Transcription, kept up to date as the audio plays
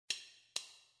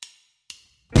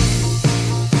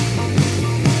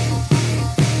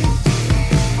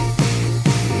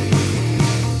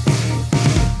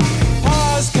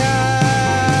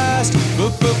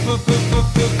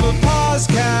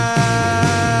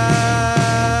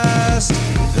Podcast.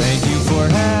 Thank you for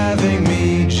having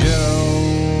me,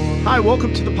 Joe. Hi,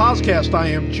 welcome to the podcast. I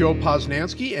am Joe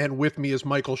Posnanski, and with me is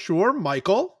Michael Schur.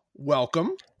 Michael,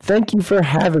 welcome. Thank you for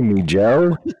having me,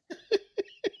 Joe.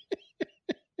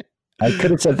 I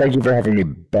could have said thank you for having me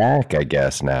back, I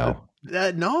guess, now.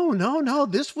 No.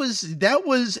 That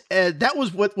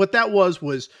was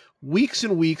what weeks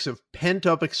and weeks of pent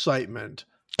up excitement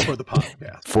for the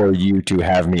podcast. For you to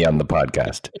have me on the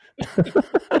podcast.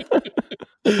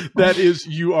 That is,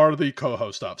 you are the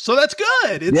co-host of. So that's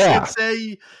good.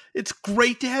 It's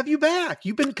great to have you back.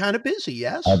 You've been kind of busy,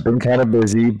 yes? I've been kind of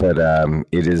busy, but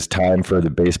it is time for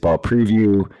the baseball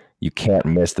preview. You can't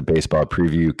miss the baseball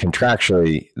preview.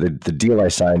 Contractually, the deal I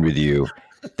signed with you,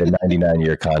 the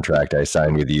 99-year contract I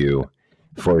signed with you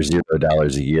for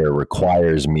 $0 a year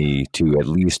requires me to at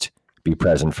least be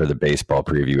present for the baseball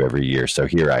preview every year. So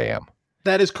here I am.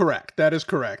 That is correct.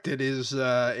 It is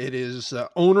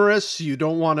onerous. You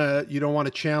don't want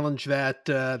to challenge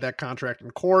that contract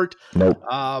in court. Nope.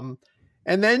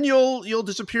 And then you'll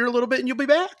disappear a little bit and you'll be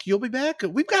back.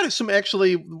 We've got some,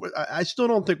 actually, I still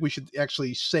don't think we should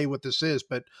actually say what this is,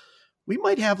 but we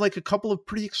might have like a couple of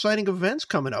pretty exciting events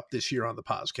coming up this year on the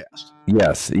podcast.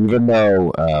 Yes, even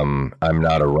though I'm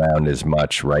not around as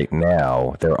much right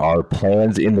now, there are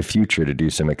plans in the future to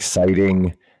do some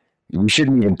exciting. We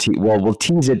shouldn't even we'll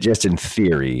tease it just in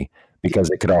theory because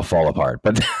it could all fall apart.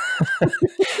 But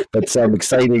but some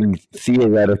exciting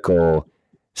theoretical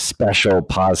special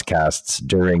podcasts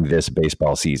during this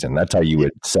baseball season. That's how you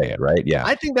would say it, right? Yeah.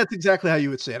 I think that's exactly how you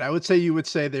would say it. I would say you would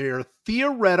say they are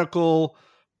theoretical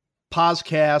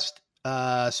podcast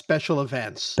special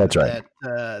events. That's right.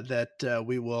 That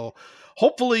we will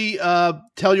hopefully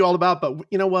tell you all about. But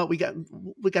you know what? We got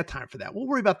time for that. We'll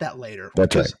worry about that later.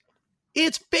 That's right.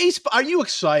 It's baseball. Are you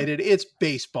excited? It's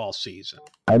baseball season.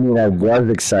 I mean, I was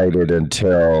excited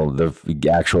until the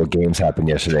actual games happened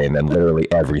yesterday, and then literally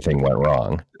everything went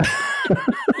wrong.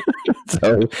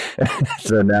 So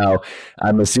now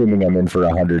I'm assuming I'm in for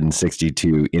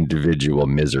 162 individual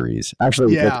miseries.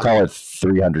 Actually, Let's call it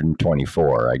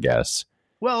 324, I guess.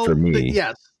 Well, for me,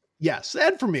 yes,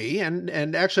 and for me,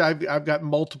 and actually, I've got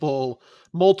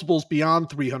multiples beyond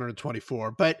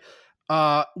 324, but.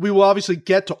 We will obviously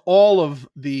get to all of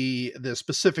the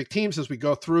specific teams as we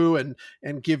go through and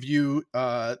give you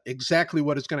exactly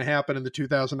what is going to happen in the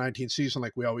 2019 season,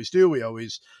 like we always do. We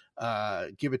always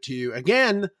give it to you.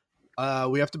 Again,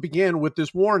 we have to begin with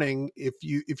this warning. If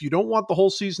you don't want the whole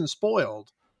season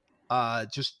spoiled,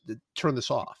 just turn this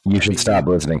off. You should stop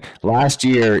listening. Last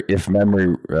year, if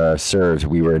memory serves,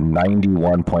 we were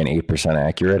 91.8%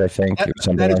 accurate, I think.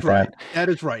 That is right. That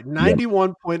is right.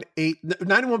 91.8,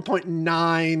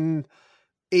 91.9.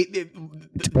 It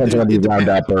depends on whether you round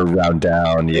up or round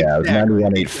down. Yeah, exactly.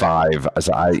 91.85.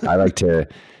 So I like to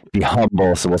be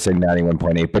humble, so we'll say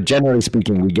 91.8. But generally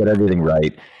speaking, we get everything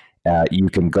right. You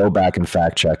can go back and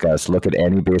fact check us, look at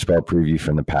any baseball preview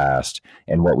from the past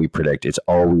and what we predict. It's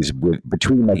always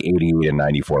between like 88 and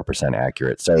 94%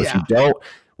 accurate. So if you don't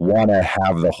want to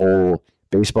have the whole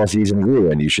baseball season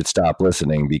ruined, you should stop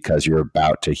listening because you're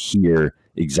about to hear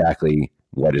exactly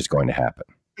what is going to happen.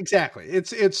 Exactly. It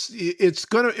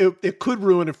could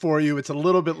ruin it for you. It's a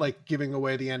little bit like giving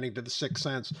away the ending to The Sixth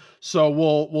Sense. So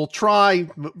we'll try.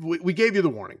 We gave you the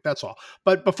warning. That's all.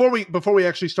 But before we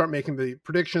actually start making the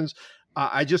predictions,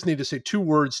 I just need to say two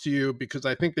words to you because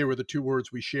I think they were the two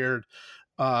words we shared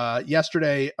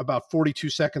yesterday, about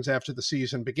 42 seconds after the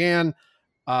season began.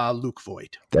 Luke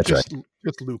Voit. That's right.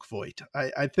 Just Luke Voit.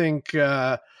 I think.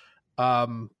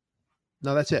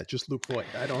 No, that's it. Just Luke Voit.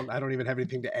 I don't even have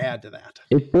anything to add to that.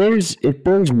 It bears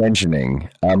mentioning.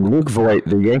 Luke Voit.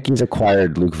 The Yankees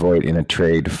acquired Luke Voit in a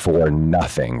trade for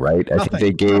nothing, right? I think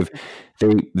they gave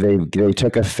they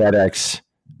took a FedEx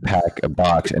a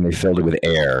box, and they filled it with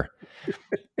air,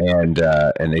 and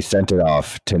they sent it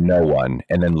off to no one.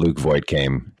 And then Luke Voit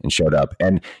came and showed up,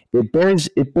 and it bears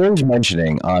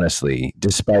mentioning, honestly,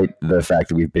 despite the fact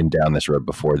that we've been down this road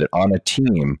before, that on a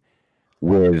team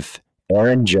with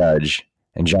Aaron Judge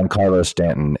and Giancarlo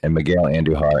Stanton and Miguel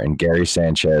Andujar and Gary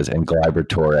Sanchez and Gleyber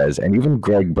Torres and even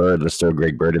Greg Bird, let's throw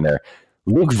Greg Bird in there.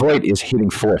 Luke Voit is hitting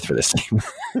fourth for this team.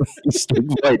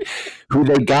 Luke Voit, who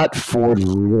they got for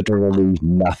literally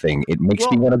nothing. It makes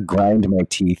me want to grind my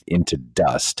teeth into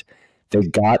dust. They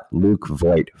got Luke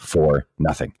Voit for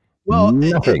nothing. Well,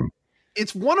 nothing.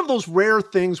 It's one of those rare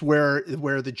things where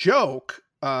the joke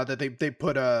that they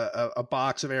put a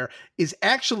box of air is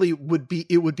actually would be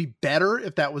better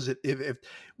if that was it. If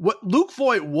what Luke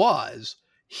Voit was,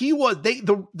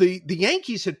 the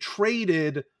Yankees had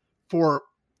traded for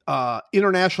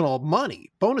international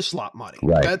money, bonus slot money.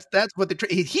 Right. That's what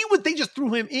they just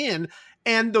threw him in,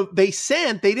 and they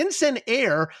didn't send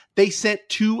air, they sent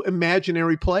 2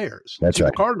 imaginary players to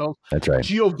the Cardinals. That's right.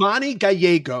 Giovanni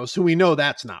Gallegos, who we know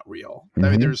that's not real. I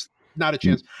mean, there's not a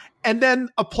chance. And then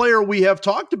a player we have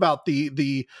talked about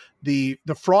the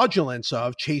fraudulence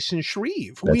of, Chasen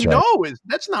Shreve, who know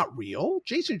that's not real.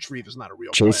 Jason Shreve is not a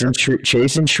real player.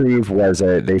 Chasen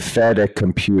Shreve they fed a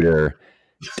computer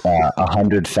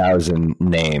 100,000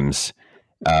 names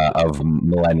of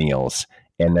millennials,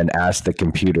 and then asked the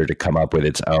computer to come up with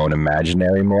its own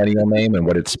imaginary millennial name, and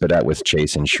what it spit out was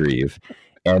Chasen Shreve.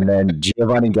 And then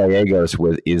Giovanni Gallegos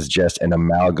is just an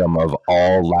amalgam of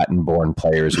all Latin-born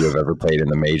players who have ever played in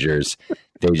the majors.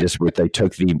 They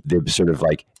took the sort of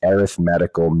like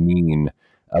arithmetical mean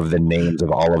of the names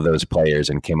of all of those players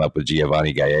and came up with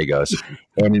Giovanni Gallegos.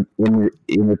 And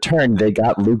in return, they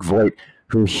got Luke Voit,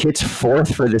 who hits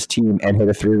 4th for this team and hit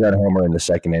a 3-run homer in the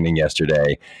 2nd inning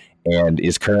yesterday, and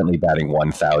is currently batting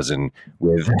 1,000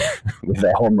 with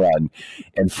a home run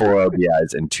and 4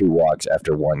 OBIs and 2 walks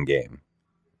after 1 game.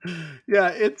 Yeah,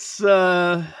 it's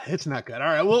not good. All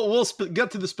right, we'll get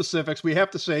to the specifics. We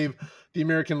have to save the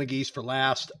American League East for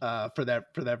last for that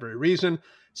very reason.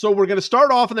 So we're going to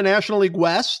start off in the National League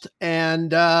West,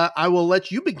 and I will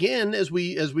let you begin as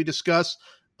we discuss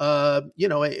a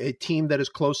team that is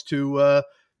close to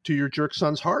your jerk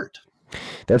son's heart.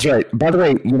 That's right. By the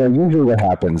way, usually what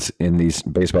happens in these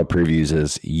baseball previews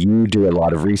is you do a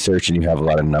lot of research and you have a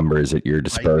lot of numbers at your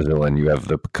disposal, and you have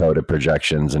the code of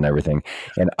projections and everything.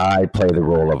 And I play the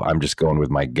role of, I'm just going with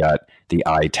my gut, the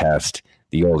eye test,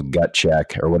 the old gut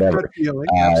check or whatever.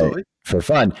 Absolutely. For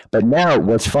fun. But now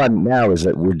what's fun now is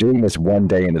that we're doing this 1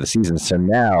 day into the season. So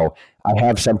now I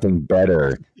have something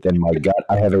better than my gut.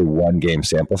 I have a 1-game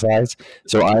sample size.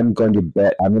 So I'm going to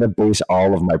base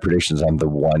all of my predictions on the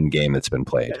 1 game that's been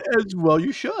played. As well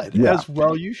you should. Yeah. As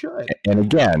well you should. And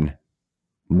again,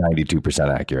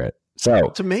 92% accurate. So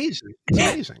it's amazing. It's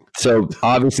amazing. So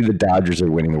obviously the Dodgers are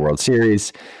winning the World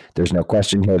Series. There's no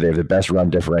question here. They have the best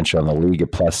run differential in the league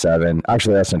at +7.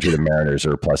 Actually, that's not true. The Mariners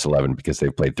are +11 because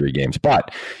they've played 3 games, but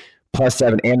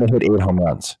 +7, and they hit 8 home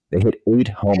runs. They hit 8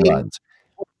 home runs.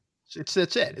 That's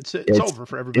it. It's over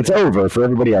for everybody. It's over for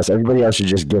everybody else. Everybody else should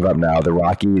just give up now. The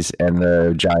Rockies and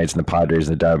the Giants and the Padres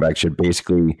and the Diamondbacks should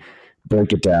basically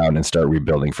break it down and start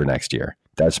rebuilding for next year.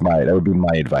 That would be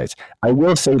my advice. I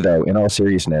will say, though, in all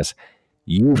seriousness,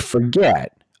 you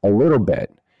forget a little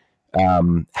bit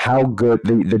how good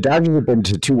the Dodgers have been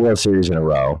to 2 World Series in a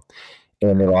row,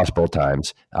 and they lost both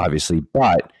times, obviously,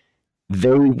 but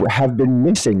they have been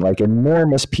missing like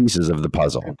enormous pieces of the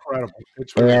puzzle. Incredible.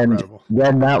 It's really incredible.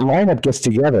 When that lineup gets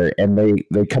together and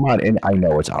they come out, and I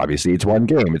know it's 1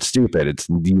 game. It's stupid.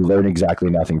 You learn exactly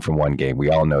nothing from 1 game.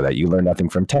 We all know that. You learn nothing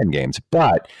from 10 games.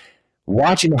 But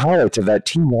watching the highlights of that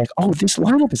team, you're like, oh, this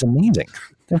lineup is amazing.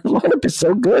 Their lineup is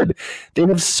so good. They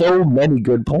have so many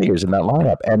good players in that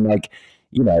lineup. And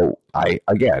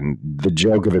the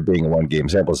joke of it being a 1-game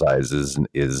sample size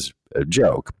is a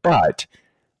joke, but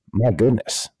my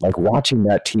goodness, like watching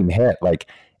that team hit, like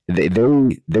they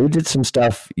did some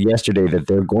stuff yesterday that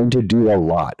they're going to do a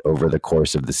lot over the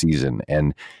course of the season.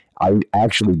 And I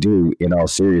actually do, in all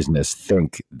seriousness,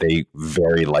 think they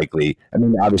very likely, I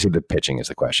mean, obviously the pitching is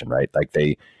the question, right? Like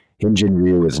Hyun-Jin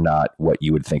Ryu is not what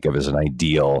you would think of as an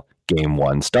ideal Game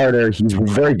 1 starter. He's a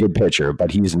very good pitcher,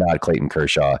 but he's not Clayton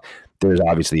Kershaw. There's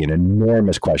obviously an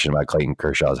enormous question about Clayton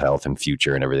Kershaw's health and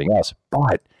future and everything else.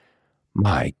 But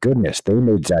my goodness, they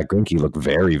made Zach Greinke look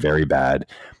very, very bad.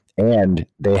 And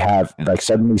they have, like,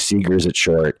 suddenly Seager's at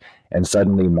short, and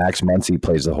suddenly Max Muncy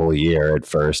plays the whole year at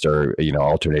first, or,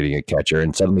 alternating a catcher.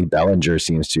 And suddenly Bellinger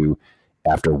seems to,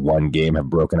 after 1 game, have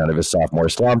broken out of his sophomore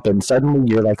slump. And suddenly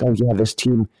you're like, oh yeah, this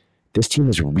team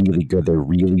is really good. They're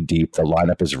really deep. The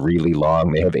lineup is really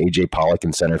long. They have AJ Pollock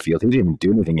in center field. He didn't even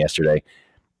do anything yesterday.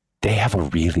 They have a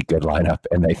really good lineup,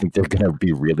 and I think they're going to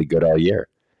be really good all year.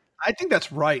 I think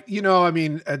that's right.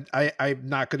 I'm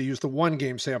not going to use the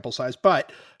 1-game sample size,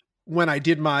 but when I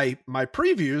did my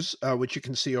previews, which you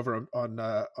can see over on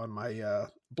my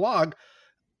blog,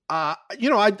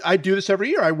 I do this every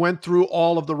year. I went through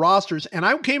all of the rosters, and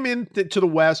I came into the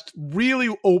West really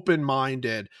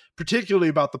open-minded, particularly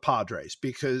about the Padres,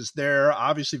 because they're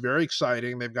obviously very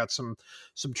exciting. They've got some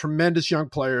tremendous young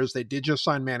players. They did just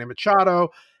sign Manny Machado.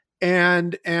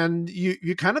 And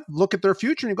you kind of look at their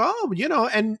future and you go,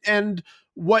 oh, and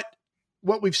what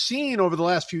we've seen over the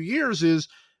last few years is,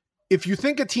 if you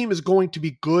think a team is going to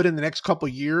be good in the next couple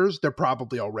of years, they're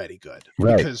probably already good,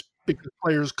 right? Because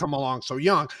players come along so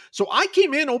young. So I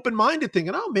came in open-minded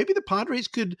thinking, oh, maybe the Padres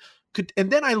could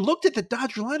and then I looked at the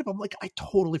Dodger lineup. I'm like, I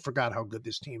totally forgot how good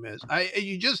this team is.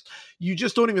 You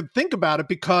just don't even think about it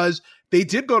because they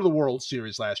did go to the World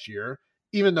Series last year,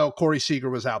 even though Corey Seager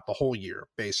was out the whole year,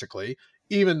 basically,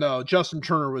 even though Justin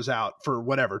Turner was out for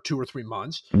 2 or 3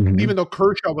 months, even though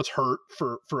Kershaw was hurt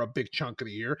for a big chunk of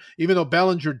the year, even though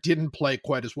Bellinger didn't play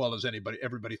quite as well as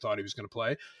everybody thought he was going to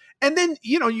play. And then,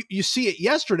 you see it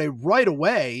yesterday right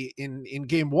away in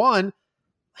game one.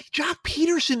 Like, Jock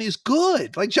Peterson is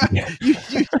good. Like, Jock, he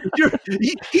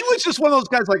was just one of those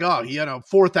guys like,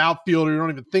 fourth outfielder. You don't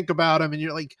even think about him. And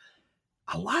you're like,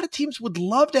 a lot of teams would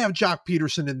love to have Jock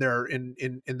Peterson in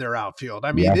their outfield.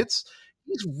 I mean,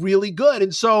 he's really good.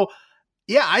 And so,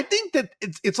 yeah, I think that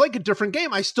it's like a different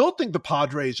game. I still think the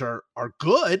Padres are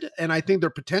good. And I think they're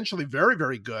potentially very,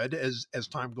 very good as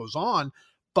time goes on.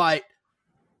 But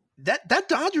that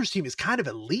Dodgers team is kind of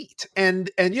elite. And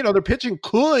their pitching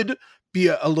could be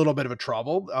a little bit of a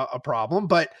problem,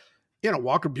 but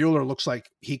Walker Buehler looks like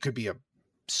he could be a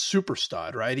super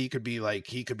stud, right? He could be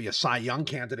a Cy Young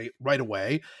candidate right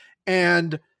away.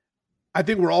 And I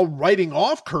think we're all writing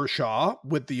off Kershaw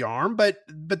with the arm, but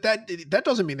that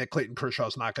doesn't mean that Clayton Kershaw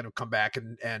is not going to come back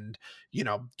and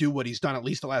do what he's done at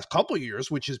least the last couple of years,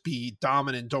 which is be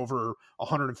dominant over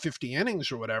 150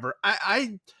 innings or whatever.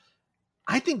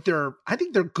 I think they're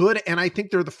good, and I think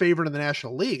they're the favorite in the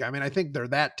National League. I mean, I think they're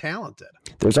that talented.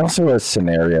 There's also a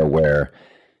scenario where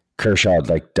Kershaw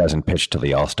doesn't pitch till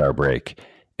the All-Star break,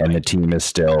 and the team is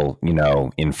still,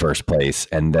 in first place,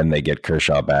 and then they get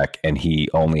Kershaw back, and he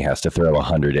only has to throw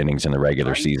 100 innings in the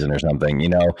regular season or something.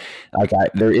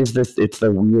 There is this. It's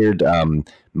the weird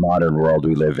modern world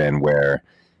we live in where,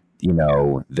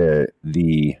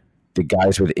 the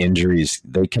guys with injuries,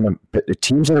 the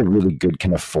teams that are really good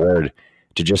can afford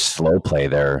to just slow play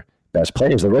their best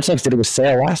players. The Red Sox did it with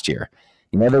Sale last year.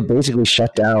 They basically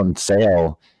shut down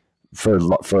Sale for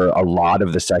a lot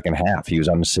of the second half. He was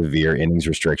on a severe innings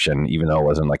restriction, even though it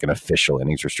wasn't like an official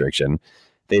innings restriction.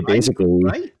 They basically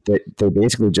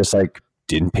just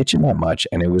didn't pitch him that much,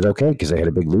 and it was okay because they had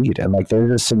a big lead. And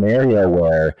there's a scenario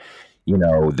where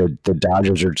the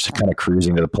Dodgers are just kind of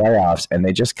cruising to the playoffs, and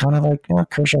they just kind of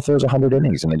Kershaw throws 100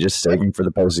 innings, and they just save him for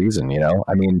the postseason.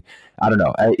 I mean, I don't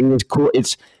know. It was cool.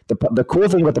 It's the cool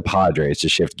thing about the Padres, to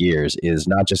shift gears, is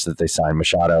not just that they signed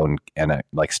Machado and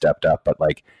stepped up, but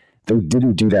they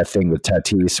didn't do that thing with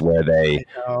Tatis where they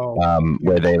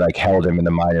held him in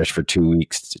the minors for 2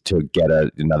 weeks to get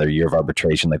another year of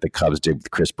arbitration, like the Cubs did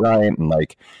with Chris Bryant, and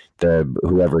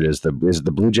whoever it is, the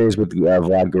Blue Jays with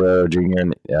Vlad Guerrero Jr.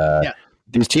 And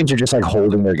these teams are just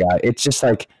holding their guy. It's just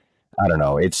I don't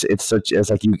know. It's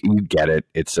you get it.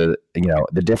 It's the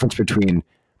difference between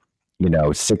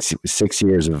 6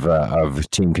 years of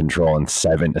team control and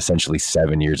essentially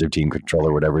 7 years of team control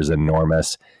or whatever is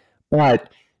enormous.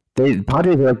 But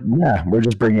Padres were like, we're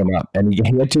just bringing him up, and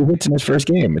he had 2 hits in his first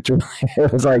game. It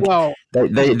was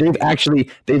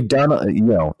they've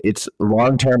done, it's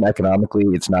long term economically,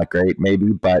 it's not great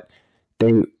maybe, but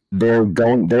they're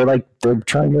trying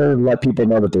to let people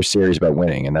know that they're serious about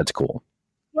winning, and that's cool.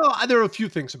 Well, there are a few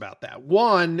things about that.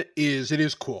 One is it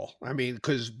is cool. I mean,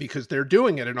 because they're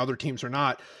doing it and other teams are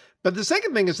not. But the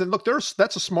second thing is that, look,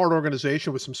 that's a smart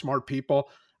organization with some smart people.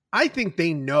 I think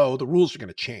they know the rules are going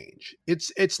to change.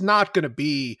 It's not going to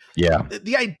be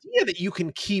the idea that you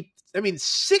can keep. I mean,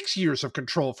 6 years of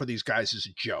control for these guys is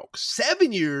a joke.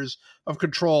 7 years of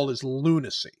control is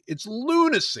lunacy. It's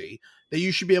lunacy that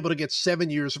you should be able to get 7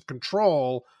 years of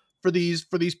control for these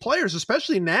players,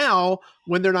 especially now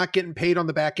when they're not getting paid on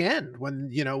the back end. When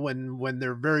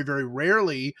they're very, very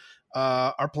rarely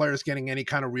are players getting any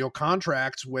kind of real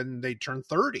contracts when they turn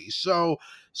 30. So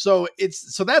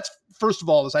that's, first of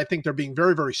all, is I think they're being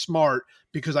very, very smart,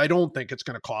 because I don't think it's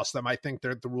going to cost them. I think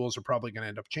that the rules are probably going to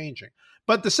end up changing.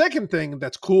 But the second thing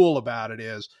that's cool about it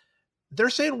is they're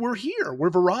saying, we're here,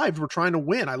 we've arrived, we're trying to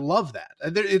win. I love that.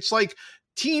 It's like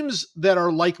teams that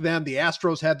are like them. The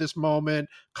Astros had this moment,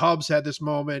 Cubs had this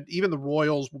moment, even the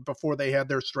Royals before they had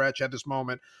their stretch had this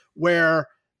moment where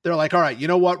they're like, all right, you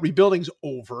know what? Rebuilding's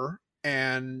over,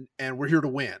 and we're here to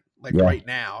win, right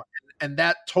now. And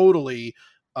that totally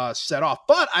set off.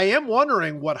 But I am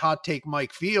wondering what hot take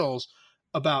Mike feels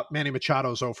about Manny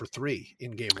Machado's 0 for 3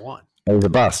 in game one. He's a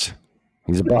bust.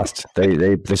 He's a bust.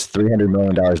 They just $300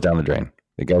 million down the drain.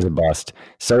 The guy's a bust.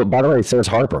 So, by the way, so is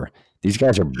Harper. These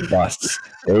guys are busts.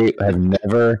 They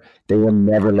will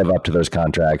never live up to those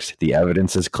contracts. The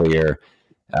evidence is clear.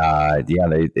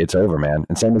 It's over, man.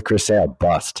 And same with Chris Sale,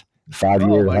 bust. 5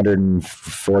 years,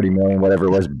 $140 million, whatever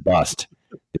it was, bust.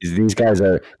 These guys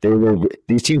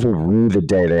these teams will rue the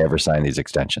day they ever sign these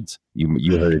extensions.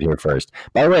 You heard it here first.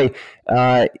 By the way,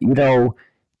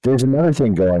 there's another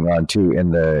thing going on too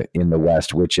in the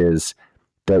West, which is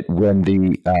that when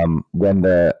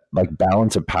the like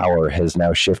balance of power has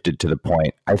now shifted to the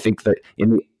point, I think that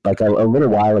like a little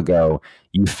while ago,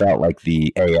 you felt like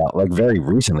the AL, like very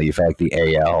recently, you felt like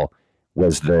the AL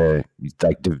was the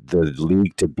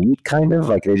league to beat, kind of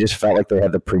like they just felt like they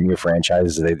had the premier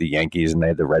franchises. They had the Yankees and they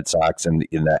had the Red Sox and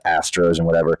the Astros and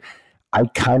whatever. I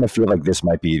kind of feel like this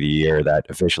might be the year that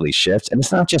officially shifts, and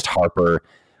it's not just Harper,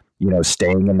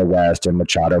 staying in the West and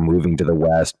Machado moving to the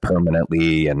West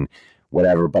permanently and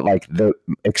whatever, but like the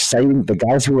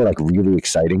guys who are like really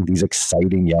exciting, these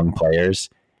exciting young players,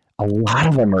 a lot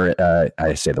of them are,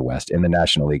 I say the West, in the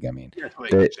National League. I mean,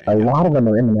 a lot of them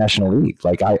are in the National League.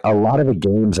 Like a lot of the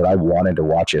games that I wanted to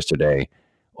watch yesterday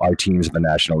are teams in the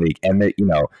National League. And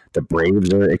the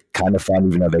Braves are kind of fun,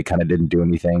 even though they kind of didn't do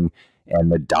anything.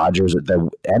 And the Dodgers, the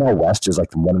NL West is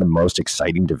like one of the most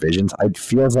exciting divisions. It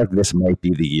feels like this might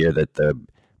be the year that the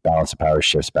balance of power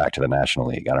shifts back to the National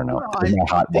League. I don't know. It's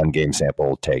a hot one game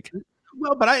sample take.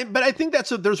 Well, but I think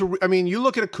I mean, you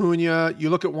look at Acuna, you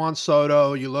look at Juan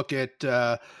Soto, you look at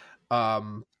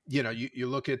you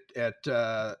look at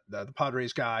the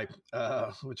Padres guy,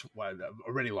 which I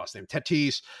already lost name,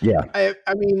 Tatis. Yeah.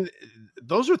 I mean,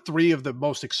 those are three of the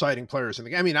most exciting players in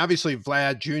the game. I mean, obviously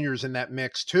Vlad Jr. is in that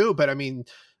mix too, but I mean,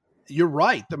 you're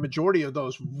right. The majority of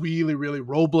those really, really,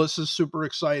 Robles is super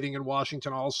exciting in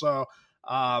Washington also.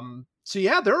 So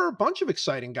yeah, there are a bunch of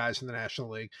exciting guys in the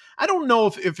National League. I don't know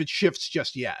if it shifts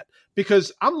just yet,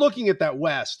 because I'm looking at that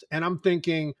West and I'm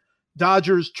thinking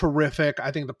Dodgers terrific.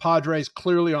 I think the Padres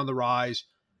clearly on the rise.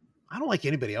 I don't like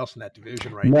anybody else in that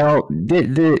division right now. No,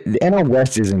 the NL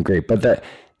West isn't great, but the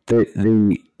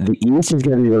East is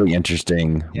going to be really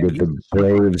interesting with the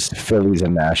Braves, Phillies,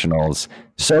 and Nationals.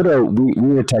 Soto, we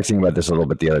were texting about this a little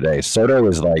bit the other day. Soto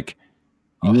is like,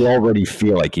 you already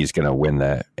feel like he's going to win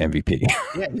the MVP.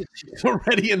 Yeah, he's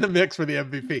already in the mix for the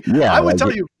MVP. Yeah, I would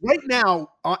tell you right now,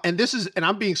 and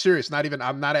I'm being serious.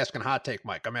 I'm not asking hot take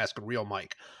Mike. I'm asking real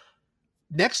Mike.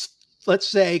 Next, let's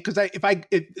say, because if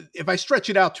I stretch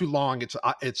it out too long,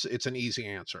 it's an easy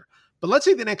answer. But let's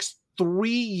say the next 3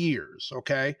 years,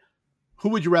 okay, who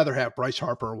would you rather have, Bryce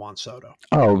Harper or Juan Soto?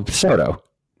 Oh, Soto.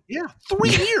 Yeah, 3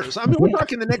 years. I mean, we're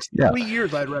talking the next 3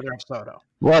 years. I'd rather have Soto.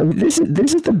 Well, this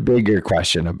is the bigger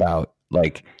question about,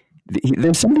 like,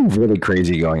 there's something really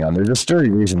crazy going on. There's a story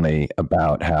recently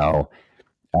about how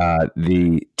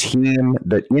the team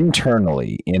that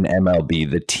internally in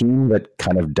MLB, the team that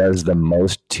kind of does the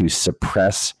most to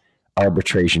suppress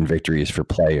arbitration victories for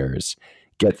players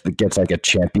gets like a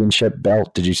championship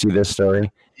belt. Did you see this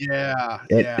story? Yeah.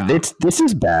 This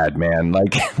is bad, man.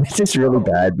 Like, this is really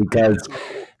bad because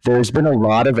there's been a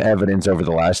lot of evidence over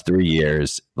the last 3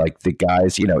 years. Like, the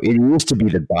guys, it used to be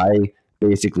that by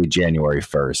basically January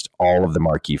 1st, all of the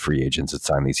marquee free agents had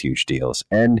signed these huge deals.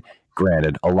 And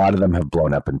granted, a lot of them have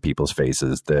blown up in people's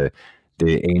faces. The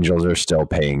Angels are still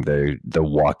paying the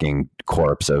walking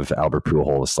corpse of Albert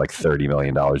Pujols like $30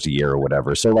 million a year or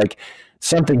whatever. So like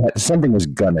something is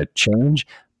gonna change.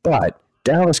 But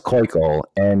Dallas Keuchel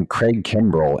and Craig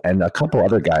Kimbrell and a couple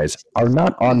other guys are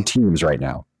not on teams right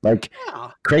now. Like,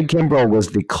 Craig Kimbrell was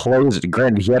the closer.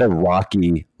 Granted, he had a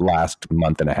rocky last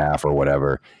month and a half or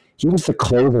whatever. He was the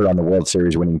closer on the World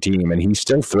Series winning team, and he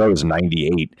still throws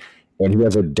 98. And he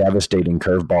has a devastating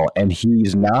curveball, and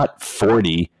he's not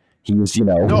 40. He's,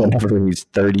 whenever he's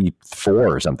 34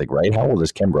 or something, right? How old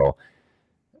is Kimbrell?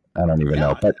 I don't even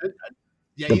know. But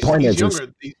the point is,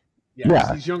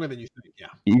 he's younger than you think.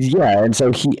 Yeah, and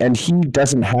so he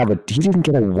doesn't have he didn't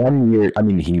get a 1 year. I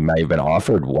mean, he might have been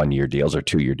offered 1 year deals or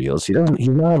 2 year deals. He's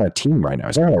not on a team right now.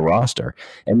 He's not on a roster,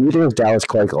 and neither is Dallas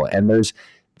Keuchel. And there's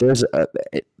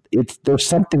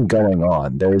something going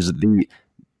on.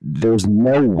 There's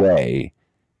no way.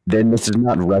 Then this is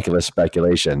not reckless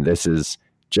speculation. This is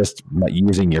just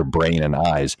using your brain and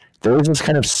eyes. There is this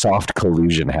kind of soft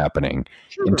collusion happening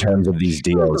in terms of these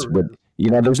deals. With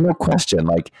there's no question.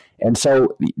 Like, and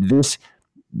so there's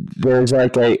a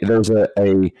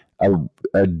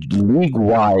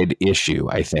league-wide issue,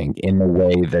 I think, in the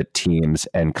way that teams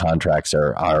and contracts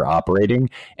are operating.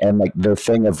 And like the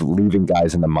thing of leaving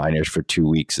guys in the minors for 2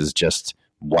 weeks is just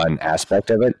one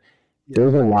aspect of it.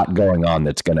 There's a lot going on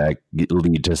that's going to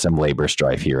lead to some labor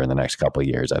strife here in the next couple of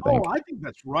years, I think. Oh, I think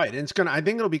that's right. And I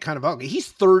think it'll be kind of ugly. He's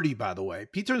 30, by the way.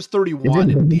 Pete turns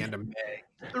 31 at the end of May.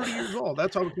 30 years old.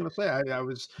 That's what I was going to say. I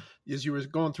was, as you were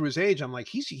going through his age, I'm like,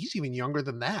 he's even younger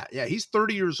than that. Yeah, he's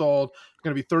 30 years old.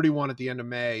 Going to be 31 at the end of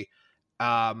May.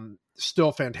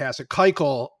 Still fantastic.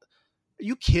 Keuchel, are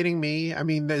you kidding me? I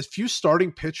mean, there's few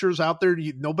starting pitchers out there.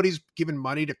 Nobody's giving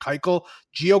money to Keuchel.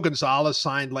 Gio Gonzalez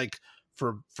signed like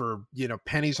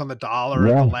pennies on the dollar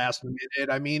at the last minute.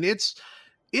 I mean, it's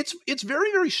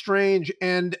very, very strange.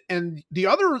 And the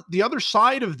other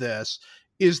side of this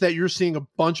is that you're seeing a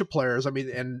bunch of players. I mean,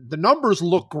 and the numbers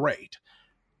look great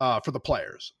for the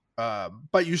players.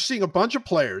 But you're seeing a bunch of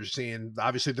players, seeing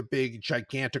obviously the big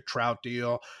gigantic Trout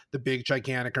deal, the big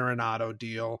gigantic Arenado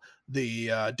deal, the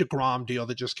DeGrom deal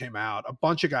that just came out, a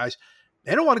bunch of guys,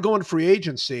 they don't want to go into free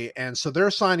agency. And so they're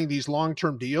signing these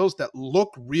long-term deals that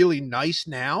look really nice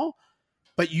now,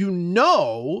 but you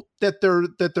know that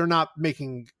they're not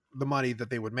making the money that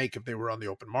they would make if they were on the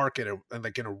open market and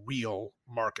like in a real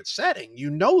market setting. You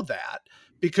know that,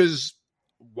 because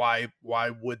why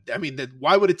would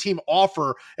a team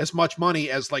offer as much money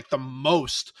as like the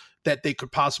most that they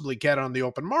could possibly get on the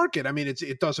open market? I mean,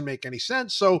 it doesn't make any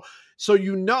sense. So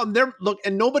and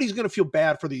nobody's going to feel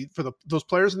bad for those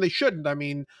players, and they shouldn't. I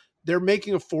mean, they're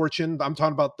making a fortune. I'm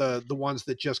talking about the ones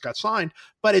that just got signed,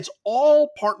 but it's all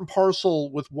part and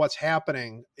parcel with what's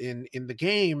happening in the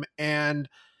game, and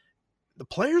the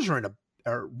players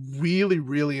are really,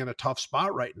 really in a tough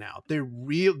spot right now.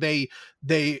 They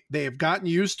have gotten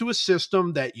used to a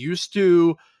system that used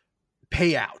to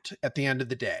pay out at the end of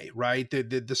the day, right?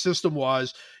 The system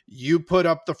was, you put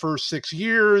up the first 6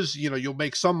 years, you'll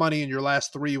make some money in your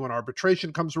last 3 when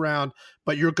arbitration comes around,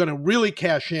 but you're going to really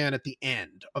cash in at the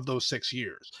end of those 6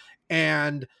 years.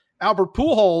 And Albert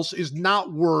Pujols is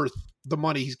not worth the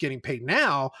money he's getting paid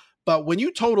now. But when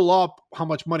you total up how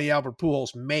much money Albert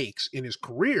Pujols makes in his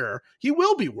career, he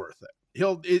will be worth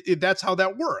it. That's how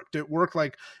that worked. It worked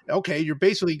like, okay, you're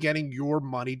basically getting your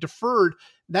money deferred.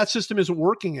 That system isn't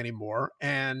working anymore.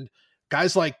 And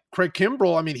guys like Craig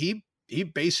Kimbrell, I mean, he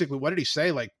basically, what did he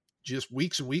say? Like just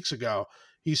weeks and weeks ago,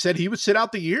 he said he would sit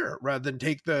out the year rather than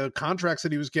take the contracts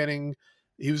that he was getting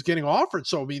offered.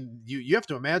 So, I mean, you have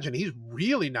to imagine he's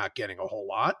really not getting a whole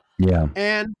lot. Yeah.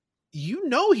 And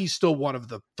he's still one of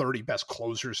the 30 best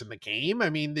closers in the game. I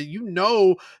mean,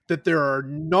 that there are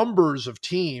numbers of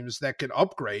teams that could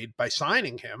upgrade by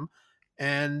signing him,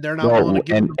 and they're not willing to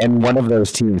give him. And one of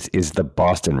those teams is the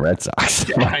Boston Red Sox.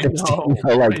 Yeah, I know.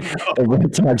 The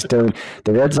Red Sox the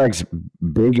Red Sox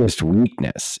biggest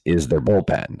weakness is their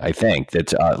bullpen. I think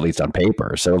that's at least on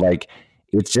paper. So like,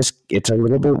 it's a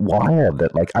little bit wild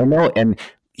that, like, I know, and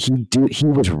he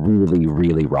was really,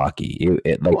 really rocky.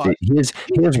 His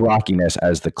rockiness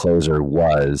as the closer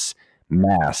was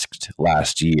masked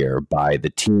last year by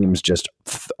the team's just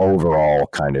overall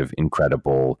kind of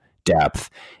incredible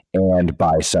depth and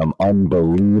by some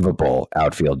unbelievable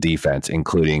outfield defense,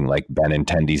 including like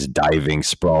Benintendi's diving,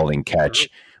 sprawling catch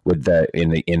with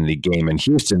in the game in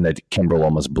Houston that Kimbrell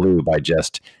almost blew by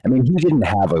just. I mean, he did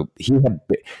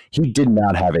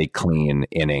not have a clean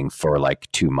inning for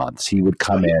like 2 months. He would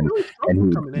come in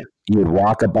and he would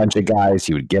walk a bunch of guys.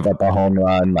 He would give up a home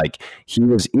run. Like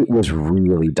it was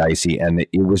really dicey, and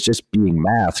it was just being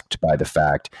masked by the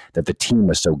fact that the team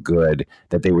was so good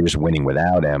that they were just winning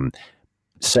without him.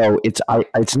 So it's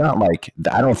not like,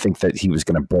 I don't think that he was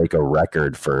going to break a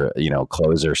record for,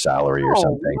 closer salary or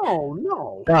something.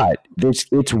 No. But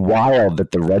it's wild that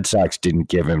the Red Sox didn't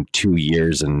give him 2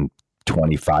 years and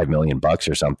 $25 million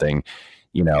or something,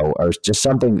 or just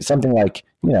something like,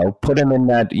 put him in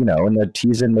that,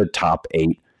 he's in the top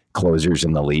 8 closers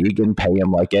in the league and pay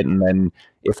him like it. And then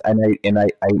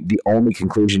the only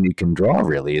conclusion you can draw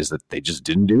really is that they just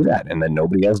didn't do that. And then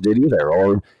nobody else did either.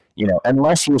 Or,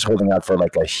 unless he was holding out for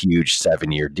like a huge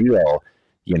 7-year deal,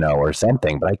 or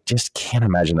something. But I just can't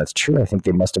imagine that's true. I think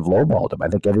they must have lowballed him. I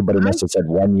think everybody must have said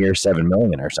 1 year, $7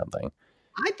 million or something.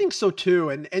 I think so too.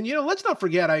 And let's not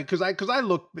forget, because I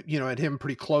looked, at him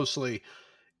pretty closely.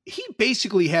 He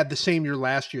basically had the same year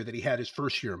last year that he had his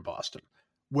first year in Boston,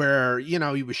 where,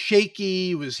 he was shaky,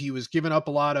 he was giving up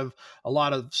a lot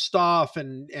of stuff,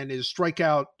 and his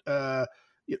strikeout,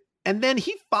 and then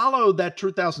he followed that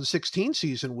 2016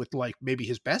 season with like maybe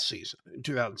his best season in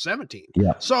 2017.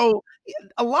 Yeah. So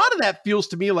a lot of that feels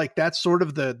to me like that's sort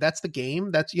of that's the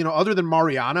game. That's, other than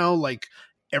Mariano, like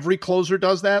every closer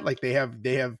does that. Like they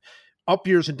have up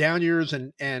years and down years,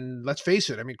 and let's face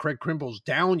it. I mean, Craig Kimbrell's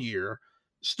down year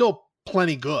still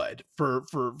plenty good for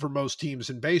most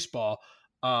teams in baseball.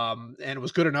 And it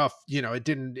was good enough, it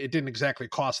didn't exactly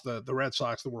cost the Red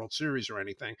Sox the World Series or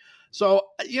anything. So,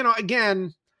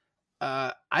 again,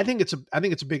 I think it's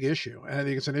a big issue, and I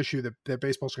think it's an issue that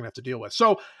baseball's going to have to deal with.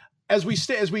 So as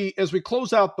we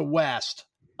close out the West,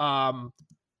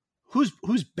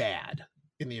 who's bad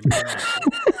in the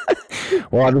American?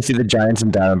 Well, obviously the Giants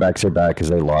and Diamondbacks are bad because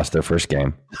they lost their first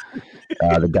game.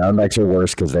 The Diamondbacks are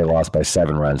worse because they lost by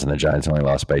 7 runs, and the Giants only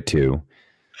lost by 2.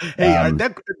 Hey,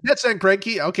 that's Craig.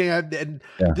 Okay, and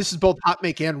this is both hot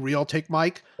make and real take,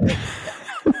 Mike.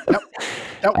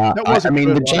 That wasn't. I mean,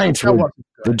 good,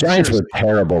 the Giants were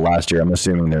terrible last year. I'm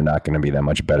assuming they're not going to be that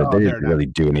much better. They didn't really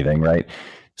do anything, right?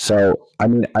 So, I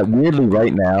mean, weirdly,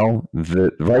 right now,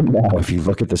 if you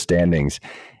look at the standings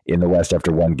in the West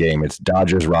after one game, it's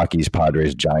Dodgers, Rockies,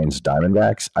 Padres, Giants,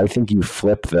 Diamondbacks. I think you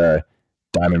flip the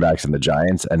Diamondbacks and the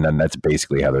Giants, and then that's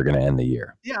basically how they're going to end the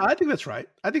year. Yeah, I think that's right.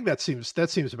 I think that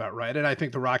seems about right. And I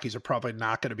think the Rockies are probably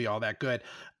not going to be all that good.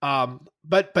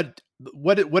 But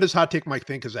what does Hot Take Mike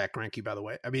think of Zach Greinke, by the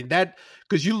way? I mean, that,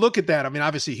 because you look at that, I mean,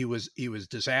 obviously he was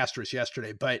disastrous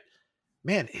yesterday, but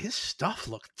man, his stuff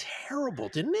looked terrible,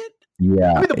 didn't it?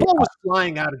 Yeah. I mean, the ball was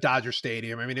flying out of Dodger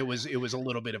Stadium. I mean, it was a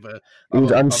little bit of a. It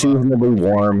was unseasonably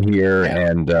warm here,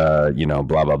 and blah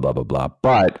blah blah blah blah.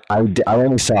 But I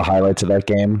only saw highlights of that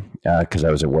game because I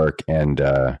was at work, and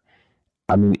I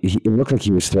mean, it looked like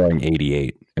he was throwing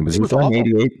 88. And was he throwing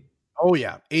 88? Oh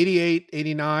yeah, 88,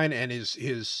 89, and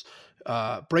his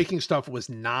breaking stuff was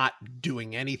not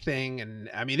doing anything. And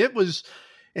I mean, it was.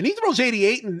 And he throws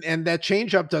 88, and that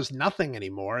changeup does nothing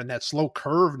anymore. And that slow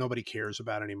curve, nobody cares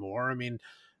about anymore. I mean,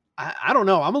 I don't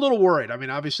know. I'm a little worried. I mean,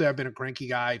 obviously, I've been a Greinke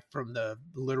guy from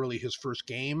literally his first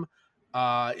game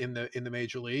in the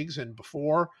major leagues and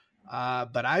before.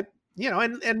 But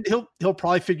and he'll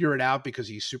probably figure it out because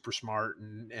he's super smart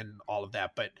and all of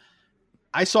that. But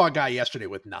I saw a guy yesterday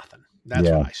with nothing. That's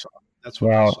what I saw.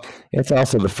 It's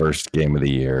also the first game of the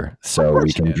year, so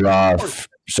we can draw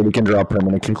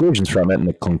permanent conclusions from it, and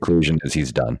the conclusion is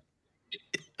he's done.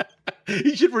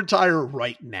 He should retire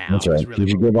right now. That's right. He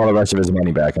should give all the rest of his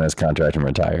money back on his contract and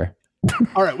retire.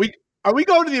 All right, are we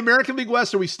going to the American League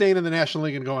West, or are we staying in the National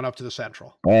League and going up to the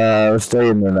Central? Let's stay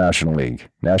in the National League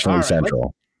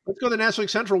Central. Let's go to the National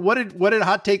League Central. What did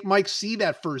Hot Take Mike see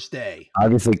that first day?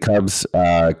 Obviously, Cubs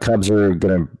are going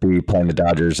to be playing the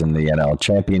Dodgers in the NL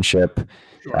Championship.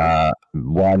 Sure.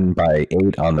 Won by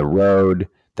 8 on the road.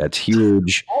 That's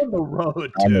huge. On the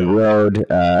road. On the road.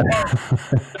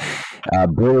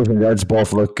 Brewers and Reds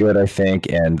both look good, I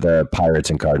think, and the Pirates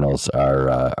and Cardinals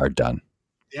are done.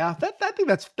 Yeah, I think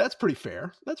that's pretty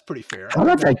fair. That's pretty fair. How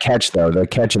about that catch though? The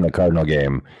catch in the Cardinal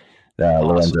game.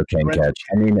 Lorenzo Cain catch.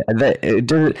 I mean,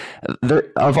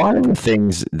 of all of the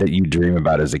things that you dream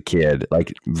about as a kid,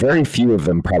 like very few of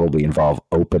them probably involve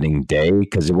opening day,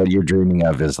 because what you're dreaming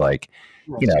of is like,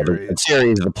 the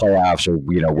series, the playoffs, or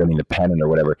winning the pennant or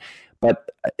whatever. But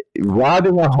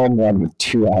robbing a home run with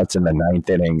 2 outs in the 9th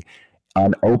inning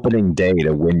on opening day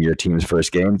to win your team's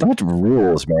first game, that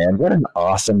rules, man. What an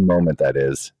awesome moment that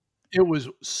is. It was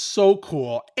so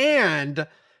cool. And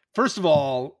first of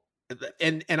all,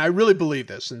 and I really believe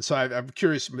this, and so I'm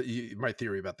curious my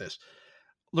theory about this.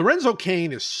 Lorenzo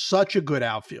Cain is such a good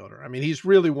outfielder. I mean, he's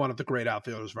really one of the great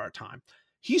outfielders of our time.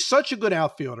 He's such a good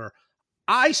outfielder.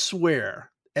 I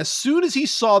swear, as soon as he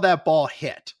saw that ball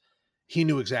hit, he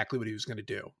knew exactly what he was going to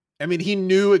do. I mean, he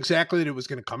knew exactly that it was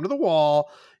going to come to the wall.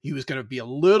 He was going to be a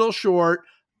little short.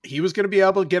 He was going to be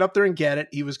able to get up there and get it.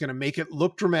 He was going to make it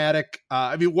look dramatic.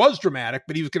 I mean, it was dramatic,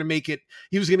 but he was going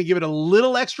to give it a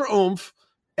little extra oomph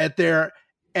at there,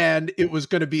 and it was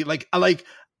going to be like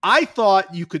I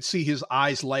thought you could see his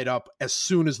eyes light up as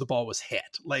soon as the ball was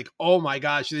hit. Like, oh my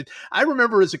gosh. I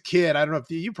remember as a kid, I don't know if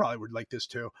you probably would like this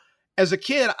too. As a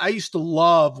kid, I used to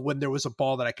love when there was a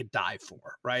ball that I could dive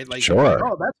for, right? Like, sure.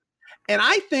 And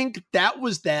I think that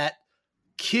was that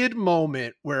kid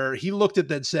moment where he looked at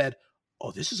that and said,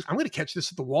 oh, I'm going to catch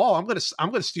this at the wall. I'm going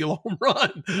to steal a home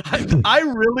run. I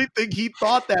really think he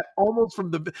thought that almost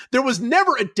there was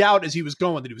never a doubt as he was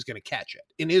going that he was going to catch it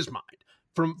in his mind.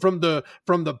 From the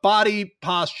body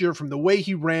posture, from the way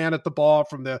he ran at the ball,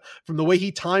 from the way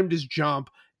he timed his jump,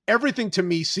 everything to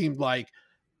me seemed like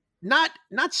not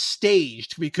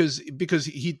staged because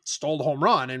he stole the home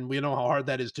run, and we know how hard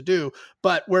that is to do,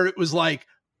 but where it was like,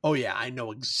 oh yeah, I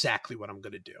know exactly what I'm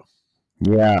going to do.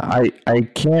 Yeah, I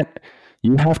can't.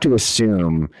 You have to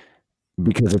assume,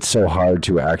 because it's so hard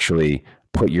to actually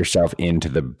put yourself into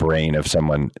the brain of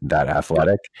someone that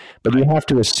athletic, but you have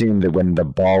to assume that when the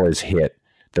ball is hit,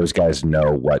 those guys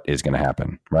know what is going to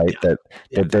happen, right? Yeah.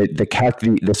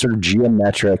 The sort of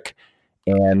geometric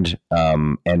and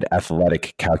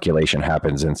athletic calculation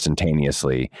happens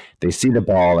instantaneously. They see the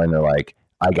ball and they're like,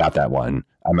 I got that one.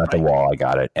 I'm at the wall. I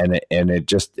got it.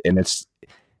 It's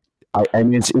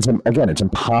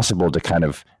impossible to kind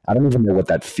of, I don't even know what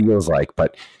that feels like,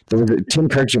 but Tim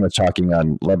Kirkjian was talking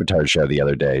on LeBatard's show the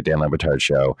other day, Dan LeBatard's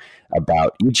show,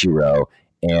 about Ichiro,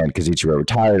 and because Ichiro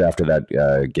retired after that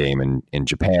game in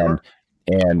Japan,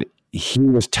 and he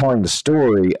was telling the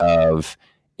story of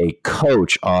a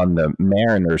coach on the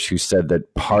Mariners who said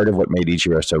that part of what made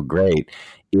Ichiro so great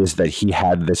is that he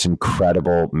had this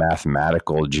incredible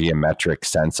mathematical geometric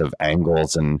sense of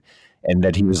angles and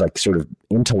that he was like sort of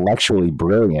intellectually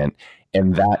brilliant.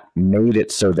 And that made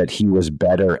it so that he was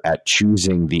better at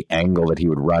choosing the angle that he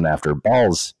would run after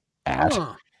balls at.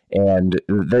 And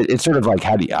it's sort of like,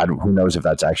 who knows if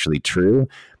that's actually true,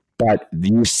 but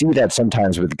you see that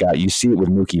sometimes with guys. You see it with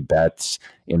Mookie Betts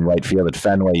in right field at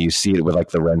Fenway. You see it with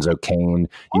like Lorenzo Cain.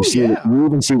 You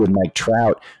even see it with Mike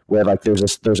Trout, where like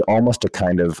there's almost a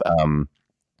kind of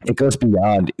it goes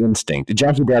beyond instinct.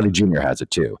 Jackie Bradley Jr. has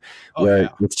it too, where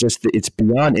it's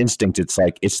beyond instinct. It's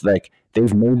like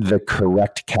they've made the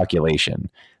correct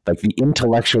calculation, like the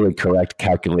intellectually correct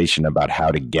calculation about how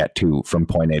to get from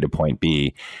point A to point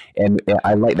B. And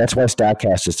that's why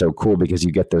StatCast is so cool, because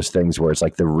you get those things where it's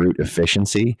like the root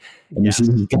efficiency. And you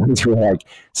see these guys who are like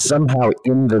somehow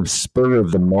in the spur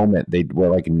of the moment, they were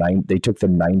like they took the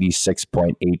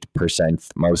 96.8%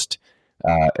 most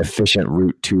efficient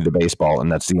route to the baseball,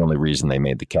 and that's the only reason they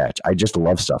made the catch. I just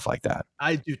love stuff like that.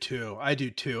 I do too.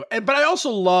 But I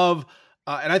also love,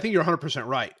 and I think you're 100%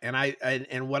 right.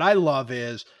 And what I love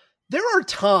is there are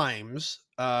times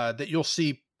that you'll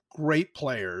see great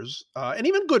players and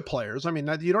even good players. I mean,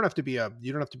 you don't have to be a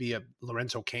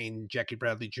Lorenzo Cain, Jackie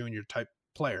Bradley Jr. type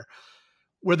player,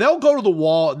 where they'll go to the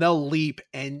wall and they'll leap,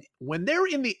 and when they're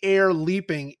in the air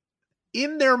leaping,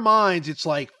 in their minds, it's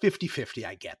like 50-50,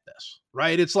 I get this,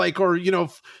 right? It's like, or,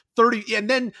 30, and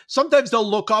then sometimes they'll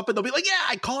look up and they'll be like, yeah,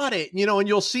 I caught it, and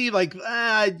you'll see like,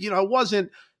 that wasn't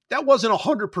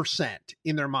 100%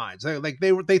 in their minds.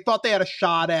 They thought they had a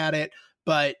shot at it,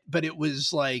 but it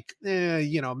was like,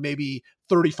 maybe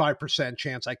 35%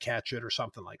 chance I catch it or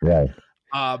something like that.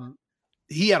 Right.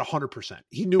 He had 100%.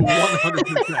 He knew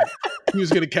 100% he was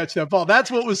going to catch that ball.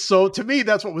 That's what was so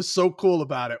cool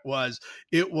about it.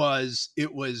 It was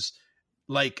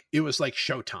like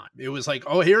showtime. It was like,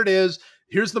 oh, here it is.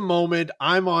 Here's the moment.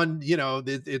 I'm on,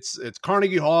 it's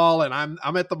Carnegie Hall, and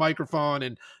I'm at the microphone,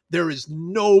 and there is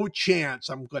no chance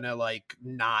I'm going to like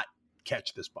not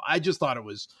catch this ball. I just thought it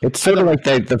was. It's sort of like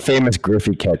the famous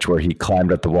Griffey catch where he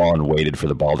climbed up the wall and waited for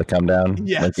the ball to come down.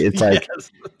 Yes, it's like.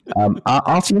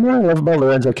 Also, what I love about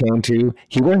Lorenzo Cain too,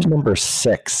 he wears number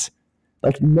 6.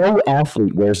 Like no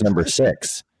athlete wears number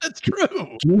 6. That's true.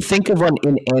 Can you think of one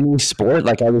in any sport?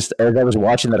 Like as I was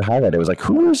watching that highlight, it was like,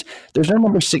 there's no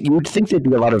number 6. You would think there'd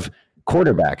be a lot of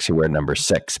quarterbacks who wear number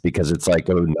 6 because it's like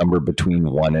a number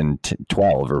between 1 and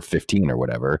 12 or 15 or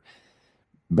whatever.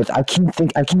 But I can't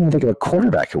even think of a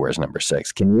quarterback who wears number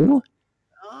 6. Can you?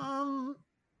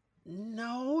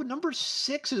 No, number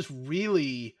 6 is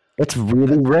really. It's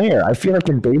really rare. I feel like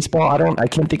in baseball, I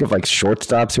can't think of like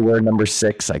shortstops who wear number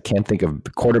 6. I can't think of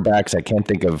quarterbacks. I can't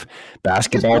think of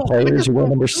basketball players who wear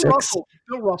number 6.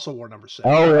 Bill Russell wore number 6.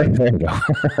 Oh, right, there you go.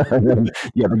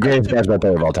 Yeah, the greatest basketball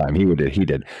player of all time. He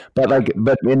did. But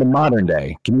in the modern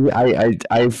day, can you?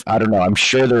 I don't know. I'm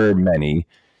sure there are many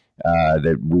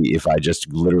that if I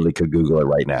just literally could Google it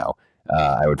right now,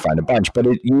 I would find a bunch. But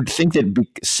you'd think that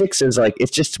 6 is like,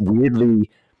 it's just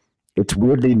weirdly. It's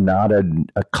weirdly not a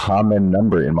common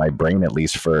number in my brain, at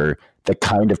least for the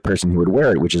kind of person who would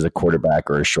wear it, which is a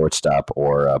quarterback or a shortstop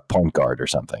or a point guard or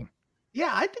something.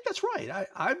 Yeah, I think that's right.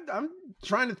 I'm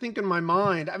trying to think in my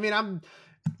mind. I mean,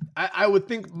 I would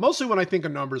think mostly when I think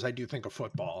of numbers, I do think of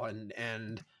football,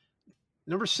 and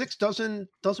number 6 doesn't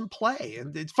play.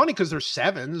 And it's funny because there's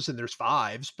 7s and there's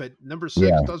 5s, but number 6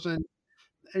 doesn't.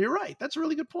 You're right. That's a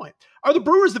really good point. Are the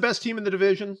Brewers the best team in the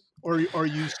division, or are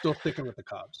you still sticking with the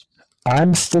Cubs?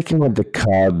 I'm sticking with the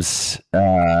Cubs.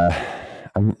 I'm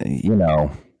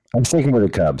sticking with the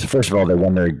Cubs. First of all, they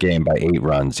won their game by 8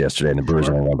 runs yesterday, and the Brewers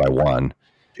only won by 1.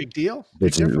 Big deal.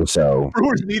 So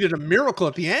Brewers needed a miracle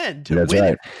at the end to that's win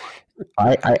right.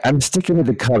 it. I'm sticking with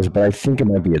the Cubs, but I think it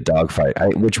might be a dogfight,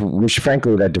 which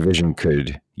frankly that division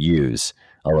could use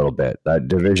a little bit. That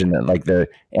division, like the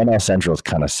NL Central, is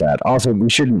kind of sad. Also, we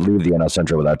shouldn't leave the NL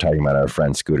Central without talking about our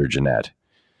friend Scooter Gennett.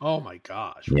 Oh my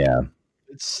gosh! Yeah,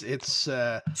 it's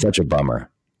such a bummer.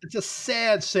 It's a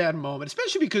sad moment,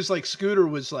 especially because like Scooter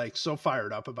was like so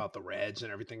fired up about the Reds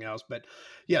and everything else. But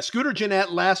yeah, Scooter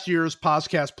Gennett, last year's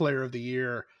podcast player of the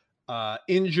year,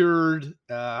 injured.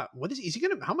 What is he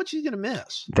gonna? How much is he gonna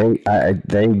miss? They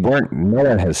weren't. No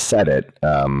one has said it,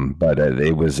 but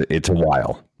it's a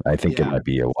while. I think it might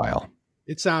be a while.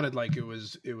 It sounded like it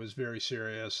was very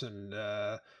serious, and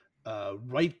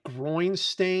right groin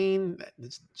strain.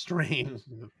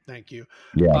 Thank you.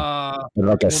 Yeah,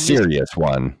 like a serious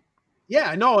one.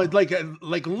 Yeah, no, like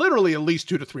literally at least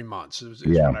 2 to 3 months is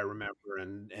what I remember,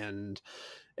 and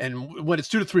And when it's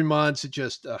 2 to 3 months, it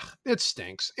just it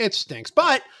stinks. It stinks.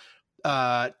 But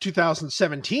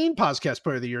 2017 Podcast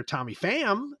Player of the Year, Tommy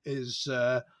Pham, is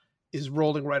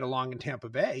rolling right along in Tampa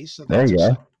Bay. So there you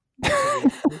go.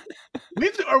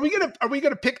 Are we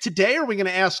gonna pick today? Or are we gonna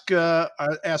ask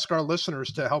our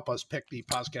listeners to help us pick the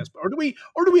podcast, or do we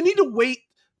need to wait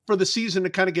for the season to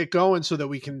kind of get going so that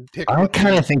we can pick? I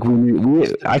kind of think we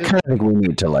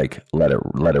need to like let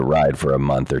it ride for a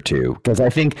month or two, because I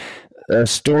think a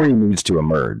story needs to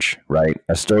emerge, right?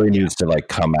 A story needs to like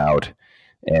come out.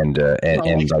 And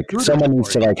like someone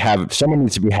needs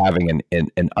to be having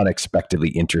an unexpectedly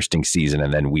interesting season,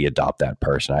 and then we adopt that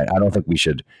person. I don't think we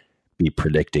should be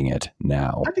predicting it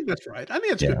now. I think that's right. I think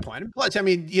that's a good point. And plus, I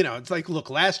mean, it's like, look,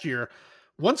 last year,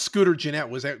 once Scooter Gennett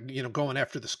was going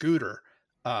after the scooter,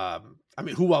 I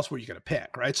mean, who else were you going to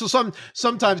pick, right? So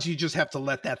sometimes you just have to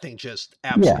let that thing just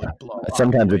absolutely blow up.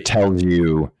 Sometimes it tells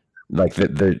you, like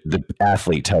the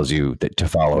athlete tells you that to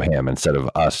follow him instead of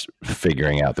us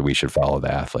figuring out that we should follow the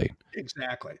athlete.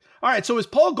 Exactly. All right. So is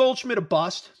Paul Goldschmidt a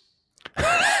bust?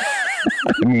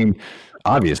 I mean,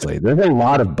 obviously, there's a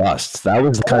lot of busts. That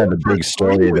was kind of the big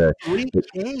story. The 3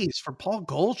 Ks for Paul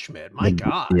Goldschmidt. My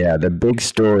God. Yeah, the big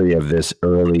story of this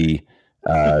early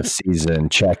season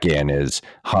check-in is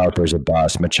Harper's a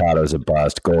bust, Machado's a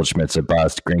bust, Goldschmidt's a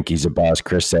bust, Greinke's a bust,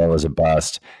 Chris Sale is a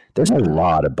bust. There's a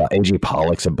lot of busts. AJ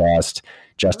Pollock's a bust,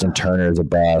 Justin Turner's a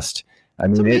bust. I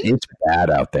mean, it's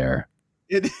bad out there.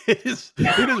 It is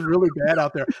really bad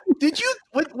out there. Did you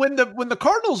when the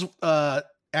Cardinals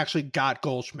actually got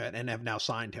Goldschmidt and have now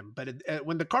signed him, but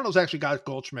when the Cardinals actually got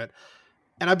Goldschmidt,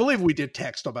 and I believe we did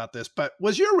text about this, but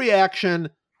was your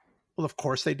reaction? Well, of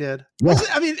course they did. Yeah.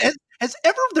 I mean, has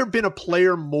ever there been a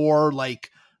player more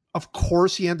like, of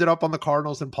course he ended up on the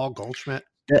Cardinals than Paul Goldschmidt?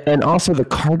 And also the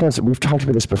Cardinals, we've talked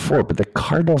about this before, but the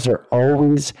Cardinals are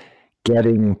always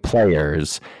getting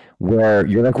players where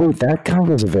you're like, wait, that guy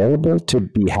was available to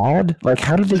be had? Like,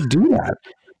 how did they do that?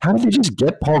 How did they just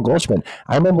get Paul Goldschmidt?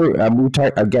 I remember we've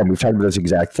talked about this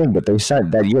exact thing, but they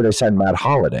signed Matt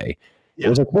Holliday. Yeah. It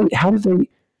was like, wait, how did they?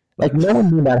 Like, no one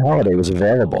knew Matt Holliday was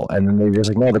available, and then they were just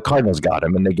like, no, the Cardinals got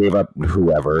him, and they gave up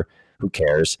whoever. Who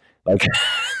cares? Like,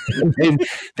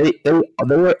 they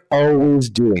were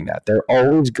always doing that. They're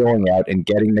always going out and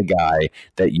getting the guy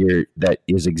that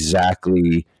is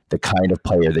exactly the kind of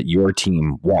player that your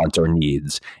team wants or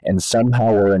needs, and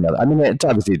somehow or another. I mean, it's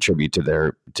obviously a tribute to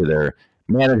their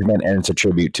management, and it's a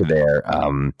tribute to their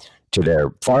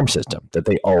farm system that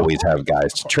they always have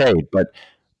guys to trade. But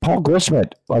Paul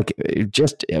Goldschmidt, like,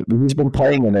 he's been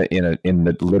playing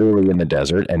literally in the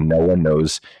desert, and no one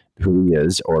knows who he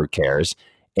is or cares.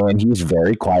 And he's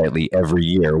very quietly every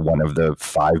year one of the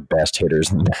 5 best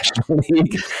hitters in the National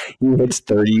League. He hits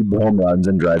 30 home runs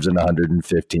and drives in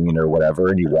 115 or whatever,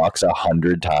 and he walks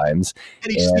 100 times.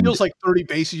 And he steals like 30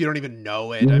 bases. You don't even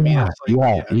know it. I mean, it's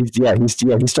like,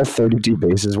 he stole 32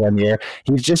 bases one year.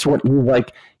 He's like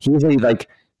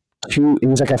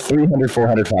a 300,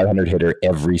 400, 500 hitter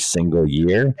every single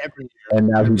year. And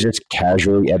now he's just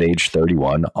casually at age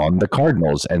 31 on the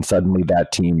Cardinals, and suddenly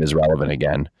that team is relevant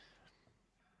again.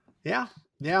 Yeah.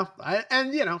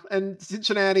 And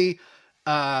Cincinnati,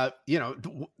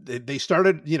 they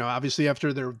started, obviously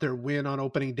after their win on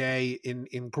opening day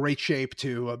in great shape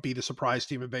to be the surprise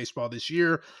team in baseball this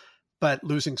year, but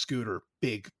losing Scooter,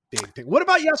 big thing. What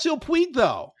about Yasiel Puig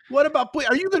though? What about Puig?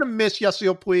 Are you going to miss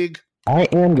Yasiel Puig? I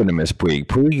am going to miss Puig.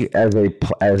 Puig as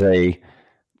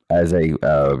a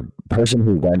person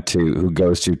who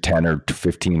goes to 10 or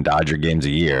 15 Dodger games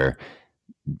a year,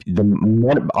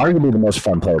 arguably the most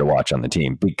fun player to watch on the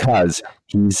team, because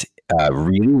he's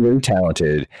really, really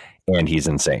talented and he's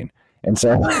insane. And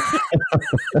so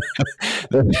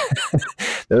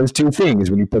those two things,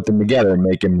 when you put them together,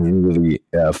 make him really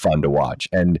fun to watch.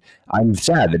 And I'm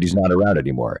sad that he's not around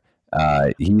anymore.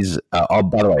 He's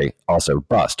by the way, also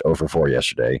bust 0 for 4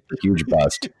 yesterday, huge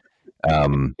bust.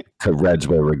 Reds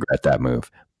will regret that move,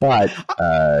 but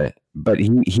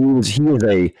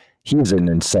he's an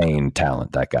insane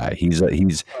talent. That guy,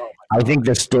 I think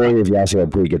the story of Yasiel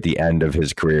Puig at the end of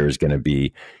his career is going to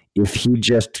be if he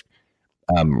just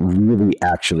really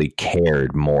actually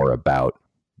cared more about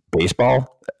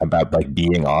baseball, about like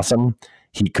being awesome.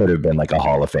 He could have been like a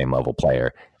Hall of Fame level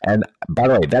player. And by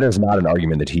the way, that is not an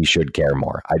argument that he should care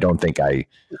more. I don't think I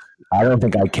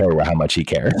care how much he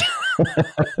cares.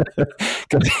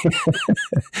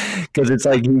 Because it's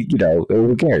like,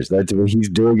 who cares? He's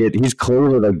doing it. He's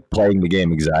clearly like playing the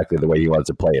game exactly the way he wants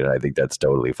to play it. And I think that's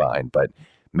totally fine. But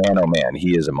man, oh man,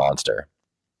 he is a monster.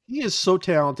 He is so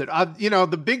talented.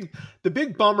 The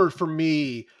big bummer for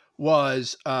me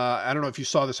was, I don't know if you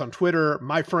saw this on Twitter,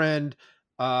 my friend,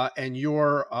 and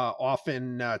your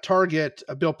often target,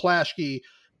 Bill Plaschke,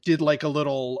 did like a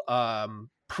little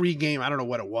pregame. I don't know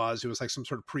what it was. It was like some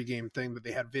sort of pregame thing that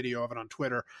they had video of it on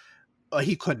Twitter.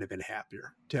 He couldn't have been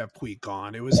happier to have Puig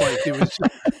gone. It was like, it was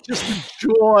just the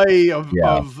joy of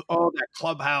that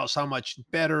clubhouse, how much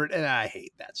better. And I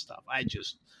hate that stuff. I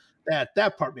just,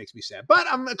 that part makes me sad, but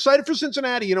I'm excited for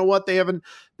Cincinnati. You know what? They've had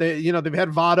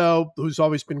Votto, who's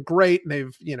always been great. And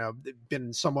they've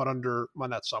been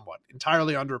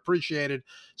entirely underappreciated.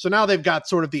 So now they've got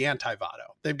sort of the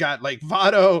anti-Votto. They've got like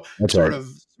Votto sort of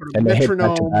and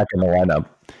metronome. They hit back in the lineup.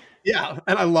 Yeah,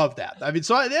 and I love that. I mean,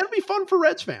 so that'll be fun for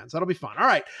Reds fans. That'll be fun. All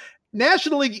right.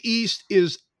 National League East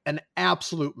is an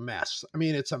absolute mess. I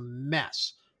mean, it's a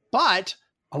mess, but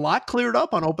a lot cleared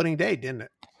up on opening day, didn't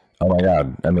it? Oh my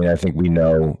God. I mean, I think we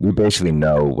basically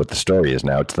know what the story is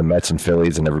now. It's the Mets and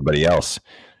Phillies and everybody else.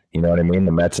 You know what I mean?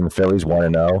 The Mets and the Phillies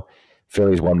 1-0.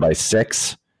 Phillies won by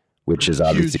 6, which is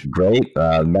obviously great.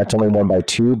 Mets only won by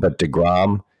 2, but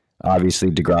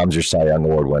DeGrom's your Cy Young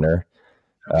Award winner.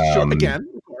 Again,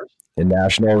 of course. The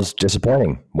Nationals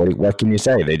disappointing. What can you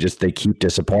say? They keep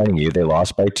disappointing you. They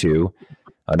lost by 2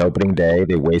 on opening day.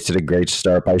 They wasted a great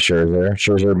start by Scherzer.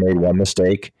 Scherzer made one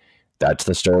mistake. That's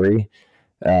the story.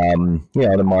 The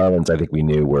Marlins, I think we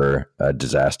knew were a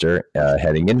disaster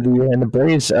heading into the year, and the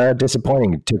Braves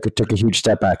disappointing. Took a huge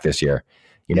step back this year.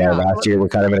 Last year we're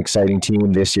kind of an exciting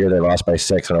team. This year they lost by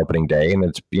 6 on opening day, and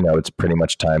it's pretty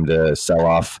much time to sell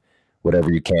off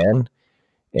whatever you can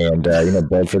and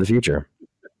build for the future.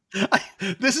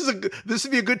 This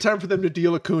would be a good time for them to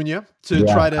deal Acuna to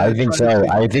try to. I think so.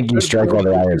 I think you strike while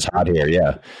the iron's hot here.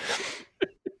 Yeah.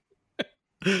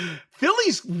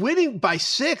 Phillies winning by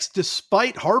 6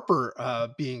 despite Harper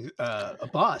being a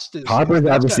bust. Harper's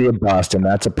obviously a bust, and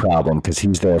that's a problem because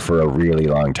he's there for a really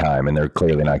long time, and they're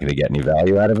clearly not going to get any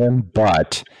value out of him.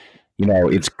 But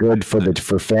it's good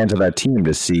for fans of that team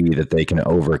to see that they can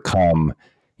overcome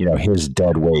his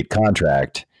dead weight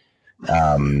contract.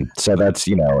 So that's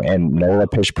and Nola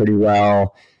pitched pretty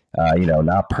well.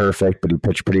 Not perfect, but he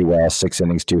pitched pretty well. 6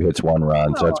 innings, 2 hits, 1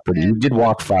 run. So that's pretty. He did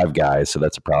walk 5 guys, so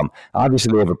that's a problem.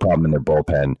 Obviously, they have a problem in their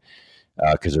bullpen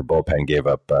because their bullpen gave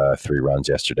up 3 runs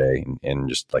yesterday in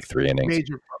just like 3 innings.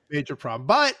 Major problem.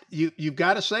 But you've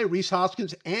got to say Rhys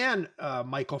Hoskins and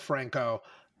Michael Franco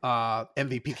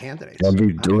MVP candidates.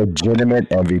 Legitimate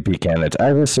MVP candidates. I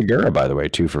have Segura, by the way,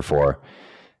 2 for 4.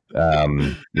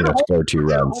 Scored 2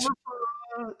 runs.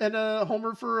 And a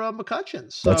homer for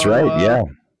McCutcheon. So, that's right.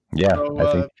 Yeah, so,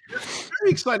 I think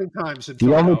very exciting times.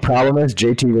 The only problem is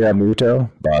JT Realmuto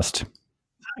bust.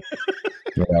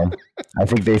 I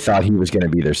think they thought he was going to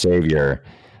be their savior,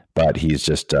 but he's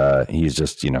just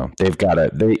they've got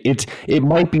to. It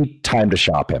might be time to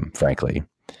shop him, frankly.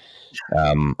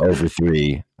 0 for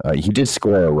 3. He did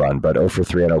score a run, but 0 for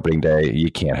 3 on opening day,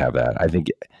 you can't have that. I think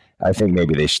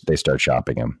maybe they start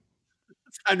shopping him.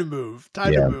 Time to move.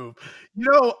 To move.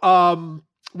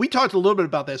 We talked a little bit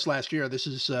about this last year. This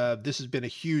has been a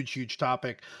huge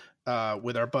topic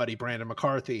with our buddy Brandon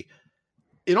McCarthy.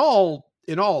 In all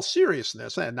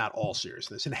seriousness, and not all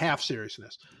seriousness, in half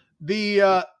seriousness,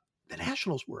 the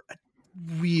Nationals were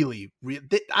really.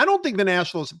 I don't think the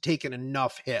Nationals have taken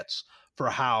enough hits for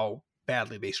how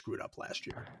badly they screwed up last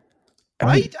year.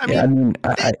 Right?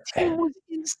 That team was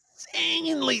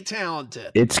insanely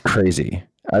talented. It's crazy.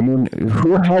 I mean,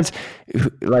 who has,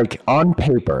 on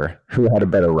paper, who had a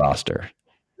better roster?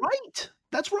 Right.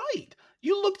 That's right.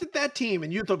 You looked at that team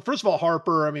and you thought, first of all,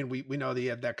 Harper, I mean, we know they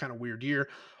had that kind of weird year.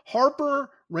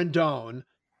 Harper, Rendon,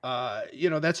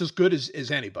 that's as good as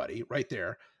anybody right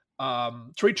there.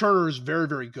 Trey Turner is very,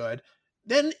 very good.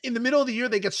 Then in the middle of the year,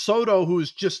 they get Soto,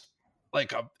 who's just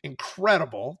like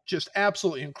incredible, just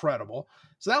absolutely incredible.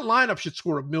 So that lineup should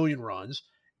score 1 million runs.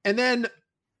 And then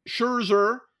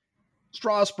Scherzer,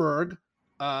 Strasburg,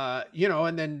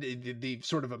 and then the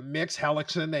sort of a mix.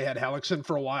 Hellickson, they had Hellickson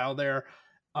for a while there.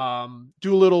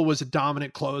 Doolittle was a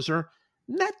dominant closer.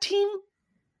 And that team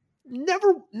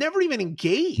never even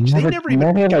engaged. They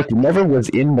never was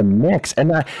in the mix.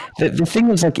 And the thing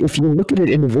is, if you look at it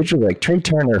individually, like Trey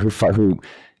Turner, who finally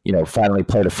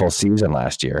played a full season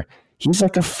last year, he's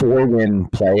like a 4-win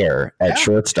player at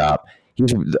shortstop.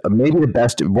 He's maybe one of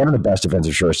the best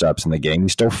defensive shortstops in the game. He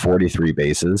stole 43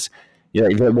 bases.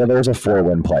 Well, there's a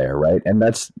 4-win player, right? And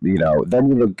that's, then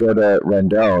you go to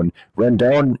Rendon.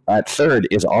 Rendon at third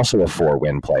is also a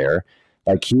 4-win player.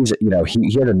 Like he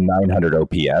had a 900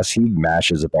 OPS. He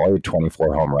mashes the ball. He had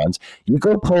 24 home runs. You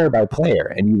go player by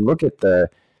player and you look at the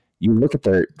you look at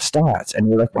their stats and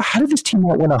you're like, well, how did this team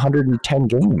not win 110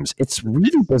 games? It's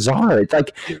really bizarre. It's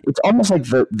like, it's almost like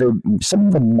some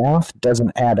of the math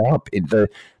doesn't add up. The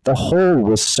whole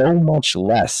was so much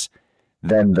less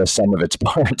than the sum of its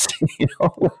parts.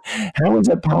 How is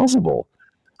that possible?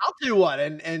 I'll tell you what,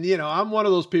 and I'm one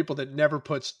of those people that never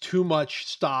puts too much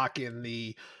stock in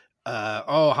the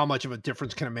how much of a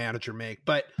difference can a manager make?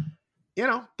 But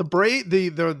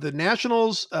the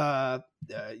Nationals,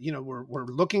 we're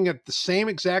looking at the same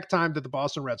exact time that the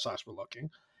Boston Red Sox were looking,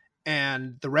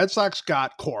 and the Red Sox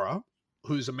got Cora,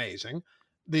 who's amazing.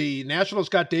 The Nationals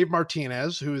got Dave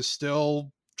Martinez, who is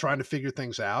still trying to figure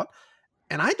things out.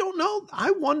 And I don't know. I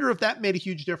wonder if that made a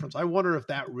huge difference. I wonder if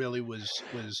that really was.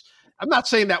 I'm not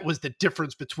saying that was the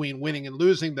difference between winning and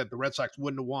losing, that the Red Sox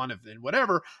wouldn't have won if and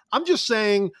whatever. I'm just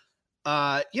saying,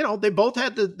 they both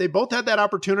had that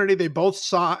opportunity. They both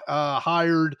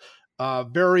hired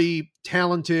very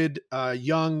talented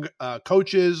young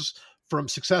coaches from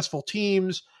successful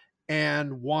teams,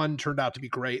 and one turned out to be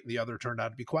great and the other turned out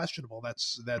to be questionable.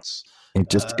 It's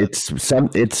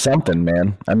something,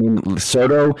 man. I mean,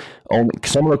 Soto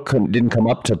didn't come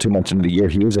up till 2 months into the year.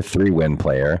 He was a 3-win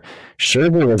player.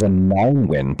 Scherzer was a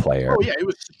 9-win player. Oh yeah,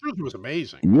 Scherzer was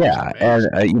amazing. Yeah, I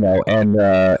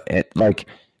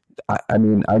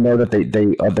know that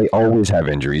they always have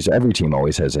injuries. Every team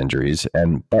always has injuries,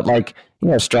 but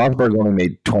Strasburg only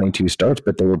made 22 starts,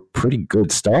 but they were pretty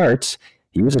good starts.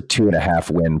 He was a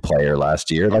 2.5-win player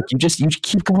last year. Like you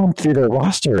keep going through their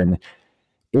roster, and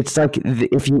it's like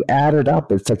if you add it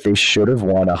up, it's like they should have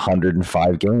won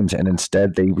 105 games, and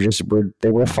instead they were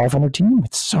a 500 team.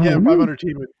 It's so weird. 500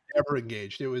 team ever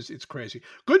engaged. It's crazy.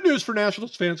 Good news for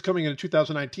Nationals fans coming into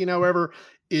 2019, however,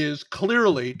 is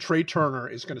clearly Trey Turner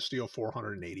is going to steal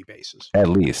 480 bases at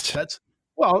least.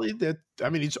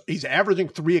 He's averaging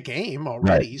 3 a game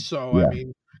already. Right. So yeah. I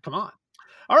mean, come on.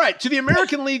 All right, to the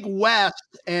American League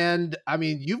West, and I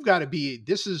mean, you've got to be.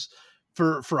 This is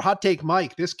for Hot Take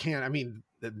Mike. This can't. I mean,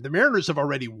 the Mariners have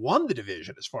already won the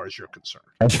division, as far as you're concerned.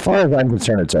 As far as I'm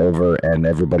concerned, it's over, and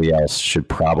everybody else should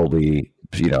probably,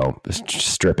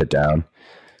 strip it down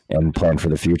and plan for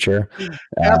the future.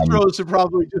 Astros should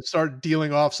probably just start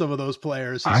dealing off some of those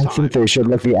players. I think they should.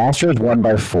 Look, the Astros won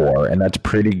by 4, and that's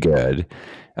pretty good.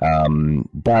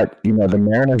 But the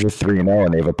Mariners are 3-0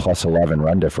 and they have a +11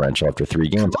 run differential after 3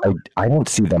 games. I don't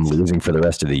see them losing for the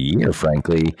rest of the year,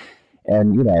 frankly.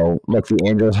 And look, the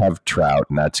Angels have Trout,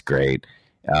 and that's great.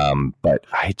 But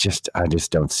I just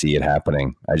don't see it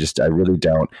happening. I really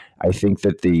don't. I think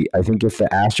if the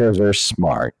Astros are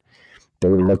smart, they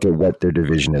look at what their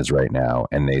division is right now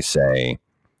and they say,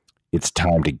 it's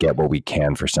time to get what we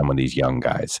can for some of these young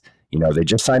guys. They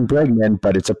just signed Bregman,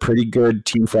 but it's a pretty good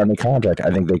team-friendly contract. I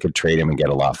think they could trade him and get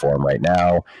a lot for him right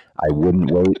now. I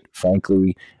wouldn't wait,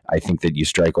 frankly. I think that you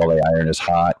strike while the iron is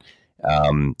hot.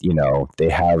 They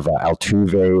have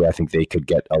Altuve. I think they could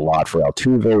get a lot for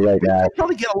Altuve right now.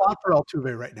 Probably get a lot for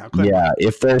Altuve right now. Yeah,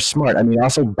 if they're smart. I mean,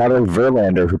 also Butler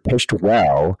Verlander, who pitched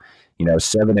well,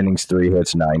 7 innings, 3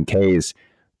 hits, 9 Ks.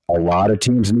 A lot of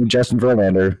teams need Justin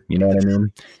Verlander. You know what I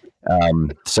mean?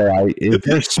 If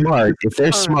they're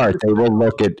smart, they will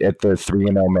look at the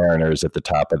 3-0 Mariners at the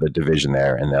top of the division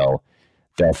there, and they'll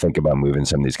think about moving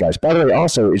some of these guys. By the way,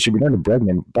 also, it should be noted,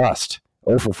 Bregman, bust.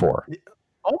 0 for 4.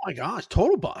 Oh my gosh,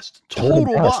 total bust. Total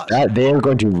bust. They are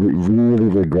going to really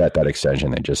regret that extension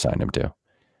they just signed him to.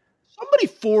 Somebody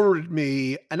forwarded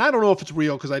me, and I don't know if it's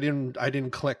real because I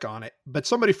didn't click on it, but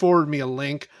somebody forwarded me a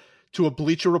link to a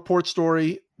Bleacher Report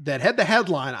story that had the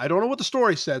headline. I don't know what the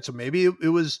story said, so maybe it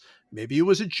was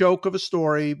a joke of a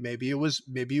story. Maybe it was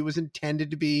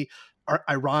intended to be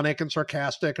ironic and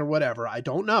sarcastic or whatever. I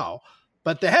don't know.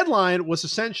 But the headline was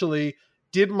essentially,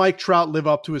 did Mike Trout live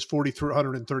up to his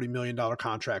 $430 million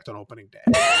contract on opening day?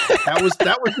 That was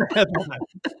the headline.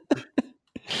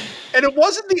 And it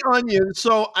wasn't the Onion,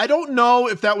 so I don't know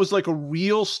if that was like a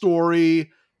real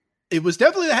story. It was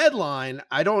definitely the headline.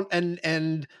 I don't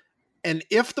and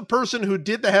if the person who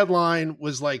did the headline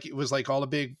was like, it was like all a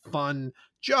big fun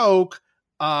joke,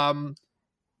 I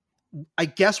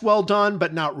guess well done,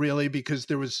 but not really, because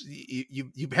there was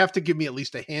you have to give me at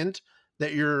least a hint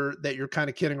that you're kind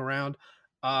of kidding around.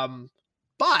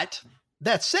 But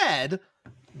that said,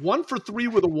 1 for 3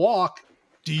 with a walk.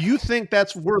 Do you think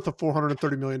that's worth a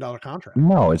 $430 million contract?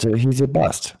 No, he's a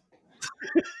bust.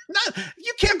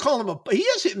 You can't call him he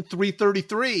is hitting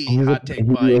 333. He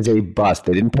is a bust.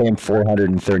 They didn't pay him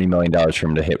 $430 million for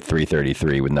him to hit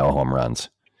 333 with no home runs.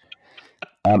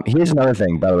 Here's another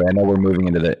thing, by the way. I know we're moving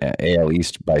into the AL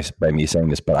East by me saying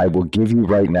this, but I will give you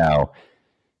right now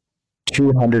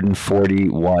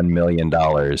 $241 million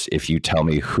if you tell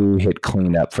me who hit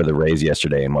cleanup for the Rays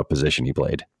yesterday and what position he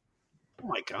played. Oh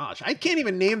my gosh. I can't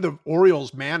even name the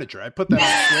Orioles manager. I put that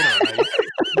on Twitter.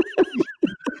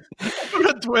 I put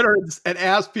on Twitter and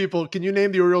asked people, can you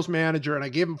name the Orioles manager? And I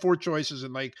gave them 4 choices.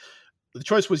 And like, the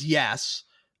choice was yes.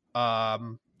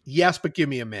 Yes, but give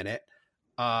me a minute.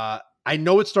 I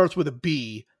know it starts with a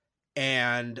B,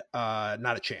 and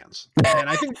not a chance. And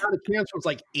I think not a chance was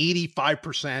like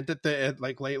 85%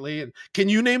 like lately. And can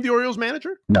you name the Orioles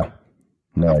manager? No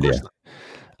idea.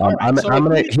 Right, I'm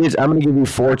gonna give you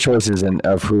 4 choices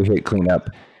of who hit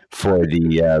cleanup for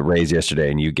the Rays yesterday,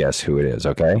 and you guess who it is.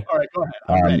 Okay. All right, go ahead.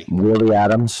 I'm ready. Willie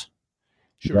Adams,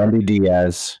 Sure. Randy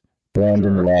Diaz,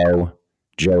 Brandon Lowe,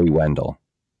 Joey Wendell.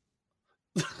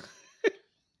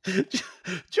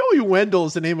 Joey Wendell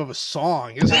is the name of a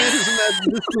song, isn't it? Isn't that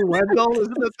Mr. Wendell?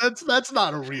 Isn't it? That's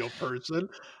not a real person.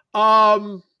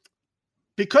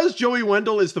 Because Joey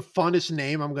Wendell is the funnest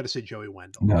name, I'm going to say Joey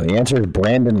Wendell. No, the answer is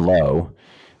Brandon Lowe,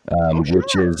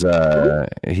 which is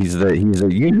he's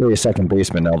usually a second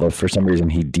baseman, although for some reason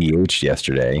he DH'd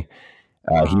yesterday.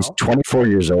 He's 24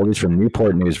 years old. He's from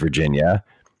Newport News, Virginia.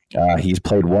 He's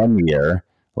played 1 year.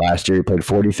 Last year, he played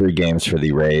 43 games for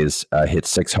the Rays, hit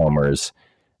 6 homers.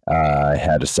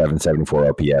 Had a 774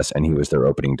 OPS, and he was their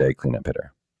opening day cleanup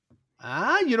hitter.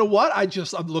 You know what? I'm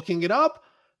looking it up.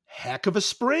 Heck of a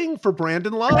spring for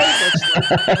Brandon Lowe.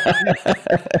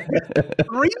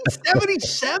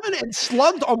 377 and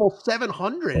slugged almost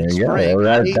 700. There you go.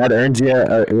 Well, that earns you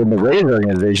in the Rays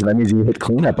organization. That means you hit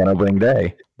cleanup on opening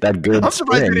day. That good. I'm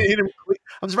surprised they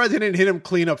didn't hit him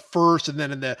clean up first, and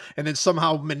then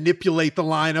somehow manipulate the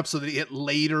lineup so that he hit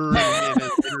later.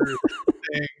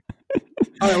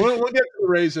 All right, we'll get to the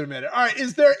Rays in a minute. All right,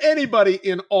 is there anybody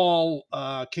in all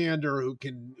candor who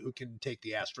can take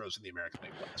the Astros in the American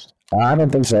League West? I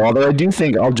don't think so. Although I do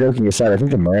think, all joking aside, I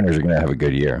think the Mariners are going to have a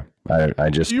good year.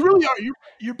 You really are.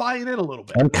 You're buying in a little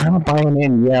bit. I'm kind of buying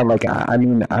in. Yeah, like I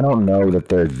mean, I don't know that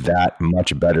they're that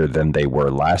much better than they were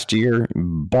last year,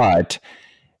 but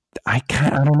I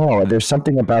don't know. There's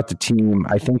something about the team.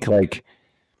 I think like.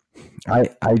 I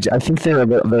think they're a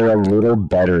little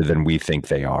better than we think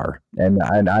they are, and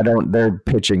I don't. Their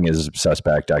pitching is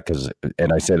suspect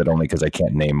and I say that only because I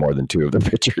can't name more than 2 of the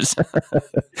pitchers.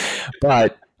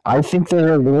 But I think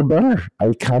they're a little better.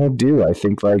 I kind of do. I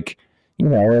think they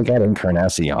got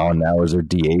Encarnacion now as their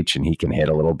DH, and he can hit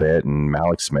a little bit, and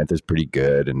Malik Smith is pretty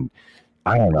good, and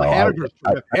I don't know. Haniger's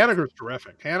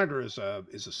terrific. Haniger is a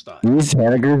stud.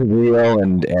 Haniger's real,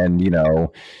 and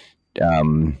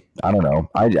I don't know.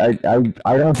 I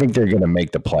don't think they're going to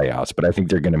make the playoffs, but I think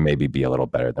they're going to maybe be a little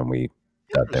better than we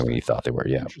thought they were.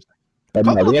 Yeah. But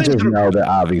no, the answer is no. That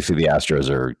obviously the Astros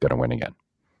are going to win again.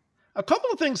 A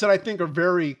couple of things that I think are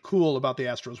very cool about the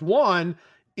Astros. One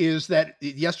is that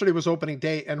yesterday was opening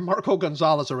day, and Marco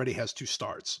Gonzalez already has 2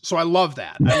 starts. So I love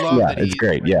that. I love that. It's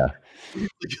great. Yeah.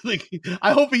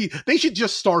 I hope they should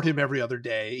just start him every other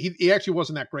day. He actually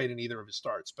wasn't that great in either of his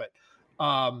starts, but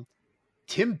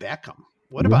Tim Beckham.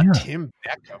 What about Tim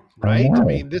Beckham, right? I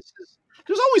mean, there's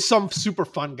always some super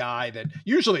fun guy that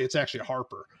usually it's actually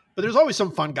Harper, but there's always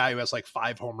some fun guy who has like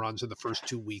 5 home runs in the first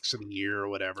 2 weeks of the year or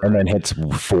whatever. And then hits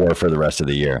 4 for the rest of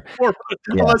the year.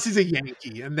 Unless he's a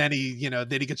Yankee. And then he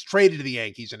gets traded to the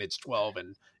Yankees and it's 12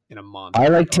 in a month. I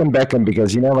like Tim Beckham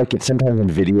because, like it's sometimes in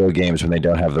video games when they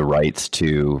don't have the rights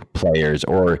to players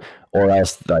or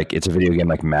else like it's a video game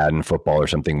like Madden football or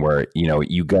something where,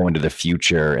 you go into the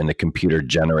future and the computer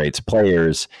generates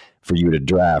players for you to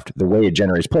draft. The way it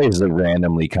generates players is it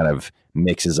randomly kind of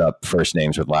mixes up first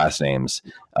names with last names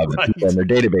of the people in their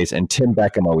database. And Tim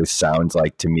Beckham always sounds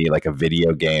like to me like a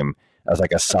video game, as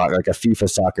like a FIFA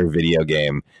soccer video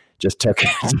game. Just took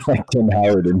like Tim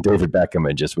Howard and David Beckham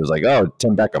and just was like, oh,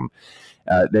 Tim Beckham.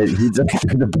 There's a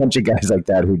bunch of guys like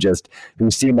that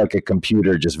who seem like a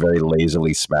computer just very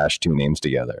lazily smashed 2 names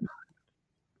together.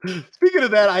 Speaking of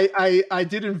that, I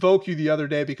did invoke you the other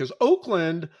day because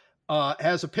Oakland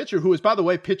has a pitcher who is, by the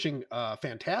way, pitching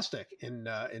fantastic. And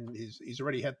he's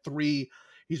already had 3.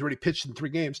 He's already pitched in 3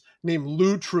 games. Named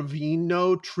Lou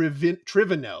Trivino.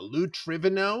 Lou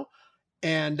Trivino.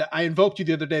 And I invoked you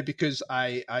the other day because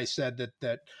I said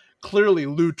that clearly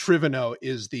Lou Trivino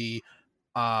is the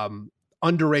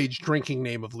underage drinking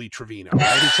name of Lee Trevino.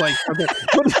 Right? It's like,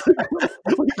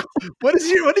 what is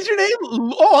your name?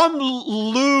 Oh, I'm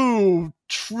Lou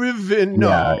Trevino.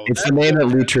 Yeah, it's the name that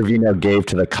Lou Trevino gave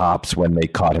to the cops when they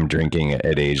caught him drinking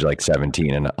at age like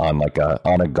 17 and on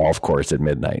a golf course at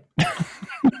midnight.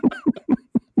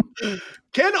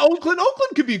 Can Oakland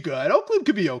could be good. Oakland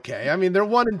could be okay. I mean, they're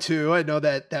 1-2. I know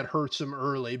that hurts them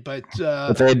early, but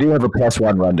they do have a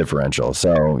 +1 run differential.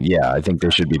 So yeah, I think they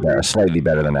should be better, slightly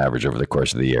better than average over the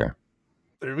course of the year.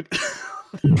 There we go.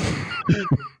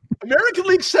 American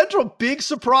League Central, big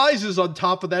surprises on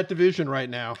top of that division right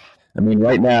now. I mean,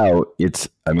 right now it's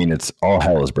all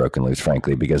hell is broken loose,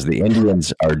 frankly, because the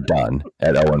Indians are done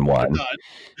at 0-1.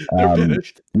 They're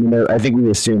finished. I think we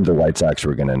assumed the White Sox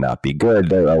were going to not be good.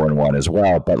 They're 0-1 as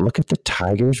well. But look at the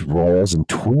Tigers, Royals, and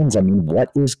Twins. I mean,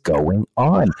 what is going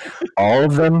on? All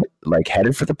of them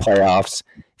headed for the playoffs,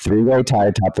 3-way tie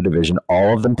atop the division.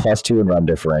 All of them +2 in run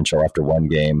differential after one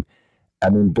game. I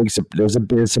mean, there's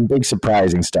some big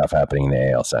surprising stuff happening in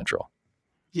the AL Central.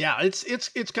 Yeah,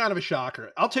 it's kind of a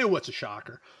shocker. I'll tell you what's a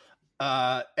shocker.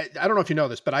 I don't know if you know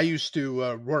this, but I used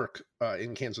to work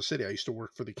in Kansas City. I used to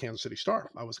work for the Kansas City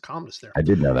Star. I was a columnist there. I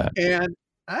did know that. And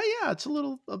yeah, it's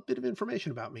a bit of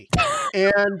information about me.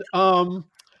 And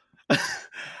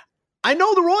I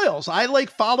know the Royals. I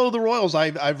follow the Royals.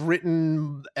 I've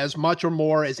written as much or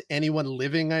more as anyone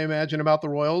living, I imagine, about the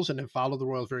Royals, and have followed the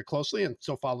Royals very closely, and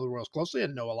still follow the Royals closely,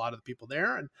 and know a lot of the people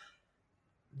there. And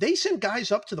they sent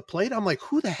guys up to the plate. I'm like,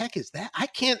 who the heck is that?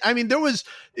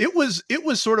 It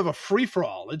was sort of a free for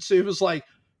all. It was like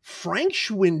Frank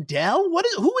Schwindel.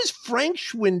 Who is Frank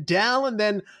Schwindel? And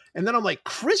then I'm like,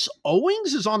 Chris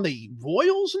Owings is on the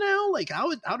Royals now.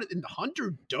 Out in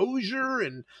Hunter Dozier,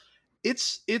 and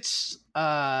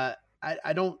I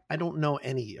don't know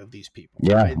any of these people.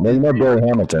 Yeah, right? maybe not Barry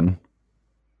Hamilton.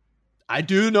 I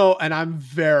do know, and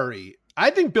I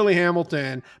think Billy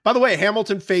Hamilton, by the way,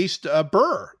 Hamilton faced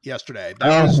Burr yesterday.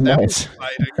 That was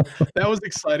exciting. That was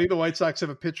exciting. The White Sox have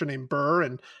a pitcher named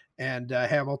Burr, and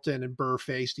Hamilton and Burr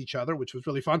faced each other, which was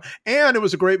really fun. And it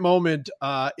was a great moment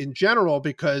in general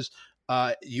because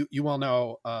you all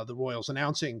know the Royals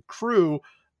announcing crew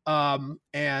and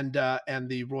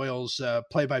the Royals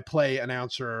play-by-play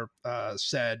announcer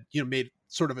said, made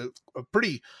sort of a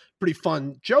pretty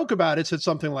fun joke about it. Said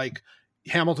something like,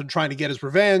 Hamilton trying to get his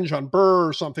revenge on Burr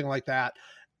or something like that.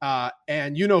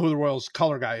 And you know who the Royals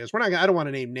color guy is. I don't want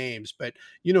to name names, but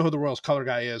you know who the Royals color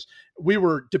guy is. We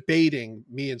were debating,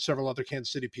 me and several other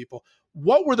Kansas City people,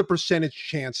 what were the percentage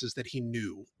chances that he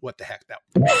knew what the heck that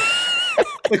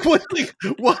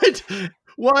was?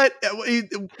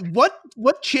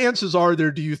 What chances are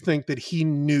there, do you think, that he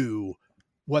knew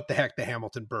what the heck the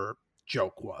Hamilton Burr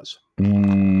joke was?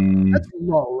 That's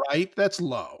low, right? That's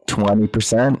low.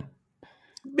 20%.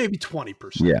 Maybe 20%.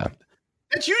 Yeah.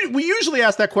 We usually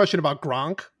ask that question about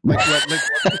Gronk. And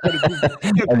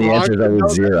the answer is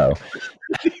always 0.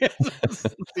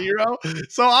 0.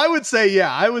 So I would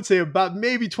say about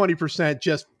maybe 20%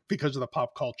 just because of the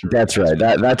pop culture. That's right.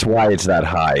 That's why it's that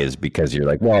high, is because you're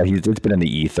like, well, it's been in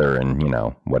the ether and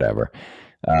whatever.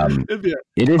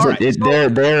 It is.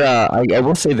 I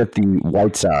will say that the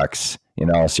White Sox, in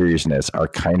all seriousness, are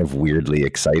kind of weirdly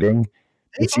exciting.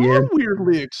 They are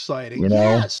weirdly exciting.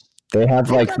 Yes. They have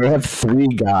 3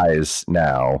 guys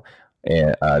now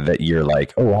that you're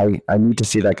like, oh, I need to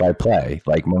see that guy play,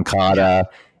 like Moncada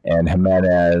and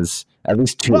Jimenez, at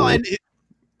least 2.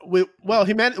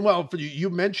 You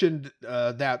mentioned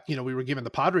that we were giving the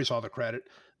Padres all the credit.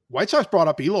 White Sox brought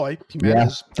up Eloy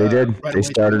Jimenez. Yeah, they did. They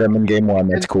started him in game 1.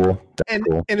 That's cool. And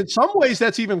in some ways,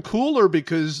 that's even cooler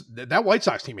because that White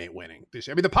Sox team ain't winning this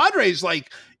year. I mean, the Padres,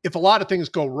 if a lot of things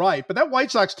go right, but that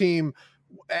White Sox team,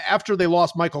 after they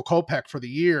lost Michael Kopech for the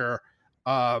year,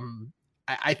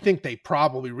 I think they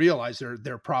probably realized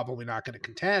they're probably not going to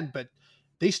contend, but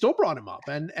they still brought him up,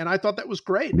 and I thought that was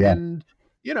great. Yeah. And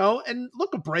and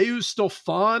look, Abreu's still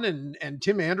fun, and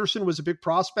Tim Anderson was a big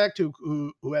prospect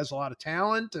who has a lot of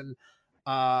talent, and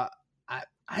I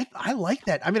like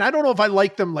that. I mean, I don't know if I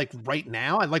like them right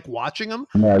now. I like watching them.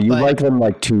 No, you like them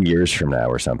 2 years from now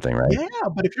or something, right? Yeah,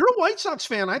 but if you're a White Sox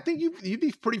fan, I think you'd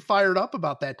be pretty fired up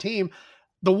about that team.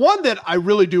 The one that I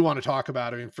really do want to talk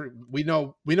about, I mean, we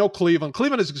know Cleveland.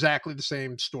 Cleveland is exactly the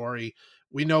same story.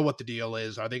 We know what the deal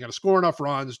is. Are they going to score enough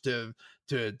runs to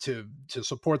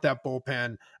support that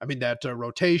bullpen? I mean, that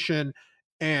rotation,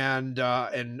 and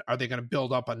are they going to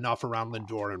build up enough around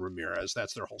Lindor and Ramirez?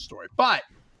 That's their whole story. But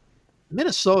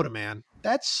Minnesota, man,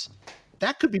 that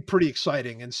could be pretty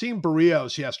exciting. And seeing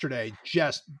Barrios yesterday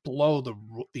just blow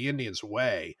the Indians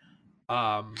away,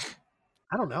 I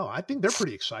don't know. I think they're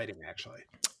pretty exciting, actually.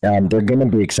 They're going to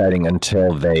be exciting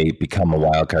until they become a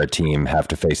wild card team, have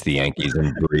to face the Yankees,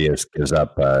 and Barrios gives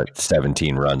up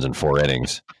 17 runs in 4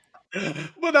 innings.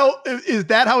 Well, no, is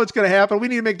that how it's going to happen? We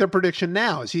need to make the prediction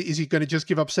now. Is he going to just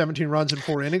give up 17 runs in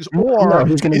 4 innings, or No,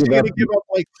 he's going to give up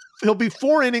like he'll be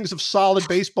 4 innings of solid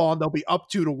baseball and they'll be up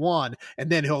 2-1, and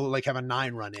then he'll like have a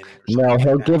 9-run inning? No,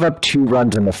 he'll give up 2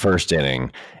 runs in the first inning,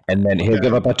 and then he'll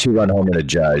give up a 2-run homer to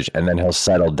Judge, and then he'll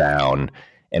settle down,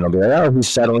 and he'll be like, oh, he's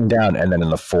settling down, and then in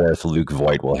the 4th, Luke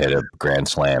Voit will hit a grand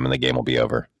slam, and the game will be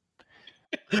over.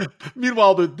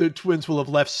 Meanwhile, the Twins will have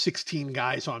left 16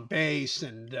 guys on base,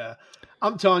 and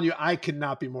I'm telling you, I could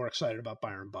not be more excited about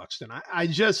Byron Buxton. I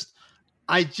just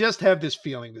have this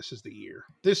feeling this is the year.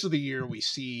 This is the year we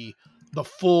see the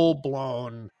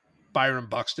full-blown Byron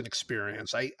Buxton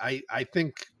experience. I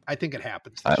think it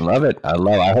happens. I love it.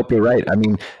 I hope you're right. I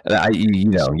mean,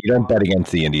 you don't bet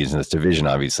against the Indians in this division,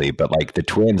 obviously, but like the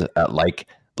Twins,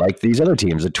 like these other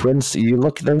teams, the Twins,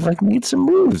 they've like made some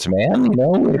moves, man.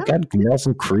 They've got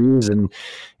Nelson Cruz and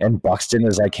Buxton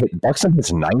is like Buxton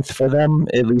hits 9th for them.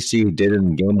 At least he did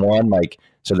in game 1. Like,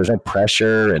 so there's no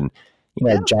pressure, and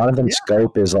Jonathan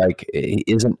Scope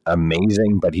isn't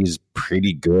amazing, but he's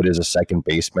pretty good as a second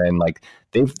baseman. Like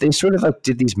they sort of like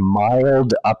did these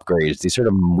mild upgrades, these sort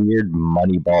of weird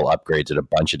money ball upgrades at a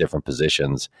bunch of different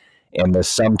positions, and the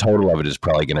sum total of it is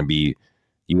probably going to be,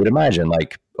 you would imagine,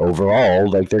 like overall,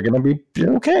 like they're going to be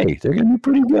okay. They're going to be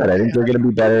pretty good. I think they're going to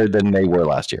be better than they were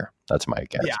last year. That's my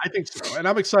guess. Yeah, I think so. And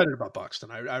I'm excited about Buxton.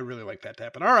 I really like that to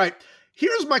happen. All right.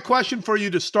 Here's my question for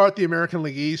you to start the American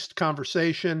League East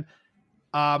conversation.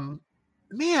 Man,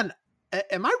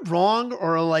 am I wrong,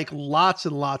 or are like lots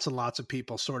and lots and lots of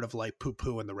people sort of like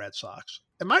poo-poo in the Red Sox?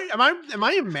 Am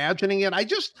I imagining it? I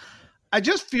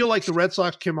just feel like the Red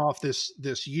Sox came off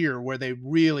this year where they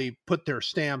really put their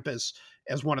stamp as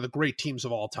one of the great teams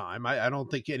of all time. I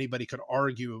don't think anybody could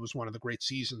argue it was one of the great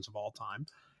seasons of all time.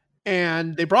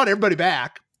 And they brought everybody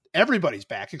back. Everybody's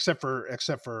back except for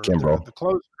the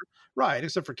closer. Right,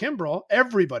 except for Kimbrel.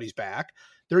 Everybody's back.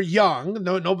 They're young.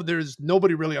 There's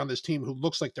nobody really on this team who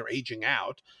looks like they're aging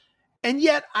out. And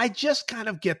yet I just kind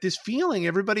of get this feeling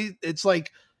it's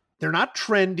like they're not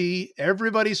trendy.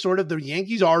 Everybody's sort of, the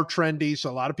Yankees are trendy, so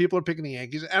a lot of people are picking the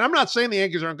Yankees. And I'm not saying the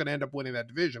Yankees aren't going to end up winning that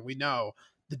division. We know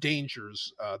the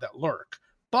dangers that lurk.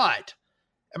 But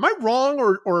am I wrong,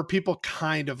 or are people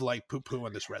kind of like poo-poo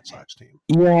on this Red Sox team?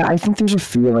 Yeah, I think there's a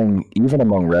feeling, even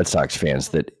among Red Sox fans,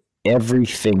 that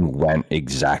everything went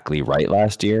exactly right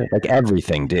last year. Like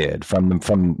everything did from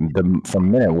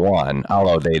minute 1.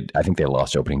 Although I think they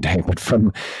lost opening day, but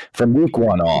from week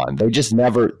 1 on,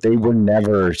 they were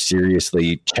never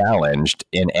seriously challenged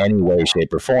in any way,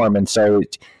 shape, or form. And so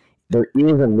there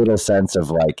is a little sense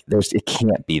of like it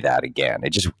can't be that again.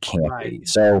 It just can't be.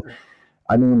 So,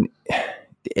 I mean,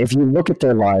 if you look at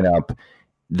their lineup,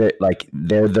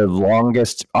 they're the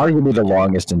longest, arguably the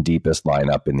longest and deepest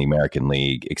lineup in the American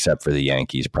League, except for the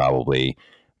Yankees probably.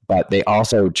 But they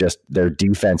also their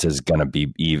defense is going to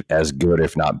be as good,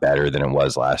 if not better, than it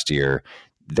was last year.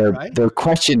 The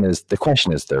question is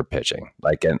their pitching.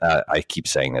 Like, and I keep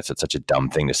saying this, it's such a dumb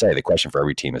thing to say. The question for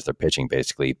every team is their pitching,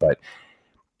 basically. But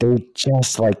they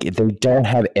just they don't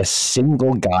have a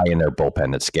single guy in their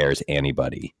bullpen that scares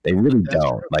anybody. They really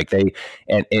don't. True. Like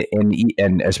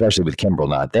and especially with Kimbrel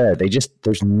not there,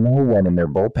 there's no one in their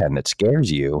bullpen that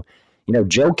scares you.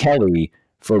 Joe Kelly,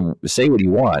 for say what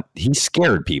you want, he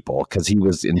scared people because he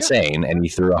was insane and he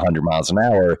threw 100 miles an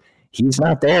hour. He's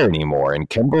not there anymore, and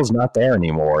Kimbrel's not there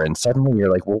anymore. And suddenly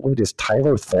you're like, well, wait, is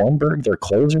Tyler Thornburg their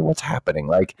closer? What's happening?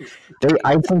 Like,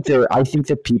 I think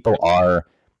that people are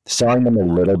selling them a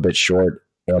little bit short,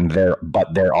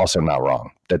 but they're also not wrong.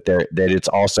 That it's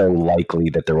also likely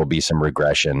that there will be some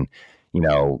regression.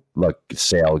 Look,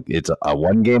 Sale, it's a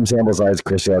 1-game sample size.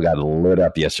 Chris Sale got lit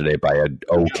up yesterday by an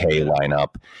okay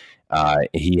lineup.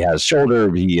 He has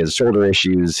shoulder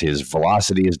issues. His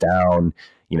velocity is down.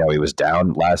 He was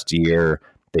down last year.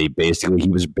 He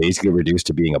was basically reduced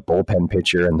to being a bullpen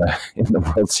pitcher in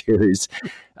the World Series.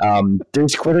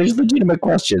 There's legitimate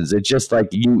questions. It's just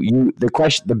like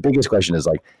the biggest question is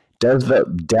like, does the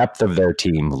depth of their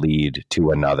team lead to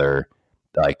another,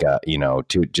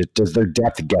 does their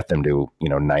depth get them to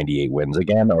 98 wins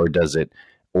again, or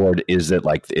is there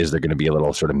going to be a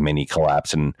little sort of mini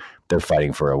collapse and they're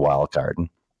fighting for a wild card?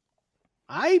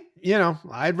 I'd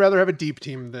rather have a deep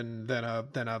team than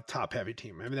a top heavy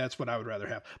team. I mean, that's what I would rather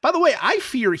have. By the way, I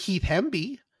fear Heath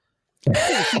Hemby.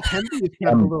 Heath Hemby is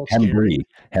a little scary.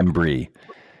 Hembree.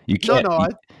 You can't. No.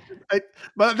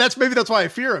 But that's why I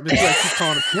fear him. It's like keep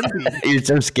calling him Hemby. You're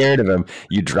so scared of him,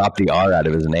 you drop the R out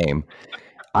of his name.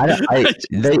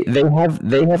 They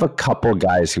have a couple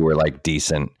guys who are like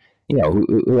decent,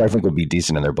 who I think will be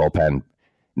decent in their bullpen.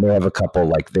 They have a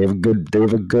couple, they have a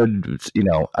good,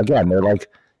 again, they're like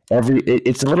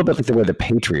it's a little bit like the way the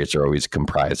Patriots are always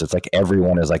comprised. It's like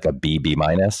everyone is like a B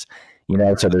minus,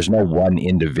 so there's no one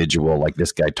individual like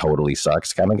this guy totally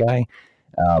sucks kind of guy.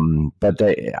 But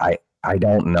I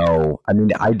don't know. I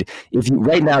mean, if you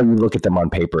right now you look at them on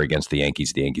paper against the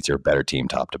Yankees are a better team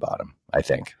top to bottom, I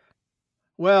think.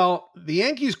 Well, the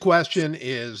Yankees question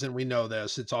is, and we know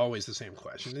this, it's always the same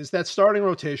question, is that starting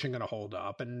rotation going to hold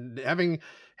up? And having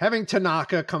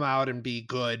Tanaka come out and be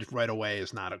good right away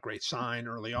is not a great sign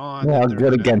early on. Well,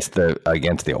 good against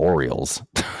the Orioles.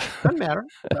 Doesn't matter.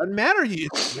 Doesn't matter.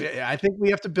 I think we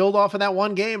have to build off of that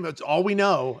one game. That's all we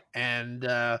know. And,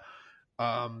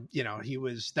 he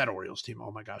was that Orioles team. Oh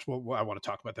my gosh. Well, I want to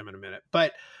talk about them in a minute,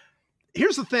 but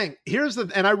here's the thing.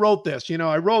 And I wrote this,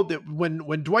 I wrote that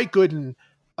when Dwight Gooden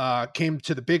came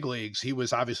to the big leagues, he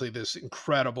was obviously this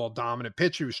incredible dominant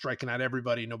pitcher who was striking out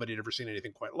everybody. Nobody had ever seen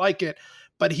anything quite like it,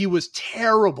 but he was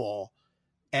terrible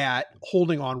at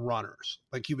holding on runners.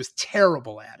 Like he was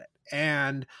terrible at it.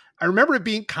 And I remember it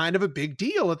being kind of a big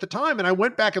deal at the time. And I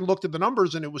went back and looked at the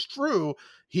numbers and it was true.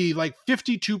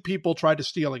 52 people tried to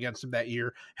steal against him that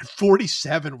year and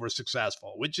 47 were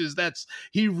successful,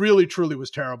 he really truly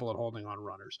was terrible at holding on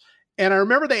runners. And I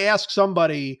remember they asked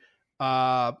somebody,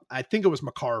 I think it was Tim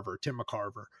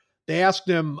McCarver. They asked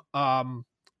him,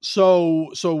 so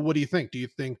what do you think? Do you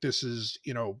think this is,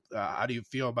 how do you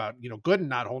feel about, Gooden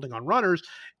not holding on runners?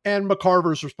 And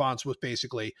McCarver's response was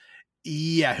basically,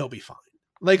 yeah, he'll be fine.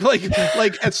 Like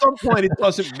at some point it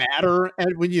doesn't matter.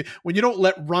 And when you don't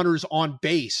let runners on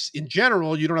base in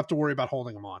general, you don't have to worry about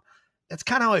holding them on. That's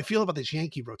kind of how I feel about this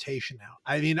Yankee rotation now.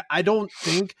 I mean, I don't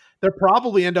think they'll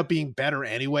probably end up being better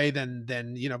anyway than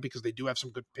because they do have some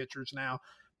good pitchers now.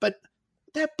 But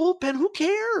that bullpen, who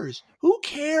cares? Who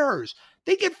cares?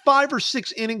 They get 5 or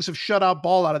 6 innings of shutout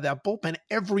ball out of that bullpen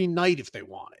every night if they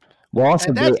want it. Well,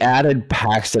 also they added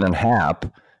Paxton and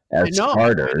Happ as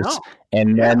starters,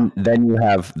 and then they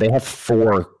have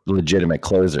 4 legitimate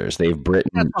closers. They have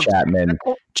Britton, Chapman,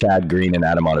 Chad Green, and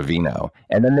Adam Ottavino,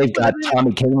 and then they've got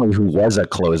Tommy Kahnle, who was a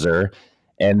closer,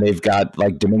 and they've got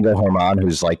like Domingo Germán,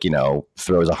 who's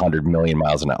throws 100 million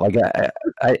miles an hour.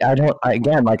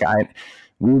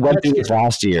 We went through this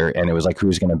last year, and it was like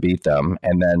who's going to beat them,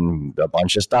 and then a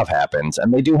bunch of stuff happens,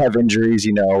 and they do have injuries.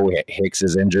 Hicks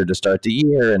is injured to start the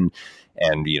year, and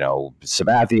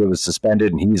Sabathia was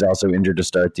suspended, and he's also injured to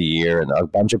start the year, and a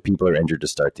bunch of people are injured to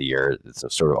start the year.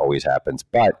 It sort of always happens,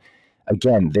 but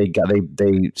again, they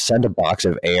sent a box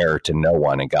of air to no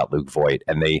one and got Luke Voit,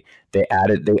 and they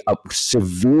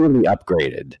significantly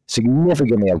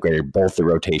upgraded both the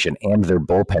rotation and their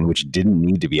bullpen, which didn't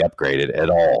need to be upgraded at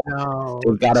all. No,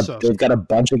 they've got a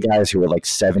bunch of guys who are like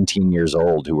 17 years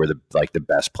old who are the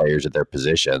best players at their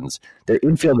positions. Their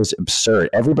infield is absurd.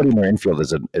 Everybody in their infield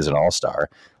is an all-star.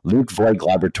 Luke Voit,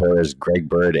 Gleyber Torres, Greg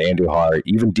Bird, Andujar,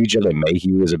 even DJ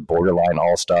LeMahieu is a borderline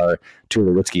all-star.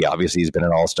 Tulowitzki obviously has been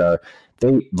an all-star.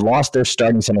 They lost their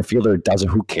starting center fielder.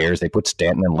 Who cares? They put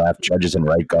Stanton in left, Judges in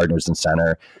right, Gardner's in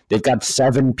center. They've got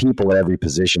 7 people at every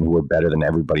position who are better than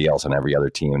everybody else on every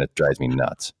other team, and it drives me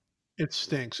nuts. It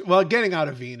stinks. Well, getting out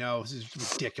of Vino is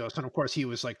ridiculous, and of course he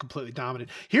was completely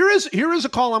dominant. Here is a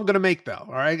call I'm going to make though.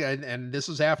 All right, and this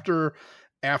is after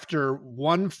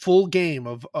one full game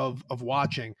of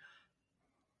watching.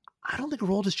 I don't think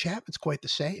Aroldis Chapman's quite the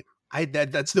same.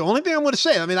 That's the only thing I'm going to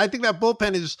say. I mean, I think that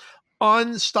bullpen is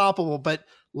unstoppable, but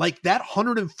like that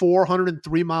 104,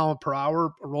 103 mile per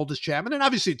hour Aroldis Chapman, and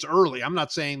obviously it's early. I'm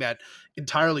not saying that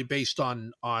entirely based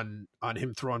on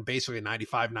him throwing basically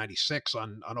 95, 96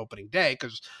 on opening day,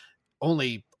 because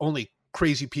only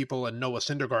crazy people and Noah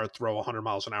Syndergaard throw 100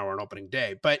 miles an hour on opening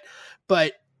day. But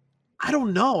I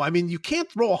don't know. I mean, you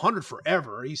can't throw 100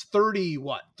 forever. He's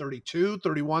 32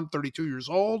 years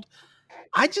old.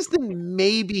 I just think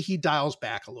maybe he dials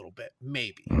back a little bit.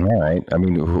 Maybe. All right. I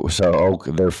mean,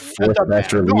 their fourth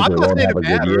best reliever won't have a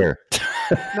good year.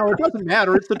 No, it doesn't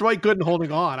matter. It's the Dwight Gooden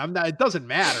holding on. It doesn't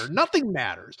matter. Nothing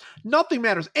matters.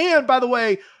 And by the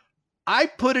way, I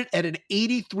put it at an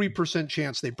 83%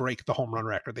 chance they break the home run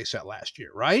record they set last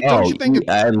year, right? Don't you think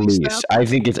at least? I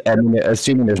think it's,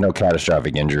 assuming there's no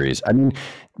catastrophic injuries. I mean,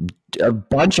 a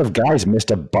bunch of guys missed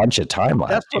a bunch of time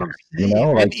last year.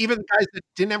 And even guys that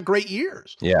didn't have great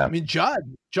years. Yeah. I mean, Judge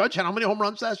had how many home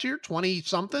runs last year? 20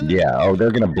 something? Yeah. Oh, they're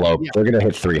going to blow. Yeah. They're going to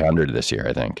hit 300 this year,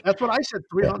 I think. That's what I said,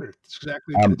 300. Yeah. That's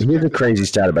exactly. Here's a crazy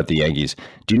stat about the Yankees.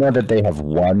 Do you know that they have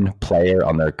one player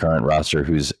on their current roster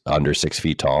who's under 6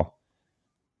 feet tall?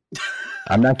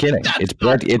 I'm not kidding. It's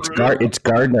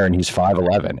Gardner, and he's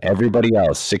 5'11". Everybody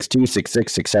else 6'2", 6'6",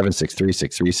 6'7", 6'3",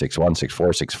 6'3", 6'1",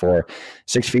 6'4", 6'4",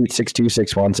 6 feet, 6'2",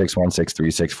 6'1", 6'1", 6'3",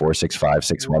 6'4", 6'5",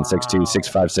 6'1", 6'2",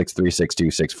 6'5", 6'3",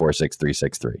 6'2", 6'4", 6'3",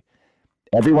 6'3".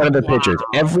 Every one of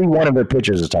their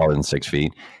pitchers is taller than 6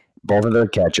 feet. Both of their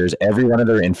catchers, every one of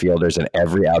their infielders, and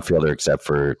every outfielder except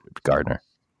for Gardner.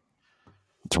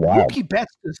 It's wild. Mookie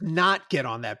Betts does not get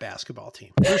on that basketball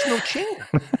team. There's no chance.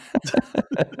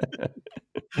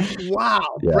 Wow.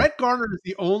 Yeah. Brett Gardner is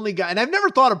the only guy. And I've never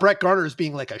thought of Brett Gardner as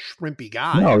being like a shrimpy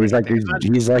guy. No, he's like he's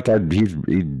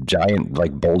giant,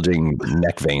 like bulging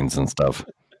neck veins and stuff.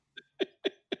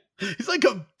 He's like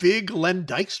a big Len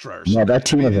Dykstra. No, that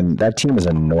team is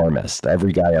enormous.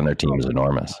 Every guy on their team is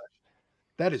enormous.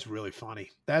 That is really funny.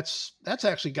 That's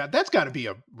got to be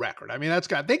a record. I mean,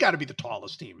 they got to be the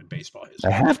tallest team in baseball history.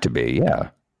 They have to be, yeah.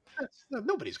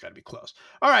 Nobody's got to be close.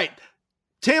 All right.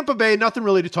 Tampa Bay, nothing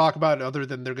really to talk about other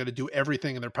than they're going to do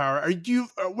everything in their power.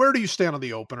 Where do you stand on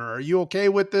the opener? Are you okay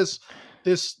with this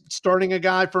starting a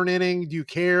guy for an inning? Do you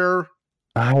care?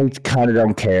 I kind of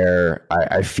don't care.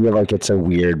 I feel like it's a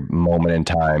weird moment in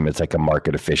time. It's like a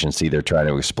market efficiency they're trying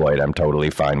to exploit. I'm totally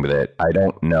fine with it. I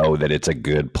don't know that it's a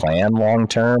good plan long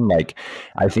term. Like,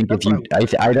 I think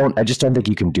I just don't think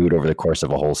you can do it over the course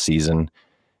of a whole season.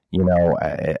 You know,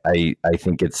 I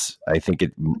think it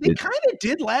kind of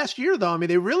did last year, though. I mean,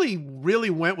 they really, really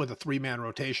went with a 3-man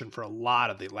rotation for a lot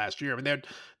of the last year. I mean,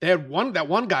 they had one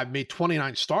guy made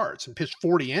 29 starts and pitched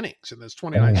 40 innings in those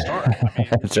 29 starts. I mean,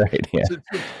 that's right. Yeah,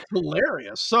 it's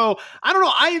hilarious. So I don't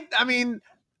know. I mean,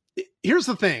 here's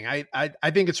the thing.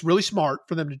 I think it's really smart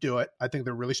for them to do it. I think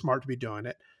they're really smart to be doing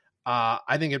it.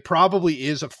 I think it probably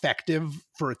is effective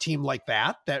for a team like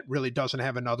that really doesn't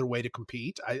have another way to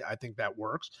compete. I think that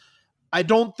works. I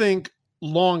don't think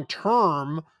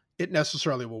long-term it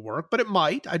necessarily will work, but it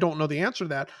might. I don't know the answer to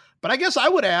that. But I guess I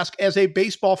would ask, as a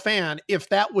baseball fan, if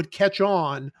that would catch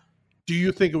on, do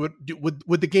you think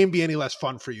would the game be any less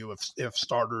fun for you if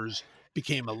starters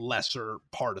became a lesser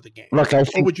part of the game? Look, I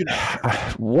think, or would you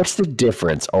not? What's the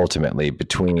difference ultimately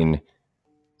between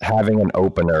having an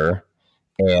opener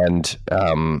and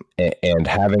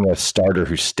having a starter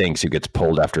who stinks, who gets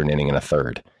pulled after an inning and a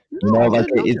third?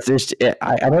 It's just,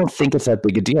 I don't think it's that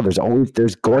big a deal.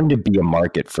 There's going to be a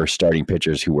market for starting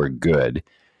pitchers who are good.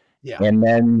 Yeah.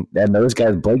 And those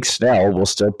guys, Blake Snell will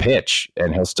still pitch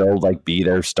and he'll still be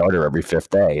their starter every 5th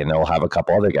day, and they'll have a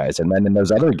couple other guys. And then in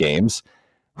those other games,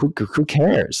 who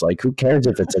cares? Who cares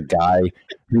if it's a guy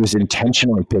who is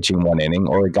intentionally pitching 1 inning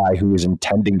or a guy who is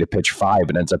intending to pitch 5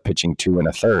 and ends up pitching 2 and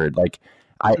a third?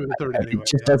 It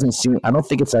just doesn't seem. I don't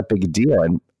think it's that big a deal.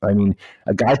 And I mean,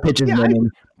 a guy pitches an inning,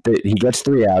 he gets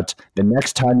 3 outs. The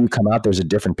next time you come out, there's a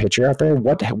different pitcher out there.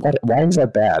 What? Why is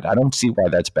that bad? I don't see why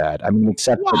that's bad. I mean,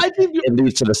 except it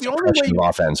leads to the suppression of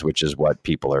offense, which is what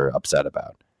people are upset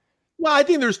about. Well, I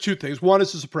think there's 2 things. One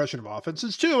is the suppression of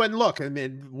offenses, 2, and look, I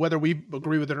mean, whether we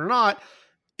agree with it or not,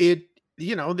 they've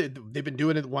been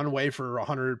doing it one way for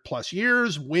 100 plus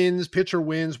years. Pitcher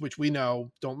wins, which we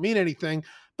know don't mean anything,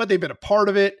 but they've been a part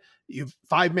of it.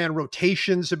 5-man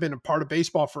rotations have been a part of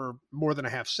baseball for more than a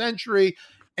half century.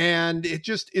 And it's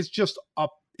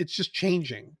just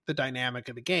changing the dynamic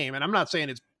of the game. And I'm not saying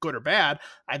it's good or bad.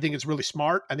 I think it's really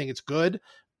smart. I think it's good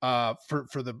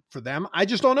for them. I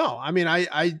just don't know. I mean,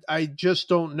 I just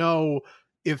don't know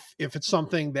if it's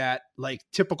something that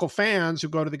typical fans who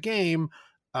go to the game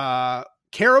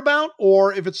care about,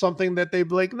 or if it's something that they'd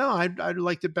be like, no, I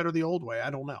liked it better the old way. I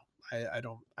don't know. I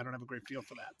don't have a great feel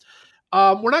for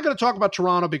that. We're not going to talk about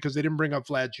Toronto because they didn't bring up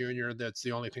Vlad Jr. That's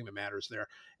the only thing that matters there.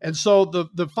 And so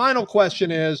the final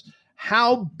question is,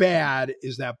 how bad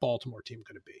is that Baltimore team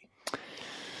going to be?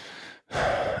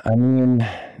 I mean,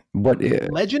 what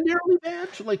legendarily bad?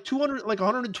 200,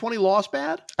 120 loss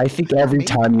bad? I think every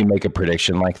time you make a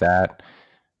prediction like that,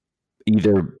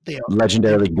 either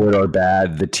legendarily good or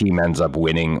bad, the team ends up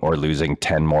winning or losing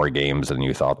 10 more games than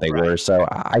you thought they were. So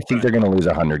I think they're going to lose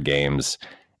 100 games.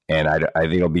 And I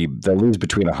think they'll lose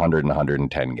between 100 and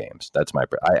 110 games. That's my.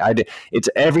 It's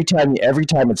every time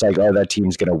it's like, oh, that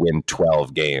team's going to win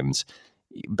 12 games.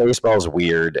 Baseball's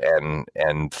weird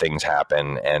and things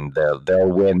happen, and they'll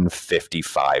win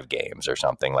 55 games or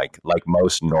something like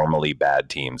most normally bad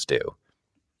teams do.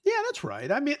 Yeah, that's right.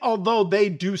 I mean, although they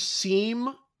do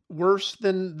seem worse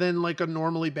than a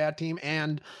normally bad team,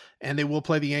 and they will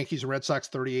play the Yankees and Red Sox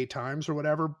 38 times or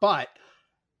whatever, but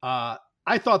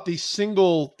I thought the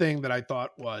single thing that I thought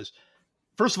was,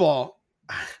 first of all,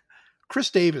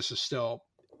 Chris Davis is still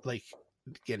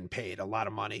getting paid a lot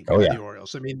of money by the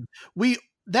Orioles. I mean,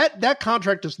 that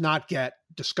contract does not get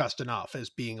discussed enough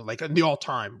as being the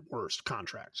all-time worst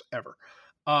contracts ever.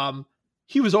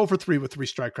 He was 0-for-3 with 3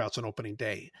 strikeouts on opening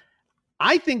day.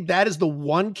 I think that is the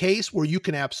one case where you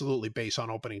can absolutely base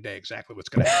on opening day exactly what's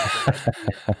going to happen.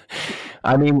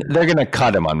 I mean, they're going to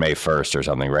cut him on May 1st or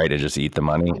something, right? And just eat the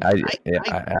money. I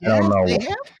don't know. They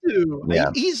have to.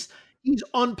 Yeah. He's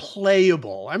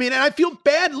unplayable. I mean, and I feel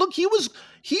bad. Look, he was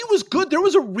good. There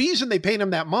was a reason they paid him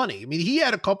that money. I mean, he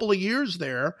had a couple of years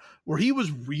there where he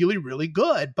was really, really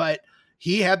good, but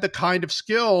he had the kind of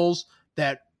skills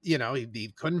that, you know,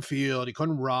 he couldn't field, he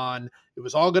couldn't run. It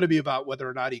was all going to be about whether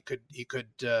or not he could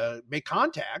make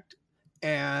contact,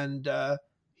 and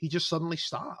he just suddenly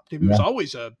stopped. He was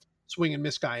always a swing and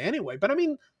miss guy anyway. But I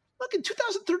mean, look, in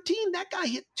 2013, that guy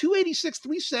hit 286,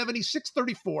 370,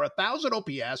 634, 1,000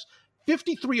 OPS,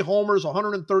 53 homers,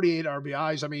 138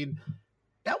 RBIs. I mean,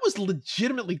 that was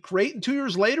legitimately great. And 2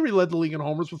 years later, he led the league in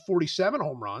homers with 47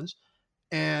 home runs,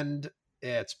 and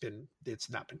it's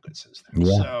not been good since then.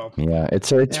 Yeah,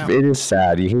 so, it is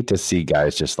sad. You hate to see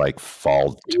guys just like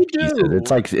fall to pieces.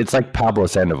 It's like Pablo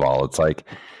Sandoval. It's like,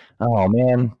 oh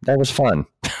man, that was fun.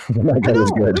 That was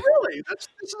good. Really, this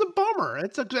is a bummer.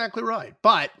 That's exactly right.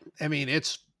 But I mean,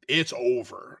 it's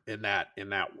over in that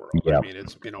world. Yeah. I mean,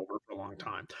 it's been over for a long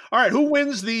time. All right, who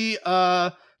wins the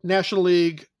National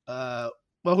League?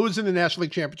 Who's in the National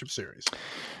League Championship Series?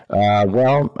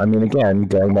 Well, I mean, again,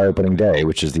 going by opening day,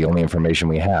 which is the only information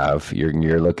we have,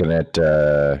 you're looking at,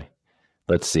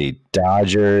 let's see,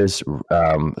 Dodgers.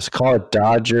 Let's call it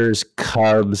Dodgers,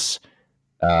 Cubs,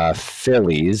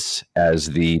 Phillies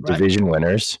as the division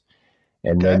winners,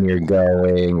 and then you're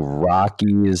going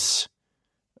Rockies,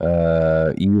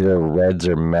 either Reds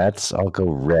or Mets. I'll go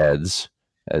Reds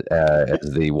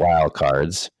as the wild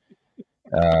cards.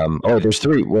 There's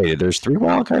three. Wait, there's three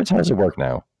wild cards. How does it work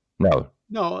now? No,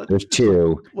 there's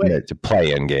two. It's a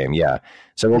play-in game. Yeah.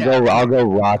 So I'll go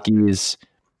Rockies.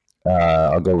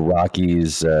 I'll go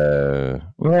Rockies.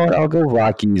 I'll go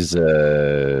Rockies. I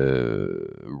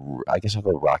guess I'll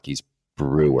go Rockies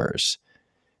Brewers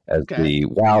as the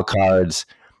wild cards.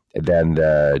 And then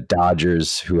the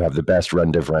Dodgers, who have the best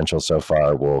run differential so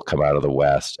far, will come out of the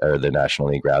West, or the National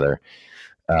League rather.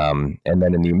 And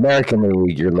then in the American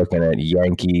League, you're looking at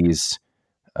Yankees.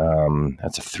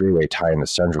 That's a three-way tie in the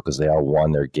Central because they all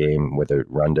won their game with a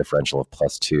run differential of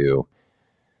 +2.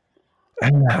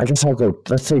 I guess I'll go,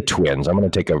 let's say Twins. I'm going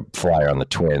to take a flyer on the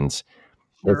Twins.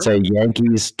 Sure. Let's say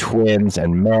Yankees, Twins,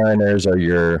 and Mariners are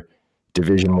your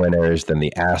division winners. Then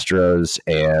the Astros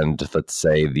and let's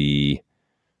say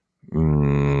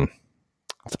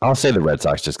I'll say the Red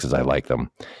Sox just because I like them.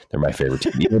 They're my favorite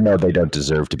team, even though they don't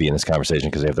deserve to be in this conversation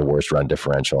because they have the worst run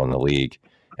differential in the league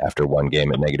after one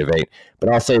game at -8. But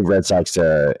I'll say Red Sox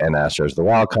and Astros, the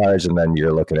wild cards, and then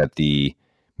you're looking at the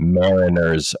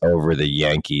Mariners over the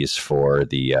Yankees for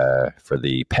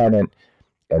the pennant,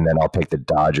 and then I'll pick the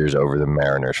Dodgers over the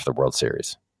Mariners for the World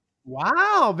Series.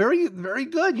 Wow, very, very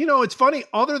good. You know, it's funny.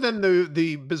 Other than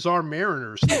the bizarre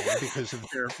Mariners thing because of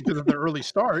their early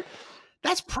start,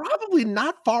 that's probably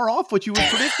not far off what you would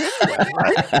predict anyway,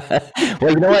 right?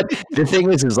 Well, you know what? The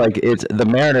thing is like it's the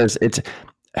Mariners.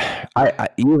 I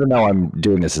even though I'm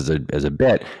doing this as a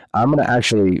bit, I'm going to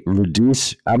actually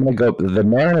reduce. I'm going to go. The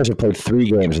Mariners have played 3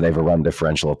 games and they have a run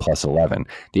differential of +11.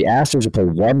 The Astros have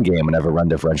played 1 game and have a run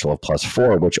differential of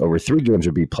 +4, which over 3 games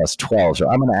would be +12. So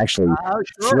I'm going to actually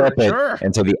flip it,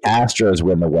 and so the Astros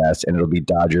win the West, and it'll be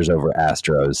Dodgers over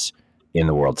Astros in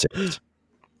the World Series.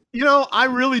 You know, I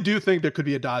really do think there could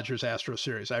be a Dodgers-Astros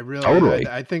series. I really, totally.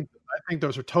 I think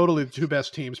those are totally the 2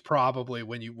 best teams, probably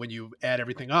when you add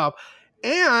everything up.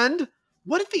 And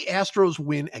what if the Astros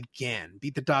win again,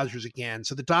 beat the Dodgers again?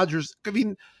 So the Dodgers, I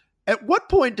mean, at what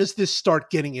point does this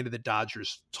start getting into the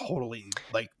Dodgers totally,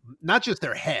 like, not just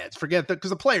their heads, forget that,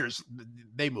 because the players,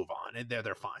 they move on and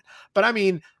they're fine. But I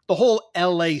mean, the whole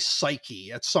LA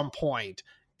psyche at some point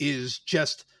is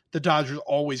just the Dodgers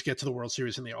always get to the World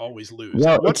Series and they always lose.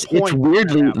 Well, it's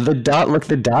weirdly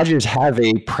the Dodgers have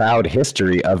a proud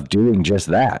history of doing just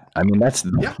that. I mean,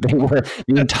 they were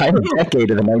the entire decade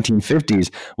of the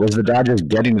 1950s was the Dodgers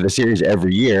getting to the series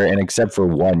every year, and except for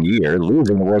 1 year,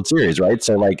 losing the World Series. Right,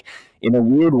 so like in a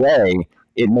weird way,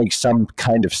 it makes some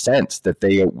kind of sense that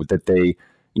they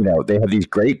they have these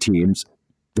great teams.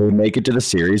 They make it to the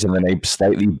series, and then a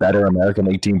slightly better American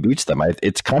League team beats them.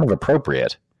 It's kind of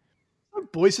appropriate.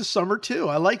 Boys of Summer too.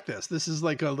 I like this. This is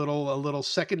like a little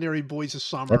secondary Boys of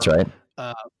Summer. That's right.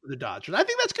 For the Dodgers. I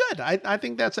think that's good. I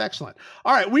think that's excellent.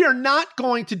 All right, we are not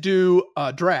going to do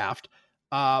a draft,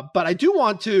 but I do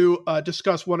want to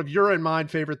discuss one of your and mine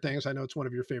favorite things. I know it's one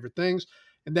of your favorite things,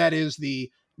 and that is the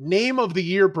Name of the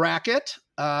Year bracket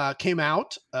came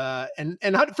out. And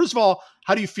first of all,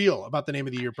 how do you feel about the Name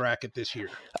of the Year bracket this year?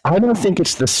 I don't think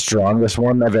it's the strongest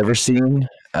one I've ever seen.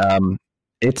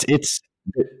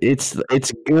 It's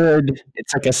good.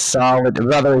 It's like a solid.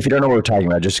 By the way, if you don't know what we're talking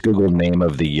about, just Google name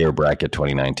of the year bracket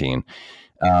 2019.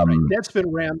 That's been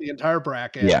around the entire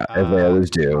bracket. Yeah, as they always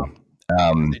do.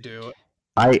 They do.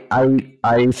 I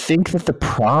think that the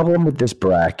problem with this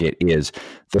bracket is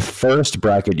the first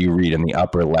bracket you read in the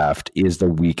upper left is the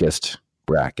weakest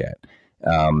bracket.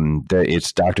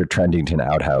 It's Dr. Trendington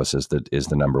Outhouse is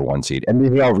the number one seed. And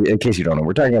these are all, in case you don't know,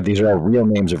 we're talking about these are all real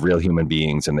names of real human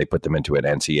beings, and they put them into an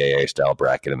NCAA style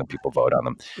bracket, and the people vote on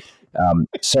them.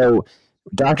 So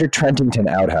Dr. Trendington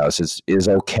Outhouse is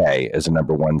okay as a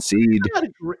number one seed.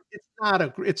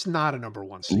 It's not a number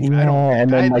one seed. Yeah,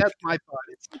 that's my thought.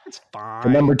 It's fine. The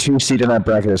number two seed in that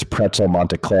bracket is Pretzel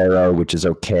Monte Claro, which is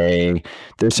okay.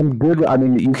 There's some good. I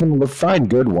mean, you can find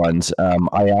good ones.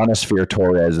 Ionosphere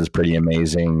Torres is pretty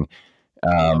amazing.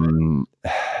 But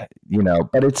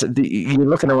you're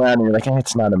looking around and you're like,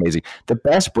 it's not amazing. The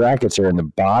best brackets are in the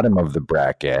bottom of the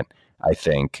bracket, I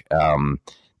think.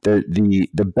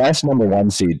 The best number one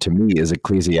seed to me is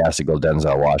Ecclesiastical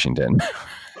Denzel Washington,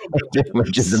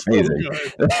 which is amazing.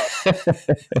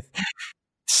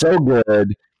 So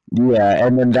good. Yeah.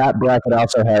 And then that bracket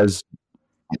also has.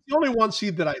 It's the only one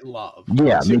seed that I love.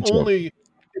 Yeah. It's the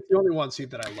only one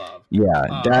seed that I love.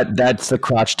 Yeah. That's the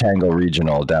Crotch Tangle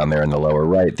Regional down there in the lower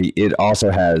right. It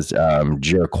also has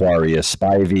Jeriquarius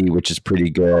Spivey, which is pretty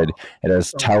good. It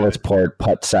has Telesport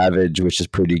Putt Savage, which is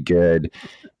pretty good.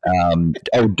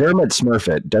 Dermot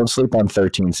Smurfett. Don't sleep on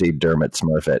 13 seed Dermot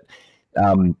Smurfett.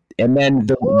 And then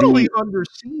totally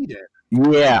underseeded.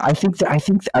 Yeah, I think.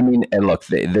 I mean, and look,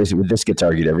 this gets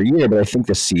argued every year, but I think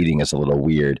the seeding is a little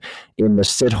weird. In the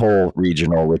Sithole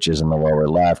Regional, which is in the lower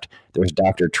left, there's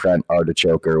Dr. Trent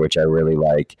Artichoker, which I really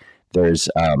like. There's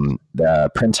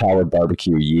the Prince Howard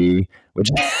Barbecue Yee, which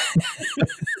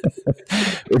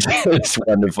is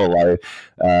wonderful.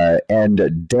 And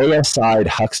Deicide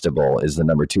Huxtable is the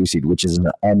number two seed, which is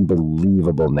an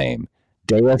unbelievable name.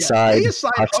 Deicide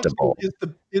Huxtable is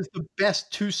the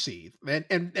best two seed,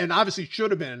 and obviously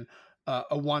should have been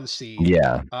a one seed.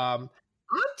 Yeah. I'm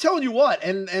telling you what,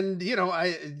 and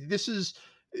this is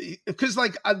because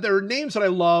there are names that I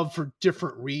love for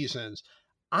different reasons.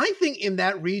 I think in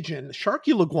that region,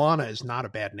 Sharky Laguana is not a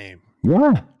bad name.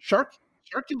 Yeah. Sharky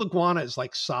Laguana is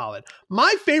solid.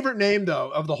 My favorite name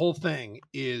though of the whole thing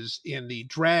is in the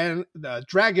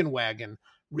Dragon Wagon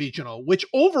Regional, which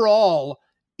overall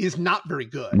is not very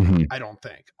good. Mm-hmm. I don't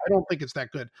think it's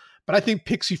that good, but I think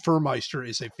Pixie Furmeister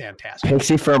is a fantastic.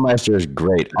 Pixie Furmeister is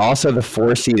great. Also, the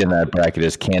 4 seed in that bracket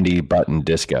is Candy Button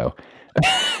Disco.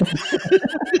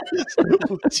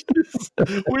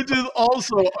 which is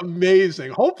also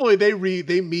amazing. Hopefully they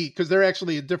meet because they're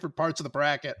actually in different parts of the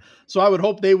bracket. So I would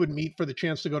hope they would meet for the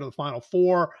chance to go to the Final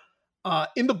Four.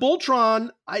 In the Voltron,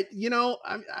 I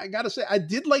gotta say I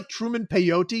did like Truman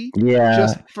Peyote,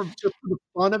 just for the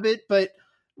fun of it. But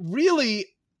really,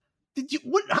 how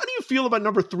do you feel about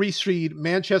number 3 seed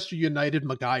Manchester United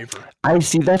MacGyver? I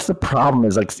see. That's the problem.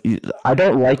 Is I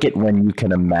don't like it when you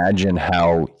can imagine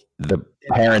how the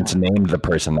parents named the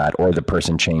person that, or the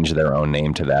person changed their own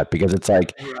name to that, because it's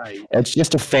it's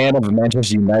just a fan of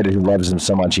Manchester United who loves him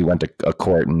so much he went to a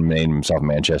court and named himself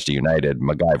Manchester United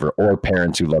MacGyver, or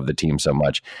parents who love the team so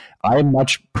much. I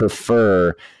much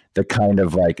prefer the kind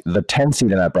of the 10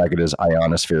 seed in that bracket is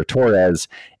Ionosphere Torres,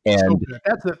 and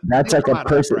that's like a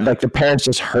person, the parents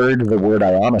just heard the word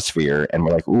ionosphere and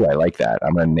were like, "Ooh, I like that.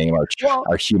 I'm going to name our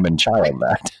human child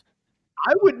that."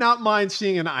 I would not mind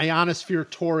seeing an Ionosphere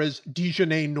Torres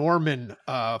Dijonay Norman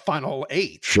Final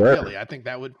 8. Sure. Really, I think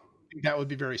that would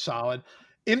be very solid.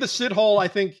 In the Sithole, I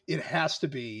think it has to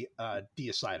be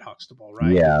Deicide Huxtable,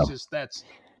 right? Yeah. That's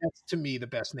to me the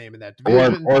best name in that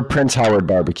division. Or Prince Howard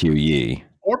Barbecue Yee.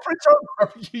 Or Prince Howard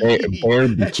Barbecue Yee.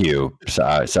 Barbecue.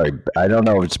 Sorry, I don't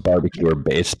know if it's barbecue or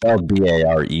it's spelled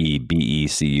BAREBECUE,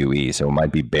 so it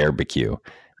might be Barbecue.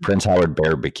 Prince Howard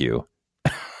Barbecue.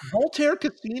 Voltaire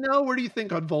Casino. Where do you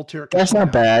think on Voltaire Casino? That's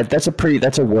not bad. That's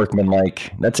a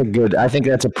workman-like. That's a good. I think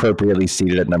that's appropriately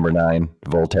seated at number 9.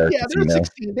 Voltaire Casino. They're at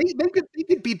 16. They could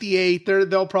beat the 8.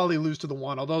 They'll probably lose to the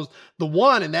 1. Although the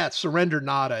 1 in that Surrender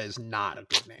Nada is not a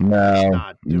good name.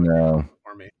 No.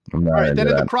 For me. All right. Then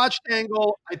in the Crotch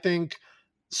Tangle, I think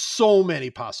so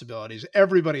many possibilities.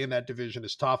 Everybody in that division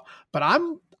is tough, but I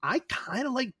kind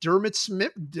of like Dermot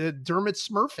Smurfett. Dermot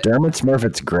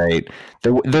Smurfett's great.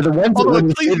 They're the ones that when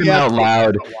you say them out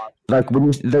loud,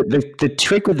 the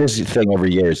trick with this thing over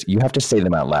years, you have to say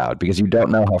them out loud because you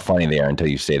don't know how funny they are until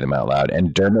you say them out loud.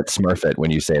 And Dermot Smurfett,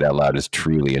 when you say it out loud, is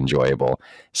truly enjoyable.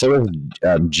 So is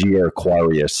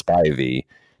Jeriquarius Spivey.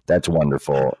 That's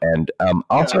wonderful. And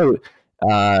also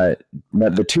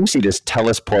The 2 seed is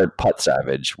Telesport Putt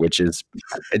Savage, which is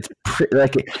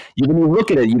like when you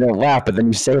look at it, you don't laugh, but then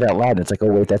you say it out loud, and it's like, oh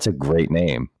wait, that's a great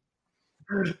name.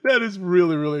 That is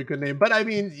really, really a good name. But I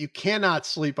mean, you cannot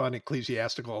sleep on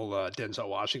Ecclesiastical Denzel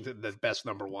Washington, the best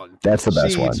number one. That's the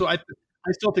best one. So I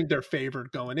still think they're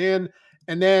favored going in.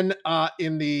 And then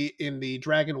in the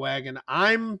Dragon Wagon,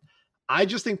 I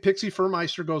just think Pixie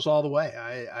Furmeister goes all the way.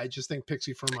 I just think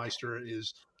Pixie Furmeister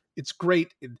it's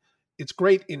great. It's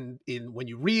great in when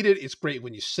you read it. It's great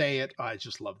when you say it. I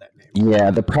just love that name.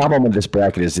 Yeah, the problem with this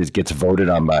bracket is it gets voted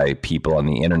on by people on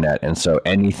the internet. And so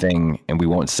anything, and we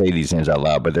won't say these names out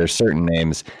loud, but there's certain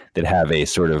names that have a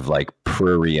sort of like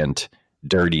prurient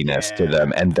dirtiness to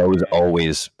them. And those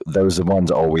ones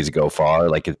always go far.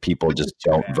 Like if people just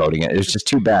don't voting it. It's just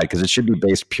too bad because it should be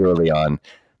based purely on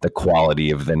the quality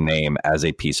of the name as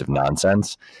a piece of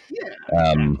nonsense. Yeah,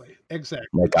 exactly.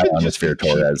 Like Ionosphere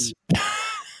Torres.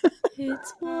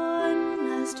 It's one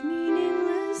last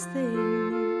meaningless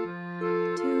thing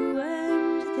to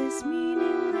end this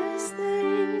meaningless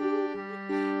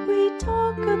thing. We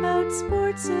talk about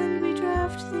sports and we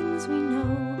draft things we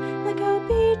know, like how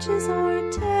beaches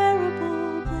are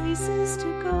terrible places to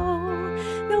go.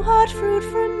 No hot fruit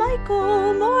for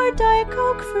Michael, nor Diet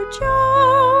Coke for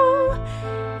Joe.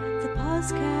 The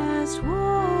podcast,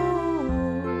 whoa,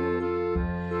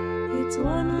 it's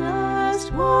one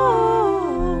last meaningless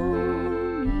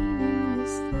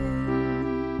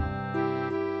thing.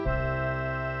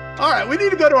 All right, we need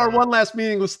to go to our one last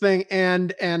meaningless thing,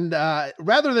 and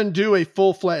rather than do a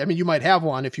full-fledged, I mean, you might have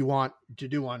one if you want to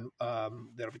do one,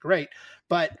 that'll be great.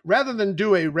 But rather than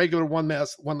do a regular one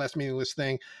last meaningless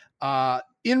thing,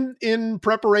 in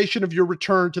preparation of your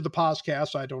return to the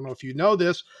podcast, I don't know if you know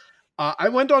this, I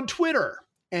went on Twitter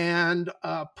and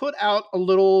put out a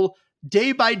little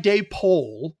day-by-day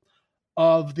poll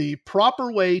of the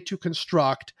proper way to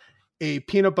construct a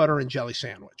peanut butter and jelly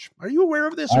sandwich. Are you aware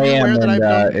of this? Are you aware that I've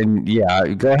done? And yeah,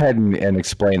 go ahead and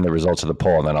explain the results of the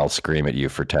poll, and then I'll scream at you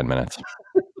for 10 minutes.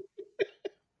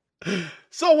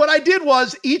 So what I did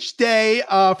was each day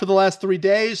for the last 3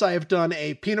 days, I have done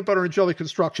a peanut butter and jelly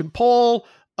construction poll,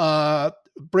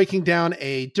 breaking down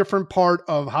a different part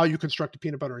of how you construct a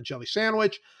peanut butter and jelly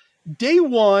sandwich. Day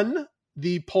one,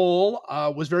 the poll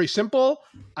was very simple.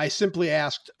 I simply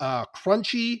asked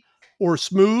crunchy or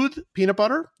smooth peanut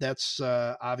butter. That's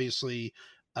obviously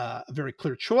a very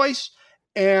clear choice.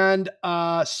 And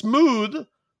smooth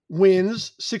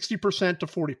wins 60% to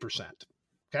 40%.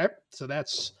 Okay, so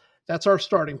that's our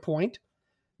starting point.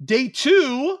 Day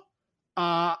two,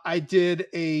 I did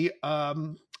a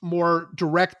more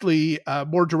directed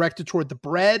toward the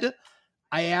bread.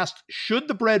 I asked, should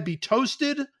the bread be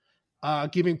toasted?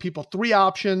 Giving people 3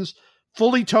 options.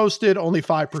 Fully toasted, only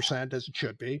 5%, as it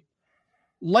should be.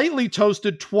 Lightly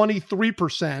toasted,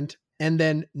 23%. And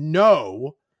then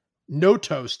no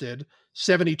toasted,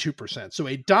 72%. So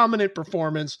a dominant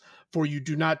performance for you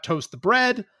do not toast the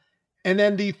bread. And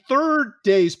then the third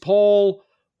day's poll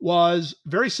was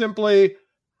very simply,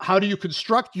 how do you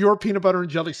construct your peanut butter and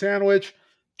jelly sandwich?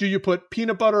 Do you put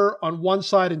peanut butter on one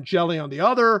side and jelly on the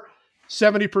other?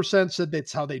 70% said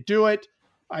that's how they do it.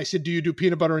 I said, do you do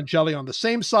peanut butter and jelly on the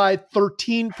same side?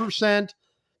 13%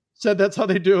 said that's how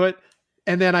they do it.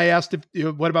 And then I asked,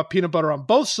 what about peanut butter on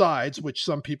both sides, which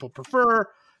some people prefer,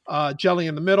 jelly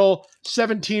in the middle?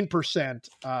 17%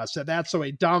 said that. So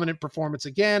a dominant performance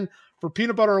again for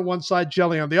peanut butter on one side,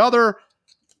 jelly on the other.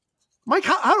 Mike,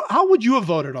 how would you have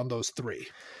voted on those 3?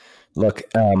 Look,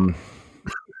 the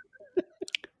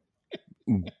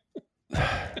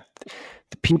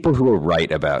people who are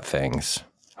right about things,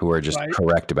 who are just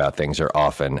correct about things, are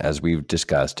often, as we've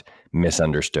discussed,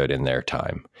 misunderstood in their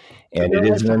time. And it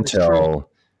isn't until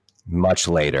much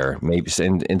later, maybe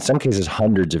in some cases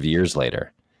hundreds of years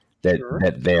later,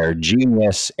 that their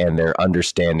genius and their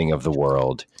understanding of the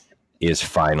world is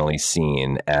finally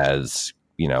seen as,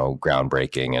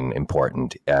 groundbreaking and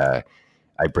important. I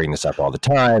bring this up all the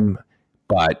time,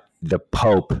 but the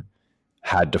Pope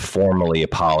had to formally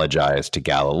apologize to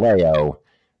Galileo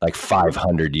like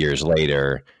 500 years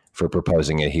later for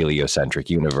proposing a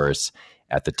heliocentric universe.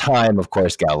 At the time, of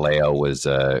course, Galileo was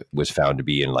found to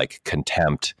be in like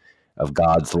contempt of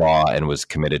God's law and was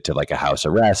committed to like a house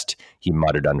arrest. He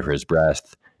muttered under his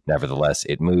breath, "Nevertheless,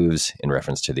 it moves," in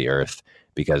reference to the Earth,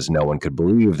 because no one could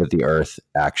believe that the Earth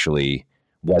actually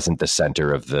wasn't the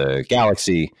center of the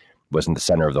galaxy, wasn't the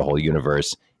center of the whole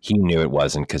universe. He knew it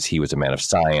wasn't because he was a man of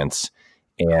science.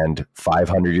 And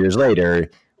 500 years later,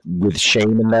 with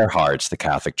shame in their hearts, the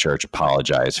Catholic Church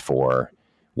apologized for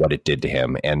what it did to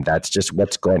him. And that's just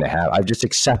what's going to happen. I've just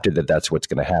accepted that that's what's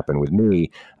going to happen with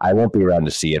me. I won't be around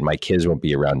to see it. My kids won't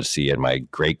be around to see it. My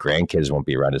great grandkids won't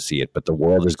be around to see it. But the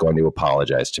world is going to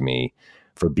apologize to me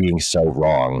for being so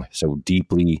wrong, so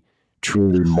deeply,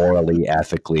 truly, morally,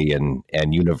 ethically, and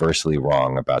universally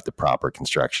wrong about the proper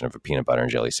construction of a peanut butter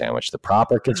and jelly sandwich. The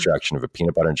proper construction of a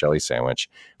peanut butter and jelly sandwich.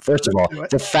 First of all,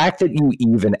 the fact that you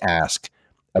even ask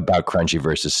about crunchy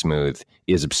versus smooth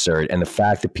is absurd. And the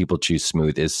fact that people choose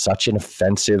smooth is such an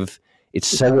offensive. It's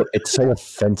so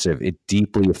offensive. It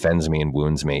deeply offends me and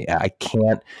wounds me. I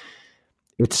can't.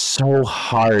 It's so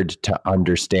hard to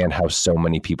understand how so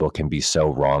many people can be so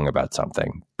wrong about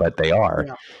something, but they are.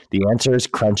 Yeah. The answer is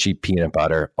crunchy peanut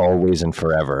butter, always and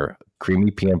forever.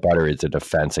 Creamy peanut butter is a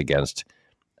defense against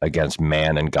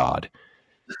man and God.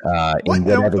 In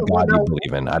whatever God you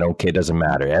believe in. I don't care. It doesn't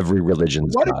matter. Every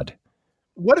religion's God.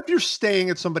 What if you're staying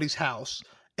at somebody's house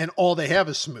and all they have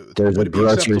is smooth? There's a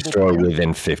grocery store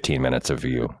within 15 minutes of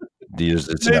you.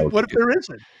 What if there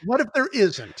isn't? What if there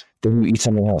isn't? Then you eat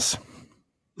something else.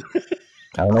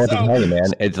 I don't know what to tell you,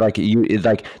 man. It's like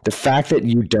the fact that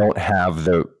you don't have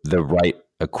the right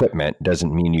equipment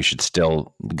doesn't mean you should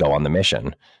still go on the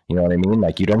mission. You know what I mean?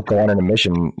 Like, you don't go on a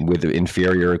mission with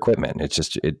inferior equipment. It's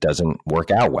just, it doesn't work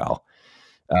out well.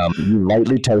 You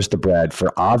lightly toast the bread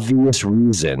for obvious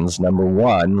reasons. Number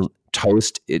one,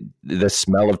 the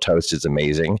smell of toast is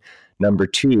amazing. Number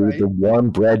two, right. The warm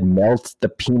bread melts the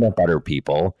peanut butter,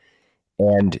 people,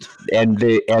 and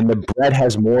the bread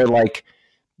has more like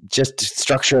just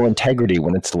structural integrity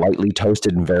when it's lightly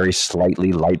toasted and very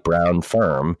slightly light brown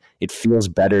firm. It feels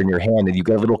better in your hand, and you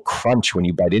get a little crunch when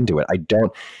you bite into it.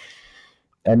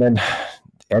 And then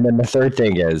the third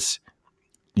thing is,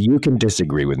 you can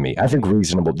disagree with me. I think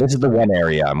reasonable. This is the one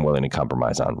area I'm willing to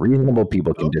compromise on. Reasonable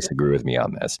people can disagree with me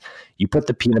on this. You put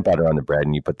the peanut butter on the bread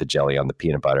and you put the jelly on the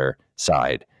peanut butter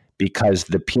side because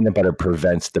the peanut butter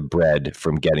prevents the bread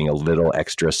from getting a little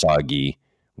extra soggy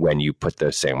when you put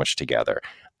the sandwich together.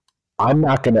 I'm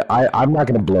not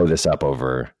gonna blow this up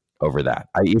over that.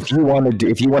 If you want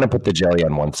to put the jelly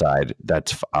on one side,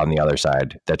 that's on the other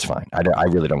side. That's fine. I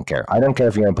really don't care. I don't care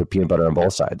if you want to put peanut butter on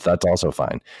both sides. That's also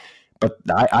fine. But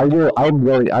I'm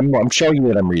showing you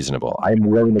that I'm reasonable. I'm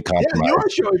willing to compromise. Yeah, you are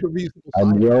showing the reasonable side.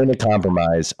 I'm willing to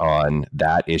compromise on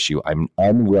that issue. I'm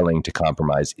unwilling to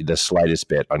compromise the slightest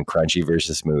bit on crunchy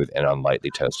versus smooth and on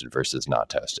lightly toasted versus not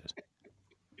toasted.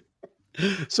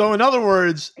 So in other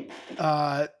words,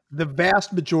 the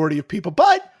vast majority of people,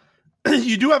 but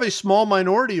you do have a small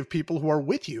minority of people who are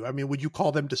with you. I mean, would you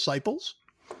call them disciples?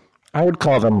 I would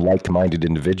call them like-minded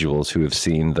individuals who have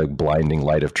seen the blinding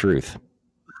light of truth.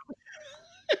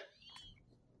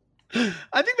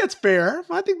 I think that's fair.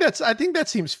 I think that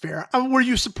seems fair. Were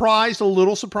you a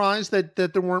little surprised that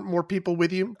there weren't more people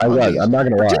with you? I was. I'm not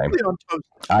going to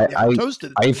lie.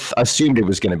 I assumed it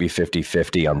was going to be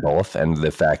 50-50 on both, and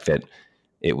the fact that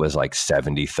it was like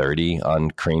 70-30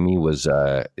 on creamy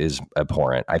is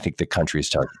abhorrent. I think the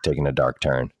country's taking a dark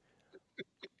turn.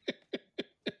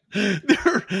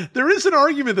 There is an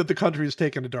argument that the country has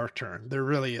taken a dark turn. There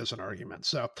really is an argument.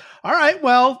 So, all right.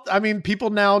 Well, I mean, people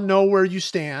now know where you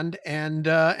stand, and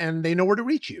they know where to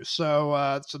reach you.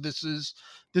 So this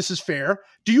is fair.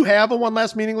 Do you have a one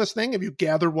last meaningless thing? Have you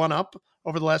gathered one up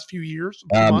over the last few years,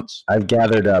 months? I've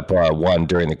gathered up one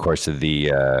during the course of the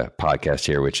podcast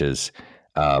here, which is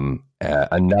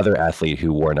another athlete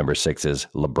who wore number 6 is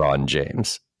LeBron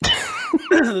James.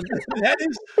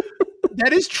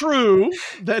 That is true.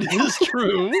 That is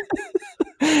true.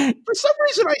 For some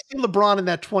reason, I see LeBron in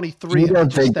that 23. You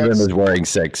don't think Jim was wearing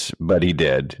 6, but he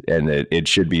did, and it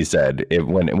should be said.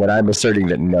 When I'm asserting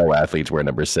that no athletes wear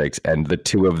number 6, and the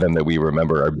two of them that we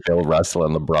remember are Bill Russell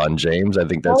and LeBron James, I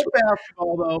think that's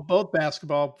basketball, though. Both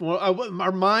basketball. Well,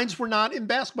 our minds were not in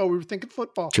basketball. We were thinking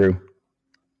football. True.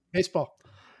 Baseball.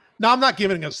 No, I'm not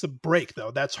giving us the break,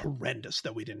 though. That's horrendous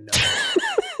that we didn't know.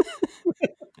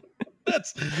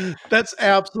 That's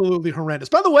absolutely horrendous.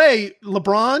 By the way,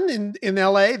 LeBron in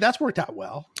LA, that's worked out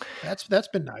well. That's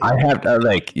been nice. I have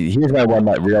here's my one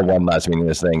last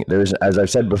meaningless thing. As I've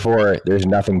said before, there's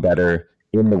nothing better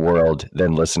in the world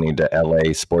than listening to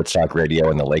LA sports talk radio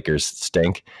and the Lakers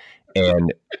stink.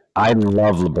 And I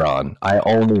love LeBron. I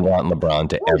only want LeBron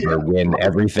to ever win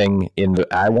everything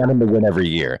I want him to win every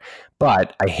year.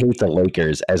 But I hate the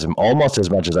Lakers almost as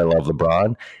much as I love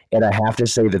LeBron. And I have to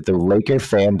say that the Laker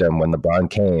fandom, when LeBron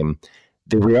came,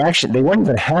 the reaction, they weren't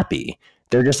even happy.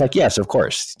 They're just like, yes, of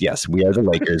course. Yes, we are the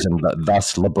Lakers, and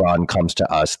thus LeBron comes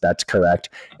to us. That's correct.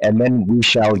 And then we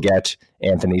shall get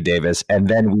Anthony Davis, and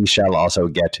then we shall also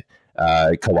get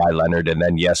Kawhi Leonard, and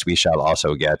then, yes, we shall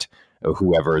also get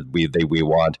whoever we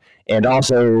want. And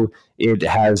also, it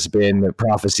has been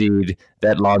prophesied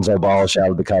that Lonzo Ball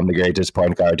shall become the greatest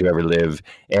point guard to ever live.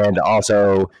 And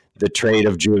also the trade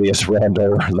of Julius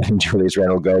Randle, letting Julius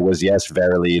Randle go, was, yes,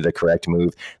 verily the correct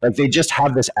move. Like, they just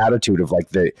have this attitude of like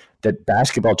that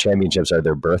basketball championships are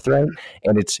their birthright,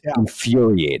 and it's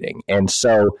infuriating. And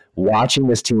so watching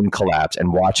this team collapse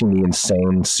and watching the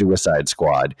insane Suicide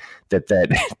Squad that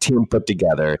team put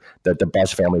together, that the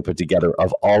Buss family put together,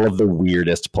 of all of the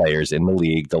weirdest players in the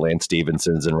league, the Lance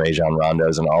Stevensons and Rajon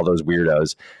Rondos and all those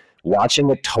weirdos, watching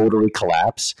it totally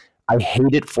collapse. I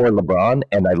hate it for LeBron,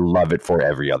 and I love it for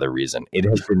every other reason. It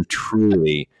has been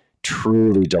truly,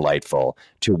 truly delightful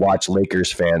to watch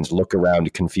Lakers fans look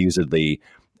around confusedly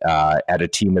at a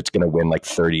team that's going to win like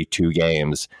 32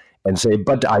 games and say,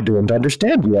 but I don't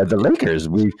understand. We are the Lakers.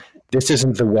 This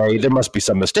isn't the way. There must be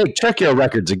some mistake. Check your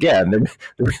records again.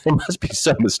 There must be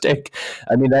some mistake.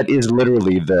 I mean, that is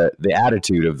literally the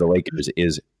attitude of the Lakers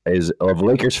is of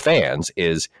Lakers fans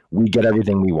is we get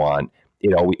everything we want. You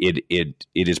know, it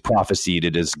is prophesied,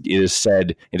 it is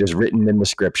said, it is written in the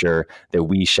scripture that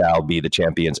we shall be the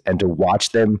champions. And to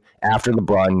watch them after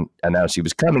LeBron announced he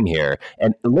was coming here,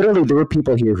 and literally there were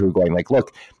people here who were going like,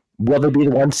 look, will they be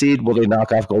the 1 seed? Will they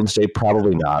knock off Golden State?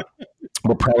 Probably not.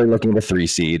 We're probably looking at a 3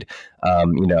 seed,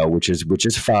 which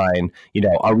is fine. You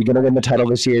know, are we going to win the title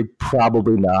this year?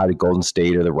 Probably not. Golden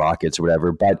State or the Rockets or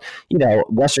whatever. But, you know,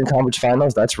 Western Conference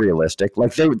Finals, that's realistic.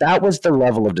 Like that was the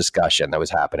level of discussion that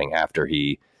was happening after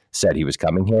he said he was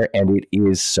coming here. And it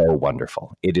is so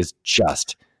wonderful. It is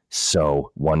just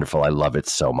so wonderful. I love it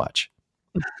so much.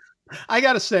 I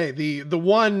got to say, the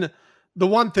one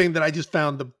thing that I just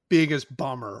found the biggest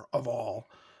bummer of all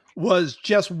was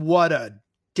just what a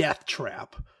death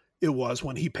trap it was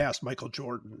when he passed Michael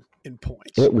Jordan in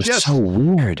points. It was just so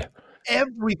weird.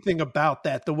 Everything about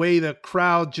that, the way the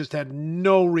crowd just had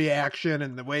no reaction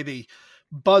and the way they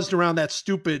buzzed around that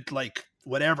stupid, like,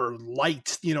 whatever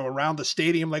light, you know, around the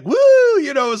stadium, like, woo,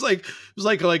 you know, it was like,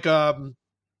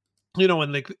 you know,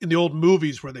 in the old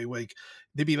movies where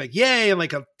they'd be like, yay, and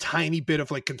like a tiny bit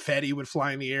of like confetti would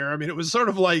fly in the air. I mean, it was sort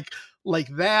of like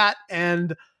that.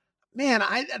 And man,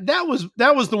 that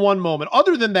was the one moment.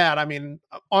 Other than that, I mean,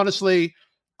 honestly,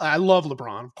 I love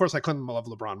LeBron. Of course, I couldn't love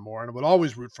LeBron more, and I would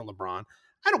always root for LeBron.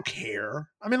 I don't care.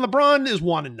 I mean, LeBron is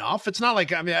won enough. It's not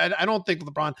like, I mean, I don't think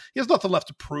LeBron, he has nothing left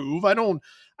to prove. I don't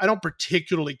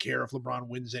particularly care if LeBron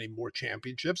wins any more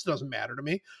championships. It doesn't matter to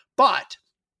me. But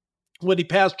when he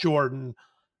passed Jordan,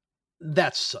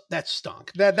 that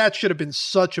stunk. That should have been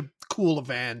such a cool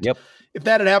event. Yep. If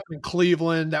that had happened in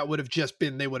Cleveland, they would have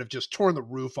just torn the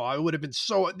roof off. It would have been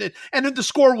so, and the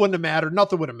score wouldn't have mattered.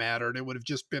 Nothing would have mattered. It would have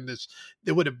just been this.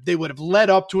 They would have led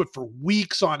up to it for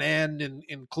weeks on end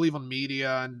in Cleveland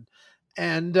media,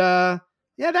 and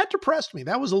that depressed me.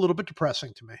 That was a little bit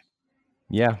depressing to me.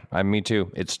 Yeah, me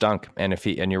too. It stunk. And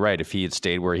you're right, if he had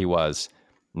stayed where he was,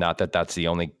 not that that's the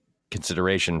only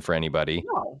consideration for anybody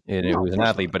who was an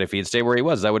athlete, but if he had stayed where he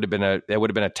was, that would have been a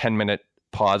 10-minute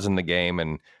pause in the game,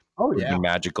 and would have been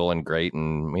magical and great,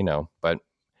 and you know, but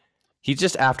he's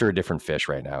just after a different fish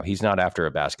right now. He's not after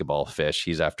a basketball fish.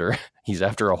 He's after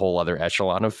a whole other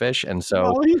echelon of fish, and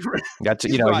so that's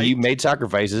right. He made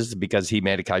sacrifices because he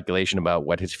made a calculation about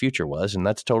what his future was, and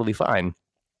that's totally fine.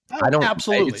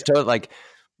 Absolutely. It's totally like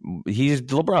he's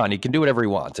LeBron. He can do whatever he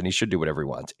wants, and he should do whatever he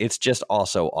wants. It's just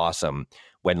also awesome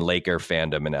when Laker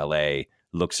fandom in LA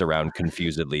looks around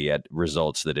confusedly at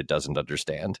results that it doesn't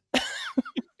understand.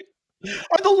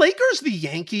 Are the Lakers the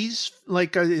Yankees?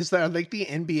 Like, is that like the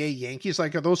NBA Yankees?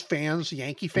 Like, are those fans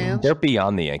Yankee fans? They're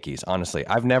beyond the Yankees, honestly.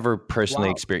 I've never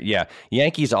personally experienced. Yeah,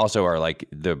 Yankees also are like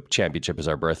the championship is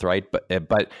our birthright, but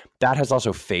that has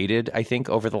also faded, I think,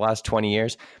 over the last 20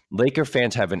 years. Laker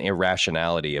fans have an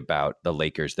irrationality about the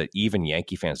Lakers that even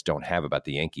Yankee fans don't have about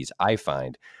the Yankees, I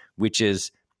find, which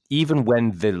is even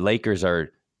when the Lakers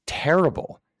are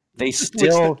terrible, they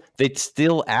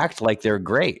still act like they're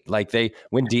great. Like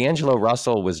when D'Angelo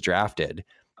Russell was drafted,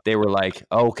 they were like,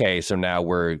 okay, so now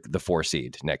we're the 4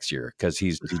 seed next year because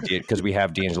we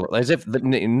have D'Angelo, as if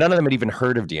none of them had even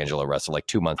heard of D'Angelo Russell like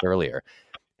 2 months earlier.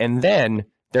 And then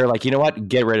they're like, you know what,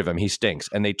 get rid of him. He stinks.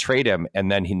 And they trade him. And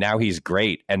then now he's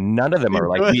great. And none of them are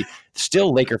like,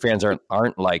 Laker fans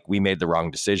aren't like, we made the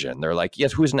wrong decision. They're like,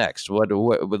 yes, who's next? What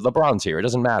LeBron's here. It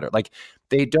doesn't matter. Like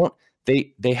they're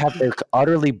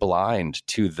utterly blind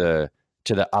to the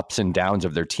ups and downs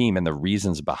of their team and the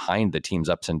reasons behind the team's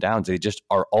ups and downs. They just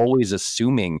are always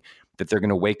assuming that they're going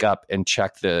to wake up and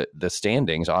check the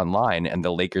standings online and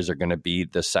the Lakers are going to be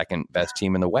the second best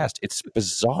team in the West. It's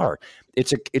bizarre.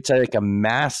 It's like a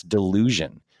mass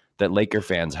delusion that Laker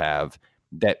fans have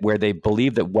that where they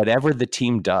believe that whatever the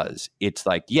team does, it's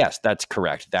like, yes, that's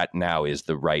correct. That now is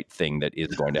the right thing that is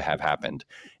going to have happened.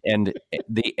 And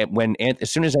as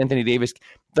soon as Anthony Davis,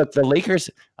 the Lakers,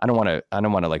 I don't want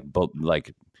to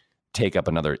like take up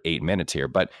another 8 minutes here,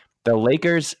 but the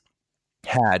Lakers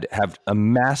have a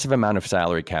massive amount of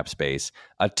salary cap space,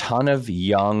 a ton of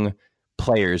young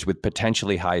players with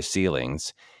potentially high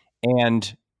ceilings,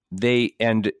 and they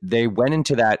went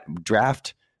into that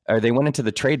draft, or they went into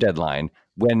the trade deadline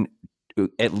when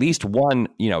at least one,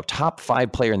 top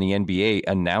 5 player in the NBA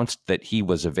announced that he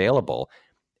was available,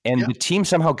 and the team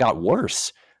somehow got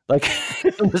worse. Like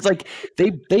it was like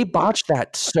they botched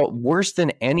that so worse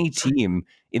than any team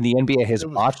in the NBA has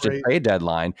botched a trade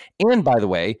deadline. And by the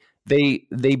way, they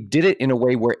did it in a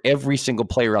way where every single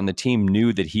player on the team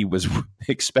knew that he was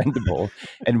expendable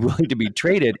and willing to be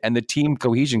traded, and the team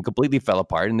cohesion completely fell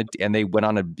apart. And they went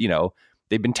on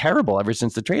they've been terrible ever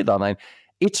since the trade deadline.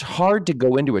 It's hard to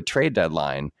go into a trade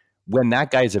deadline when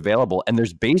that guy's available, and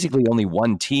there's basically only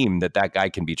one team that guy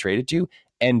can be traded to,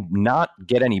 and not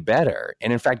get any better,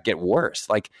 and in fact get worse.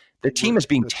 Like the team is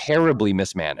being terribly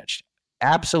mismanaged,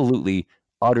 absolutely,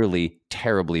 utterly,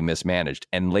 terribly mismanaged,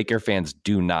 and Laker fans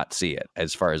do not see it,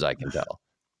 as far as I can tell.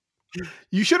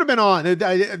 You should have been on.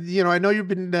 I know you've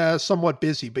been somewhat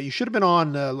busy, but you should have been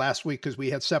on last week because we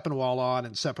had Sepinwall on,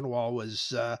 and Sepinwall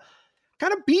was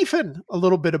kind of beefing a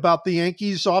little bit about the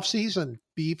Yankees offseason,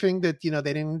 beefing that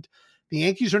the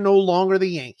Yankees are no longer the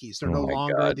Yankees. They're no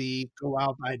longer the go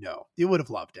out. I know you would have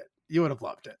loved it. You would have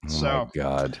loved it. Oh my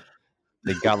God,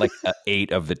 they got like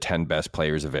 8 of the 10 best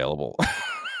players available.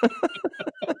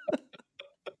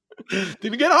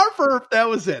 Didn't get Harper. That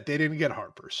was it. They didn't get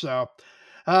Harper. So,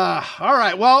 all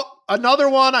right. Well, another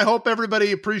one. I hope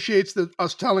everybody appreciates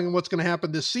us telling them what's going to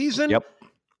happen this season. Yep.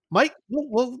 Mike,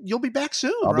 you'll be back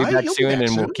soon, I'll right? be back soon,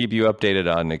 and we'll keep you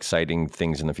updated on exciting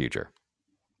things in the future.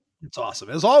 It's awesome.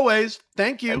 As always,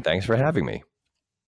 thank you. And thanks for having me.